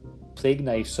 on that Plague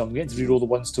Knife. So I'm getting to reroll the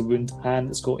 1s to wound, and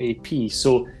it's got AP.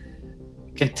 So,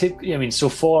 so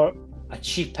for a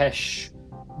cheapish,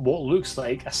 what looks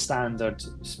like a standard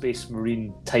Space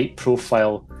Marine type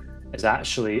profile, is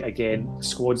actually again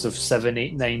squads of 7,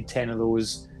 8, 9, 10 of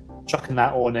those. Chucking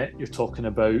that on it, you're talking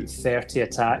about 30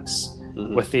 attacks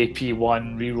with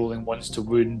AP1, rerolling 1s to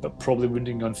wound, but probably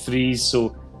wounding on 3s.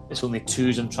 So it's only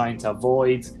 2s I'm trying to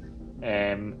avoid.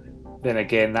 Then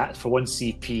again, that for 1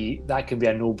 CP, that can be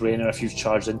a no-brainer if you've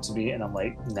charged into me and I'm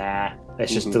like, nah,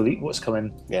 let's just delete what's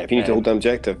coming. Yeah, if you need to hold the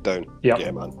objective down,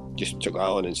 yeah, man, just chuck that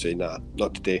on and say, nah,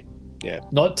 not today. Yeah,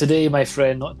 not today, my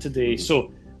friend, not today.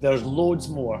 So there's loads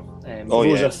more.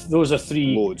 Those are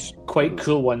 3 loads. Quite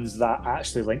cool ones that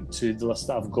actually link to the list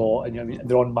that I've got, and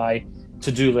they're on my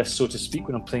to-do list, so to speak,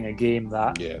 when I'm playing a game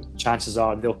that chances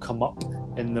are they'll come up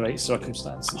in the right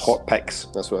circumstances. Hot picks,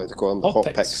 that's what I call them. Hot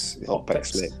picks,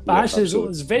 mate. But actually,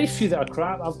 there's very few that are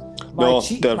crap.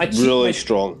 They're really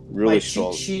strong. My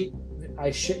cheat sheet, I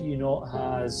shit you not,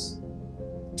 has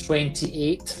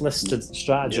 28 listed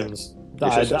stratagems.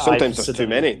 Sometimes there's too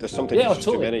many. There's sometimes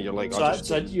too many. You're like,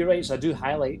 you're right. So I do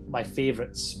highlight my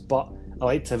favourites, but I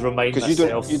like to remind myself.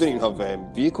 Because you don't even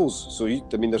have vehicles. So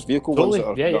there's vehicle ones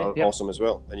that are awesome as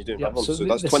well, and you don't have them. So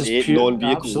that's 28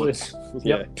 non-vehicle ones.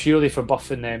 Purely for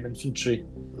buffing infantry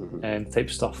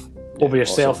type stuff. Over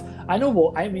yourself. Awesome.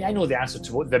 I know the answer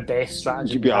to what the best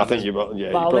strategy is. I think you will.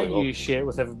 Yeah, but I'll let you share it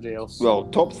with everybody else. Well,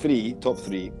 top three.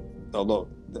 Well, not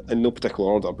in no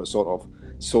particular order, but sort of.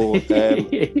 So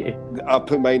I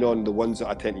put mine on the ones that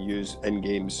I tend to use in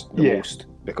games the most,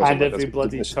 because and every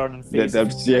bloody turn and face.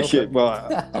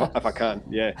 Well, if I can,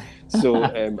 So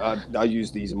I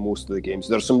use these in most of the games.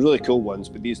 There's some really cool ones,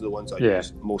 but these are the ones I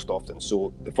use most often.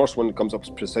 So the first one comes up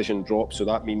as precision drop. So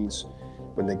that means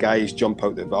when the guys jump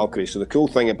out the Valkyries. So the cool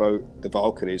thing about the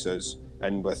Valkyries is,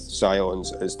 and with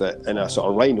Scions, is that in a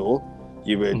sort of Rhino,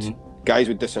 you would guys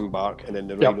would disembark and then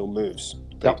the Rhino moves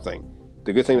type thing.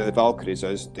 The good thing about the Valkyries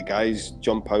is the guys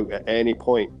jump out at any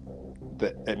point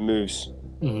that it moves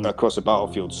across the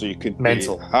battlefield. So you could be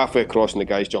halfway across and the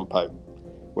guys jump out,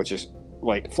 which is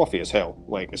like fluffy as hell.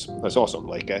 Like it's awesome.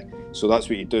 So that's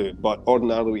what you do. But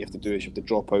ordinarily what you have to do is you have to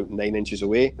drop out 9 inches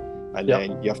away, and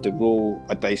then you have to roll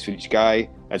a dice for each guy.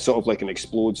 It's sort of like an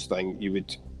explodes thing. You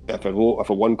would, if a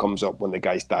 1 comes up when the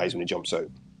guy dies when he jumps out,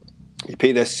 you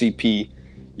pay this CP.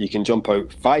 You can jump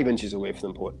out 5 inches away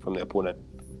from the opponent,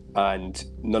 and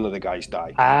none of the guys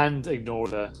die. And ignore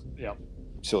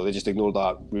So they just ignore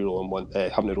that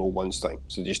having to roll 1s thing.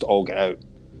 So they just all get out.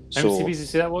 How many CPs did you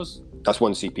say that was? That's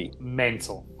 1 CP.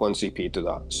 Mental. 1 CP to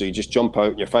that. So you just jump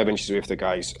out, you're 5 inches away from the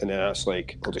guys, and then that's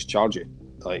like, I'll just charge you.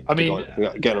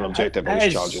 Get an objective and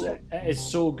just charging it. It is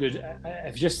so good.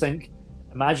 If you just think,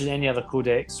 imagine any other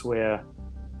codex where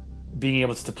being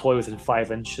able to deploy within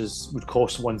 5 inches would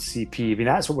cost 1 CP. I mean,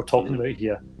 that's what we're talking about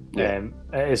here.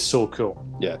 It is so cool.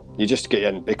 Yeah, you just get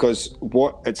in, because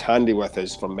what it's handy with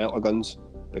is for melta guns,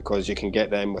 because you can get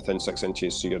them within 6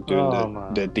 inches. So you're doing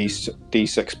the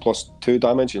D6 plus 2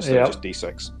 damage instead of just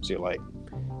D6. So you're like,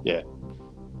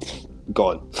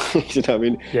 gone. You know what I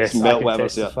mean? Yes, melt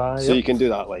levels, So you can do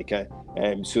that,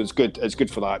 so it's good. It's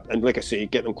good for that. And like I say,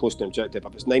 get them close to the objective.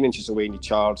 If it's 9 inches away and you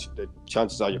charge, the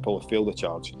chances are you'll probably fail the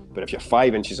charge. But if you're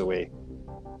 5 inches away,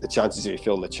 the chances of you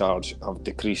failing the charge have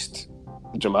decreased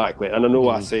dramatically. And I know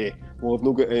I say, well, I've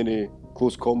not got any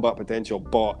close combat potential,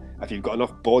 but if you've got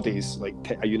enough bodies, like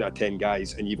a unit of 10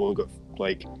 guys, and you've only got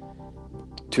like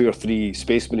 2 or 3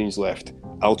 Space Marines left,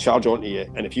 I'll charge onto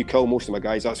you, and if you kill most of my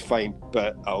guys, that's fine,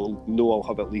 but I'll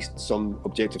have at least some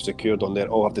objective secured on there.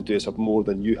 All I have to do is have more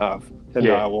than you have, and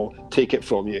I will take it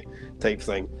from you, type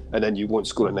thing, and then you won't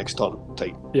score it next turn,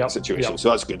 type situation. So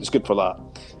that's good. It's good for that.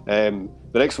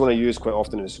 The next one I use quite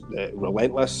often is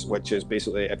Relentless, which is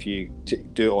basically if you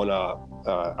do it on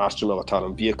a Astra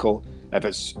Militarum vehicle, if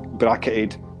it's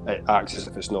bracketed it acts as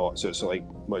if it's not. So it's like,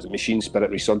 what is it, Machine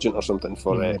Spirit Resurgent or something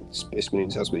for Space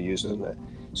Marines, that's what they use, isn't it?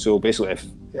 So basically, if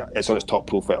it's on its top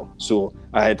profile. So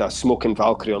I had a Smoking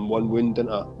Valkyrie on 1 wound,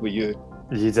 didn't I, with you?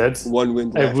 You did. 1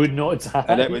 wound left. I would not die.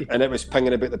 And it was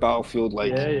pinging about the battlefield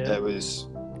like it was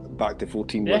back to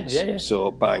 14 wounds.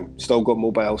 So bang, still got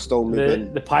mobile, still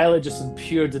moving. The pilot just in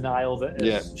pure denial that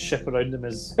his ship around him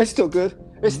is... It's still good.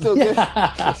 It's still good.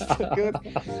 It's still good.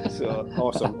 So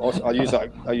awesome. I'll use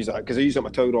that because I use it on my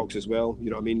Tau Rocks as well.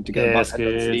 You know what I mean? To get back hit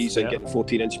on the knees and get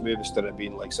 14-inch move instead of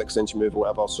being like 6-inch move or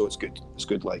whatever. So it's good. It's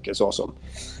good. Like, it's awesome.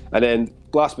 And then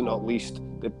last but not least,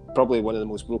 probably one of the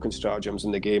most broken stratagems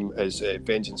in the game is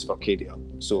Vengeance for Cadia.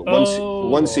 So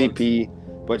one CP,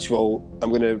 which I'm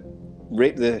going to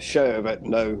rate the shit out of it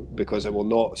now because it will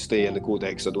not stay in the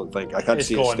codex. I don't think. I can't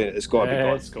see it staying. It's got to be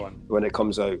gone. It's gone When it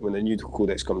comes out, when the new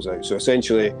codex comes out. So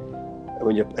essentially,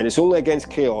 and it's only against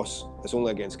chaos. It's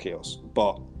only against chaos.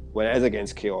 But when it is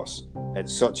against chaos,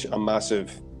 it's such a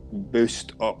massive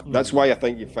boost up. That's why I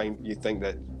think you think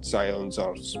that Scions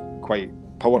are quite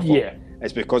powerful. Yeah.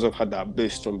 It's because I've had that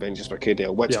boost from Vengeance for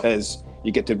Cadia, which is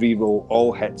you get to reroll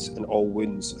all hits and all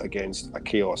wounds against a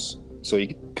chaos. So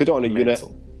you put it on a unit.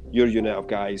 Your unit of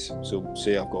guys, so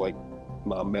say I've got like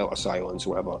my Melta Scions or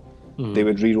whatever, they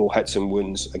would reroll hits and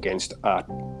wounds against a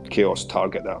chaos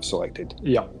target that I've selected.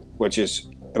 Yeah. Which is,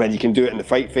 I mean, you can do it in the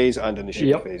fight phase and in the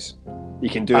shoot phase. You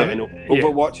can do it in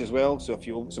Overwatch as well. So if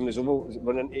somebody's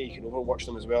running into you can Overwatch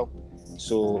them as well.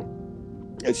 So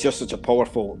it's just such a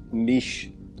powerful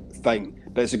niche thing.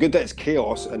 But it's good that it's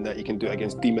chaos and that you can do it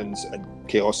against demons and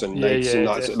chaos and knights and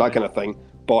that kind of thing.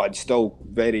 But it's still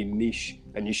very niche.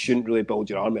 And you shouldn't really build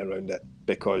your army around it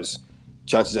because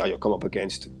chances are you'll come up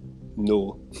against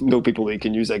no people that you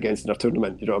can use it against in a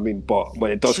tournament, you know what I mean? But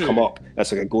when it does come up,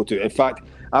 that's like a go-to. In fact,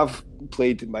 I've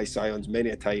played my Scions many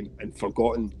a time and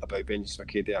forgotten about Vengeance for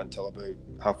Cadia until about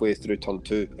halfway through turn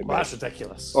 2. Well, that's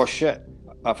ridiculous. Oh shit,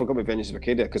 I forgot about Vengeance for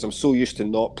Cadia because I'm so used to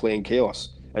not playing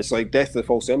Chaos. It's like Death of the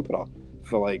False Emperor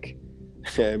for like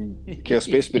Chaos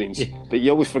Space Marines, but you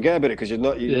always forget about it because you're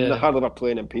hardly ever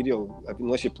playing Imperial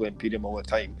unless you play Imperium all the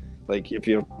time. Like if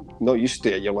you're not used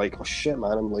to it, you're like, oh shit,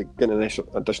 man, I'm like getting an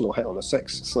additional hit on a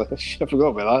 6. It's like, I forgot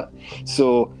about that.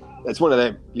 So it's one of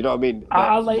them, you know what I mean?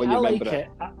 I like it.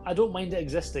 I don't mind it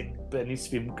existing, but it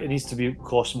needs to be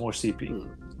cost more CP.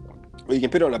 Well, you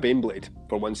can put it on a Baneblade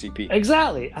for 1 CP.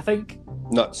 Exactly. I think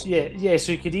nuts. Yeah.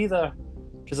 So you could either,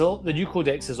 because the new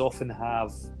codexes often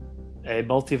have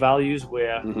multi-values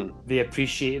where they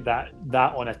appreciate that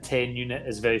on a 10 unit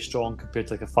is very strong compared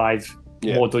to like a 5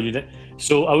 model unit.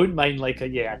 So I wouldn't mind like a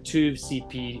 2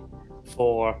 CP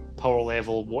for power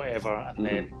level, whatever, and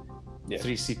then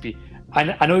 3 CP.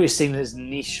 I know you're saying that it's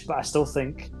niche, but I still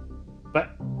think,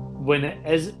 but when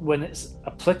it's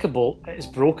applicable, it's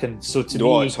broken. So to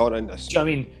me, it's horrendous. Do you know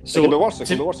what I mean? So it can be worse. It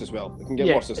can be worse as well. It can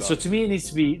get worse as well. So to me, it needs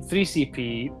to be 3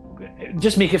 CP.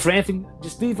 Just make it for anything.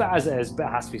 Just leave it as it is, but it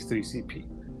has to be 3 CP.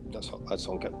 That's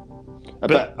honking.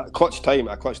 But a clutch time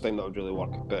that would really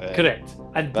work. But correct.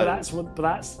 But that's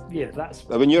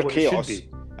when you're chaos.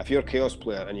 If you're a chaos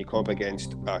player and you come up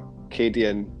against a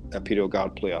Cadian Imperial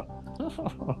Guard player,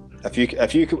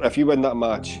 if you win that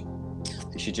match,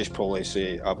 you should just probably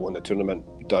say I've won the tournament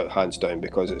hands down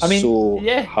because it's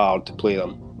hard to play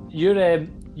them.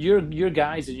 Your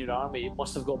guys in your army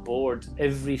must have got bored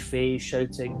every phase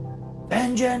shouting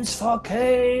 "Vengeance for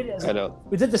Cade." I know.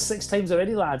 We did this 6 times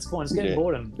already, lads. Come on, it's getting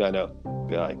boring. I know.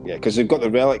 Yeah, because they've got the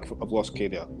relic of Lost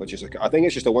Cadia, which is I think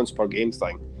it's just a once per game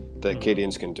thing that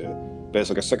Cadians can do. But it's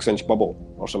like a 6-inch bubble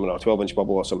or something, or a 12-inch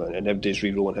bubble or something, and everybody's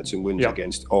re-rolling hits and wounds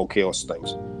against all chaos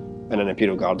things in an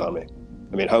Imperial Guard army.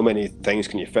 I mean, how many things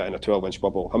can you fit in a 12-inch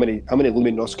bubble? How many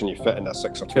Luminos can you fit in a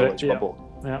 6 or 12-inch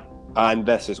bubble? Yeah. And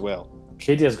this as well.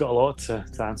 Cadia's got a lot to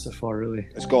answer for, really.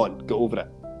 It's gone. Get over it.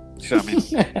 You know what I mean?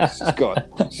 It's gone.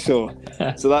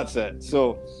 So that's it.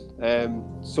 So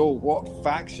what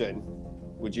faction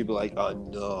would you be like? Oh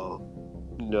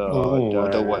no, I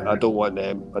don't want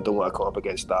them. I don't want to come up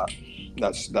against that.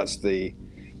 That's the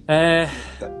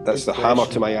hammer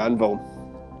to my anvil.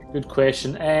 Good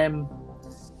question.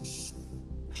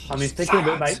 I mean, thinking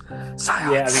about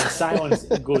Scions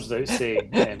goes without saying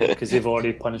because they've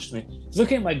already punished me.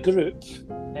 Looking at my group,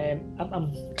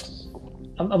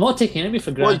 I'm not taking any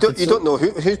for granted. Well, you don't know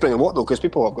who's bringing what though, because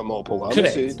people have got multiple armies.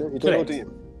 Correct. So you don't know, do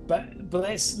you? But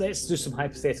let's do some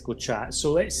hypothetical chat.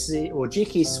 So let's say,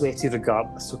 JK's sweaty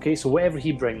regardless. Okay, so whatever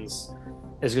he brings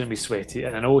is going to be sweaty,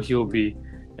 and I know he'll be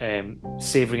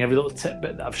savouring every little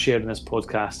tidbit that I've shared in this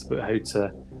podcast about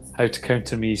how to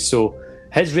counter me. So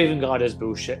his Raven Guard is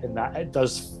bullshit in that it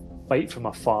does fight from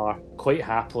afar quite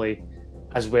happily,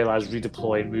 as well as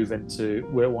redeploy and move into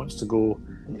where it wants to go.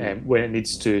 when it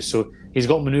needs to. So he's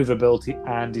got maneuverability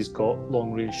and he's got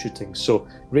long range shooting. So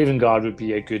Raven Guard would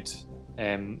be a good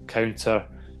counter.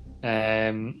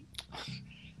 I'm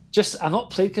not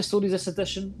played Custodians this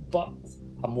edition, but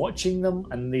I'm watching them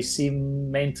and they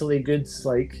seem mentally good.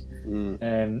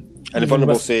 And the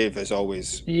vulnerable save is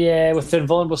always with their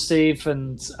invulnerable save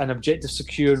and objective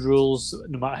secure rules,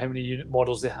 no matter how many unit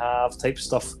models they have, type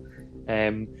stuff.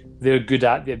 They're good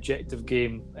at the objective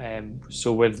game. I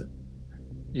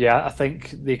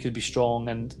think they could be strong,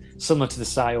 and similar to the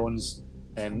Scions,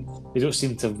 they don't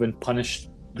seem to have been punished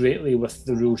greatly with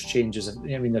the rules changes.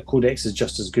 I mean, the Codex is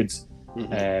just as good,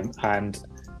 and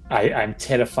I'm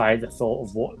terrified at the thought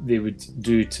of what they would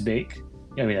do to make,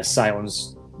 a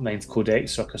Scions 9th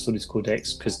Codex or Custodians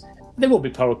Codex, because they will be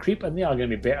power creep, and they are going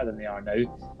to be better than they are now.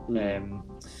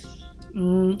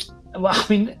 Part of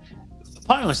me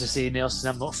wants to say, Nelson,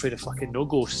 I'm not afraid of fucking No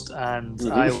Ghost, and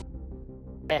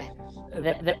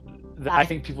I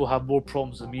think people have more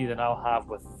problems with me than I'll have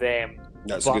with them.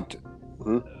 That's good.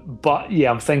 But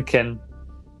yeah, I'm thinking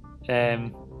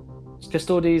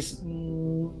Custodians,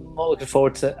 not looking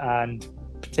forward to it, and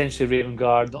potentially Raven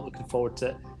Guard, not looking forward to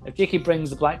it. If Yaki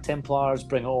brings the Black Templars,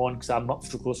 bring it on, because I'm up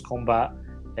for close combat,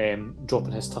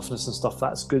 dropping his toughness and stuff,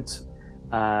 that's good.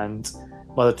 And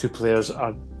my other two players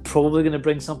are probably going to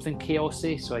bring something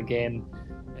chaosy. So again,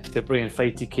 if they're bringing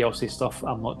fighty chaosy stuff,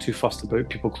 I'm not too fussed about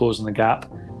people closing the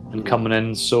gap and coming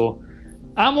in. So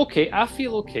I'm okay. I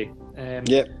feel okay. I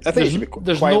think you should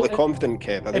be quietly confident,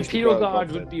 Kev. Imperial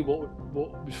Guard would be what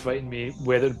would frighten me,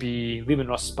 whether it be Leman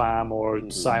Russ spam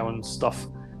or Scion stuff.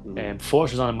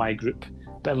 Fortune's not in my group,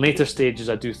 but in later stages,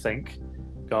 I do think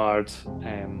Guard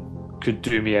could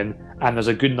do me in, and there's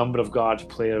a good number of Guard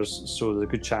players, so there's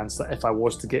a good chance that if I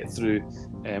was to get through,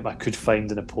 I could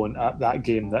find an opponent at that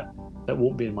game that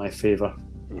won't be in my favour.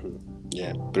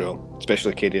 Yeah, bro.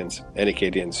 Especially Cadians. Any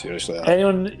Cadians, seriously.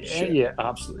 Anyone? Yeah,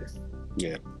 absolutely.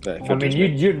 Yeah. I'm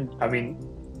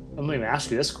not even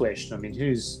asking you this question. I mean,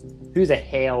 who the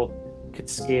hell could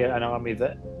scare an army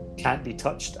that can't be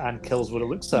touched and kills what it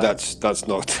looks at? That's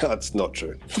not true. That's not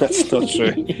true. That's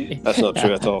not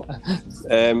true at all.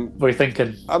 What are you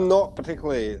thinking? I'm not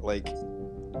particularly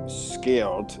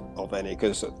scared of any,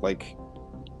 because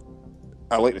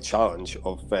I like the challenge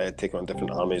of taking on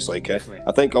different armies. I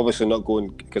think obviously not going,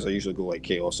 because I usually go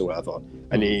Chaos or whatever,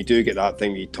 and then you do get that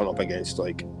thing where you turn up against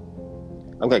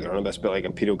I'm going to get on this, but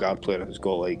Imperial Guard player who's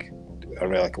got a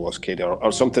Relic of Lost Cadia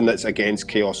or something that's against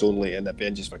Chaos only and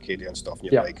Avenges for Cadia and stuff,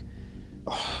 and you're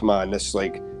oh man, this my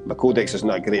Codex is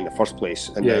not great in the first place,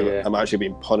 and now I'm actually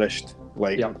being punished.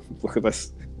 Look at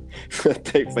this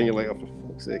type thing. You're like, oh, for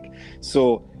fuck's sake.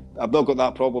 So I've not got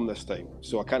that problem this time,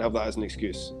 so I can't have that as an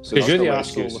excuse. Because you're the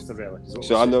arsehole with the relic.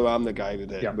 So I know I'm the guy with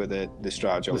the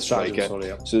stratagem. So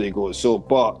there you go. So,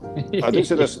 but I do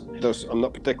say there's I'm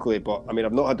not particularly, but I mean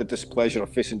I've not had the displeasure of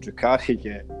facing Drukhari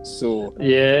yet. So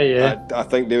I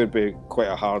think they would be quite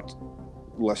a hard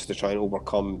list to try and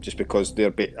overcome, just because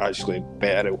they're actually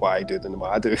better at what I do than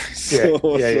what I do.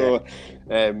 So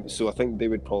I think they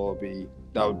would probably be.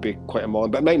 That would be quite a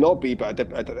moment, but it might not be. But I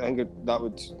think that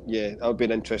would be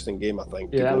an interesting game. I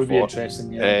think. Yeah, that would be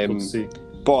interesting. Yeah, cool to see.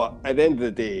 But at the end of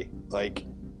the day,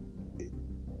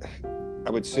 I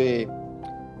would say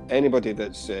anybody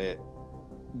that's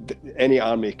any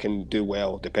army can do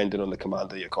well depending on the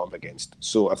commander you're coming against.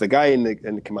 So if the guy in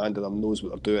the command of them knows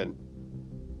what they're doing,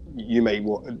 you might.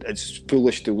 It's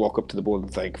foolish to walk up to the board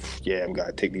and think, "Yeah, I'm going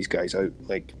to take these guys out."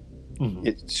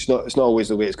 It's not always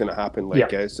the way it's going to happen.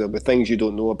 So the things you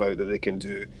don't know about that they can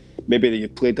do, maybe that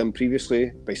you've played them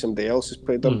previously by somebody else has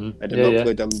played them and they've not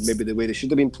played them maybe the way they should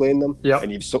have been playing them,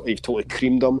 and you've totally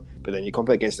creamed them, but then you come up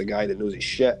against a guy that knows his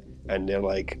shit and they're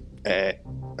like, I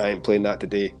ain't playing that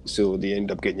today, so they end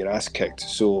up getting your ass kicked.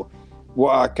 So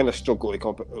what I kind of struggle with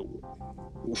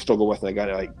in a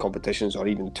guy competitions or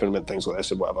even tournament things like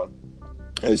this or whatever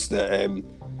is that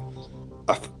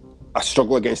I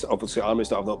struggle against obviously armies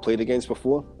that I've not played against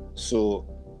before, so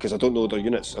because I don't know their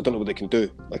units, I don't know what they can do.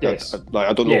 I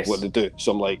don't know what they do,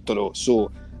 so I'm don't know.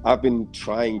 So I've been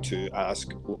trying to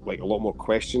ask a lot more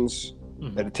questions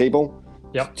at the table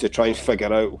to try and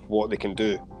figure out what they can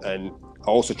do, and I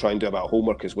also try and do a bit of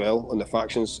homework as well on the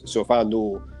factions. So if I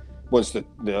know once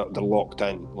they're locked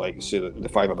in, say the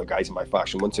 5 other guys in my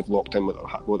faction, once they've locked in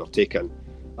what they're taking,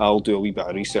 I'll do a wee bit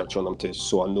of research on them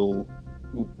so I know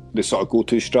the sort of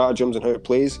go-to stratagems and how it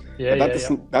plays.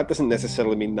 That doesn't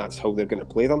necessarily mean that's how they're going to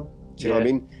play them. Do you know what I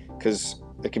mean? Because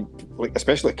it can, like,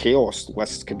 especially chaos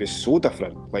lists can be so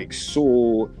different. Like,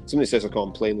 so somebody says like, "Oh,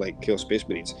 I'm playing like Chaos Space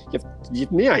Marines."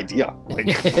 You've no idea. Like,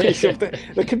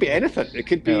 there could be anything. It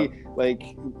could be like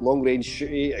long range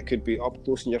shooty. It could be up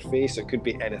close in your face. It could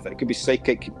be anything. It could be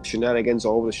psychic shenanigans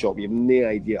all over the shop. You have no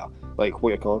idea like what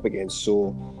you're coming up against.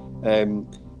 So,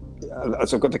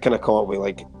 so I've got to kind of come up with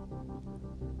like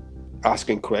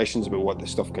asking questions about what this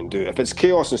stuff can do. If it's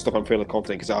chaos and stuff, I'm fairly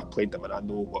confident because I've played them and I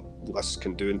know what lists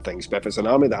can do and things. But if it's an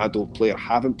army that I don't play or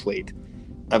haven't played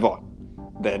ever,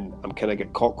 then I'm kind of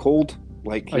get caught cold.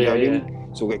 Like, you know what I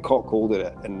mean? So I get caught cold at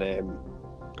it. And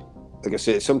like I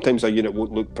say, sometimes a unit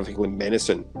won't look particularly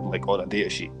menacing, like on a data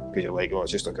sheet, because you're like, oh,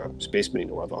 it's just like a Space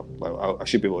Marine or whatever. Like, I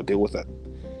should be able to deal with it.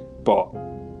 But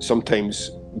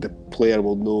sometimes the player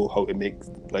will know how to make,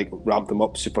 like, ramp them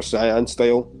up Super Saiyan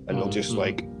style, and they'll just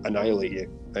like annihilate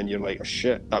you, and you're like, oh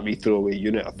shit, that wee throwaway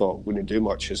unit I thought wouldn't do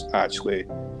much has actually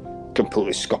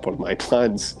completely scuppered my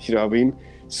plans. You know what I mean?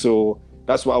 So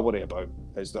that's what I worry about,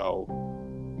 is that I'll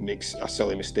make a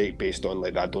silly mistake based on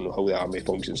like I don't know how the army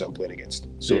functions I'm playing against.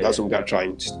 So that's what I'm gonna try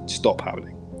and stop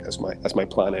happening. That's my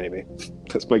plan anyway.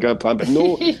 That's my grand plan. But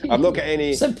no, I've not got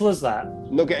any. Simple as that.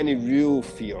 Not got any real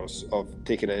fears of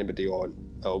taking anybody on.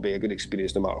 It'll be a good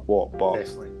experience no matter what. But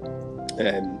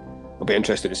Definitely. I'll be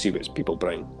interested to see what people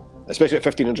bring, especially at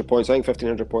 1,500 points. I think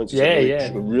 1,500 points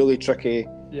is really tricky.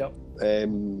 Yep.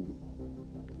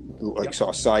 Sort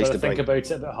of size to think about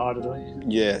it a bit harder, don't you?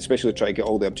 Yeah, especially try to get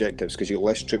all the objectives, because you have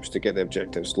less troops to get the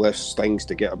objectives, less things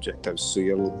to get objectives. So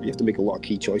you have to make a lot of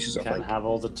key choices. You can't have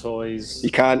all the toys. You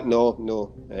can't.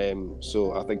 No.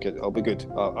 So I think it'll be good.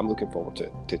 I'm looking forward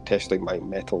to testing my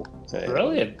metal.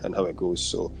 Brilliant. And how it goes.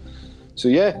 So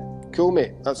yeah, cool,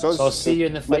 mate. That's us. So I'll see you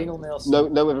in the final,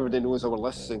 Nelson. Now everybody knows our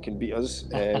lists and can beat us.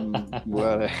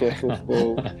 We'll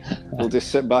just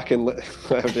sit back and let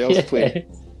everybody else play.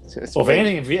 Well, if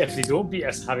anything, if they don't beat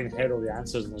us, having heard all the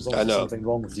answers, and there's also something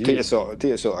wrong with you. Take us out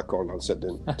of a corner and sit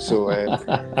down. So,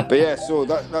 but yeah, so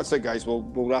that's it, guys. We'll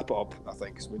wrap it up, I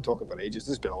think, because we've been talking for ages.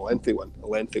 This has been a lengthy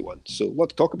one. So,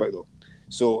 what to talk about though?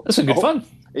 So, it's good fun.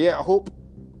 Yeah, I hope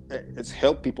it's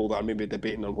helped people that are maybe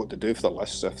debating on what to do for their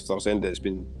lists. If there's anybody that's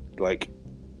been like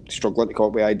struggling to come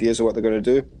up with ideas of what they're going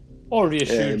to do, or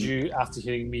reassured you after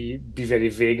hearing me be very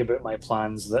vague about my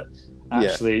plans that.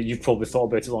 Actually, you've probably thought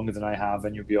about it longer than I have,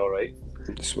 and you'll be all right.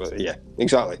 Yeah,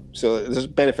 exactly. So there's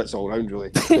benefits all around,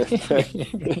 really.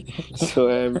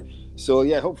 So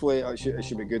yeah, hopefully it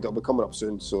should be good. It'll be coming up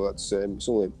soon, so it's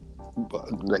only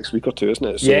next week or two, isn't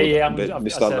it? So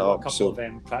I've starting a up. couple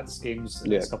of practice games in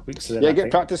the next couple of weeks. So get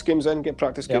practice games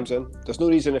in. There's no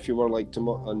reason if you were like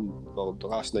tomorrow, the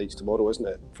last night's tomorrow, isn't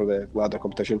it, for the ladder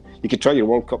competition? You could try your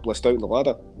World Cup list out in the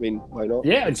ladder. I mean, why not?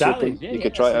 Yeah, exactly. You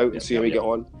could try it out and see how you get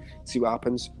on. See what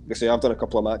happens. Like I say, I've done a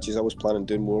couple of matches. I was planning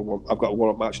doing more. I've got a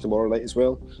warm-up match tomorrow night as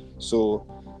well. So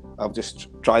I'll just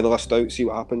try the list out, see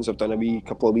what happens. I've done a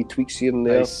couple of tweaks here and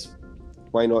there. Nice.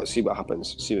 Why not see what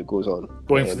happens? See what goes on.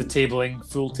 Going for the tabling,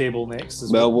 full table next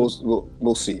as well.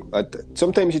 We'll see.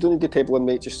 Sometimes you don't need the tabling,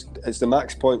 mate. Just it's the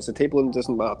max points. The tabling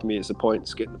doesn't matter to me. It's the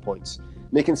points, getting the points.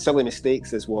 Making silly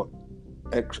mistakes is what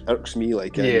irks me.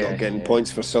 Like not getting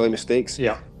points for silly mistakes.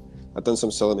 Yeah. I've done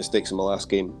some silly mistakes in my last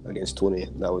game against Tony,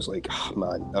 and I was like, oh,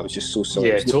 man, that was just so silly.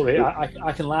 Yeah, totally.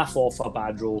 I can laugh off a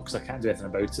bad roll because I can't do anything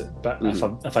about it. But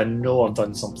if I know I've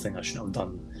done something I shouldn't have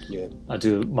done, I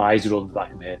do. My eyes roll in the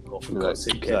back of my head and go, for God's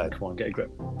sake, come on, get a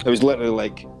grip. It was literally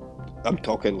like, I'm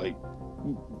talking like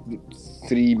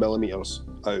 3 millimeters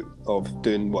out of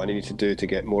doing what I needed to do to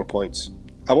get more points.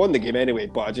 I won the game anyway,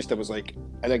 but I was like,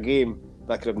 in a game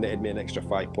that could have netted me an extra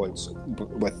 5 points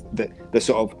with the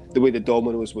sort of the way the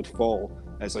dominoes would fall.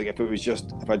 It's like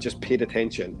if I just paid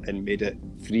attention and made it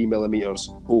 3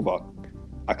 millimeters over,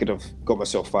 I could have got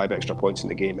myself 5 extra points in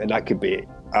the game, and that could be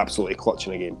absolutely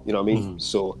clutching a game. You know what I mean?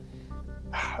 So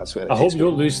that's where I hope you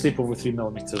don't lose sleep over 3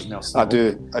 millimeters, Nelson. I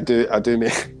do,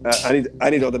 mate. I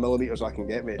need all the millimeters I can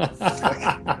get, mate.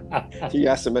 You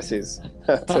ask the missus,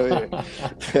 I tell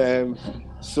you.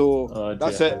 So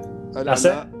that's it. That's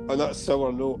it. On that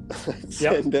sour note.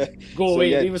 Go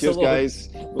away. Leave us cheers, alone. Guys.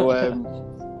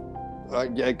 Well,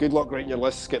 good luck writing your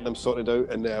lists, getting them sorted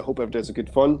out, and I hope everybody has a good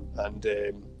fun. And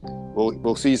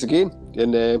we'll see you again.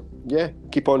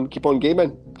 And keep on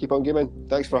gaming.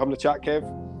 Thanks for having the chat,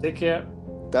 Kev. Take care.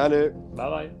 Dan out. Bye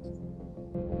bye.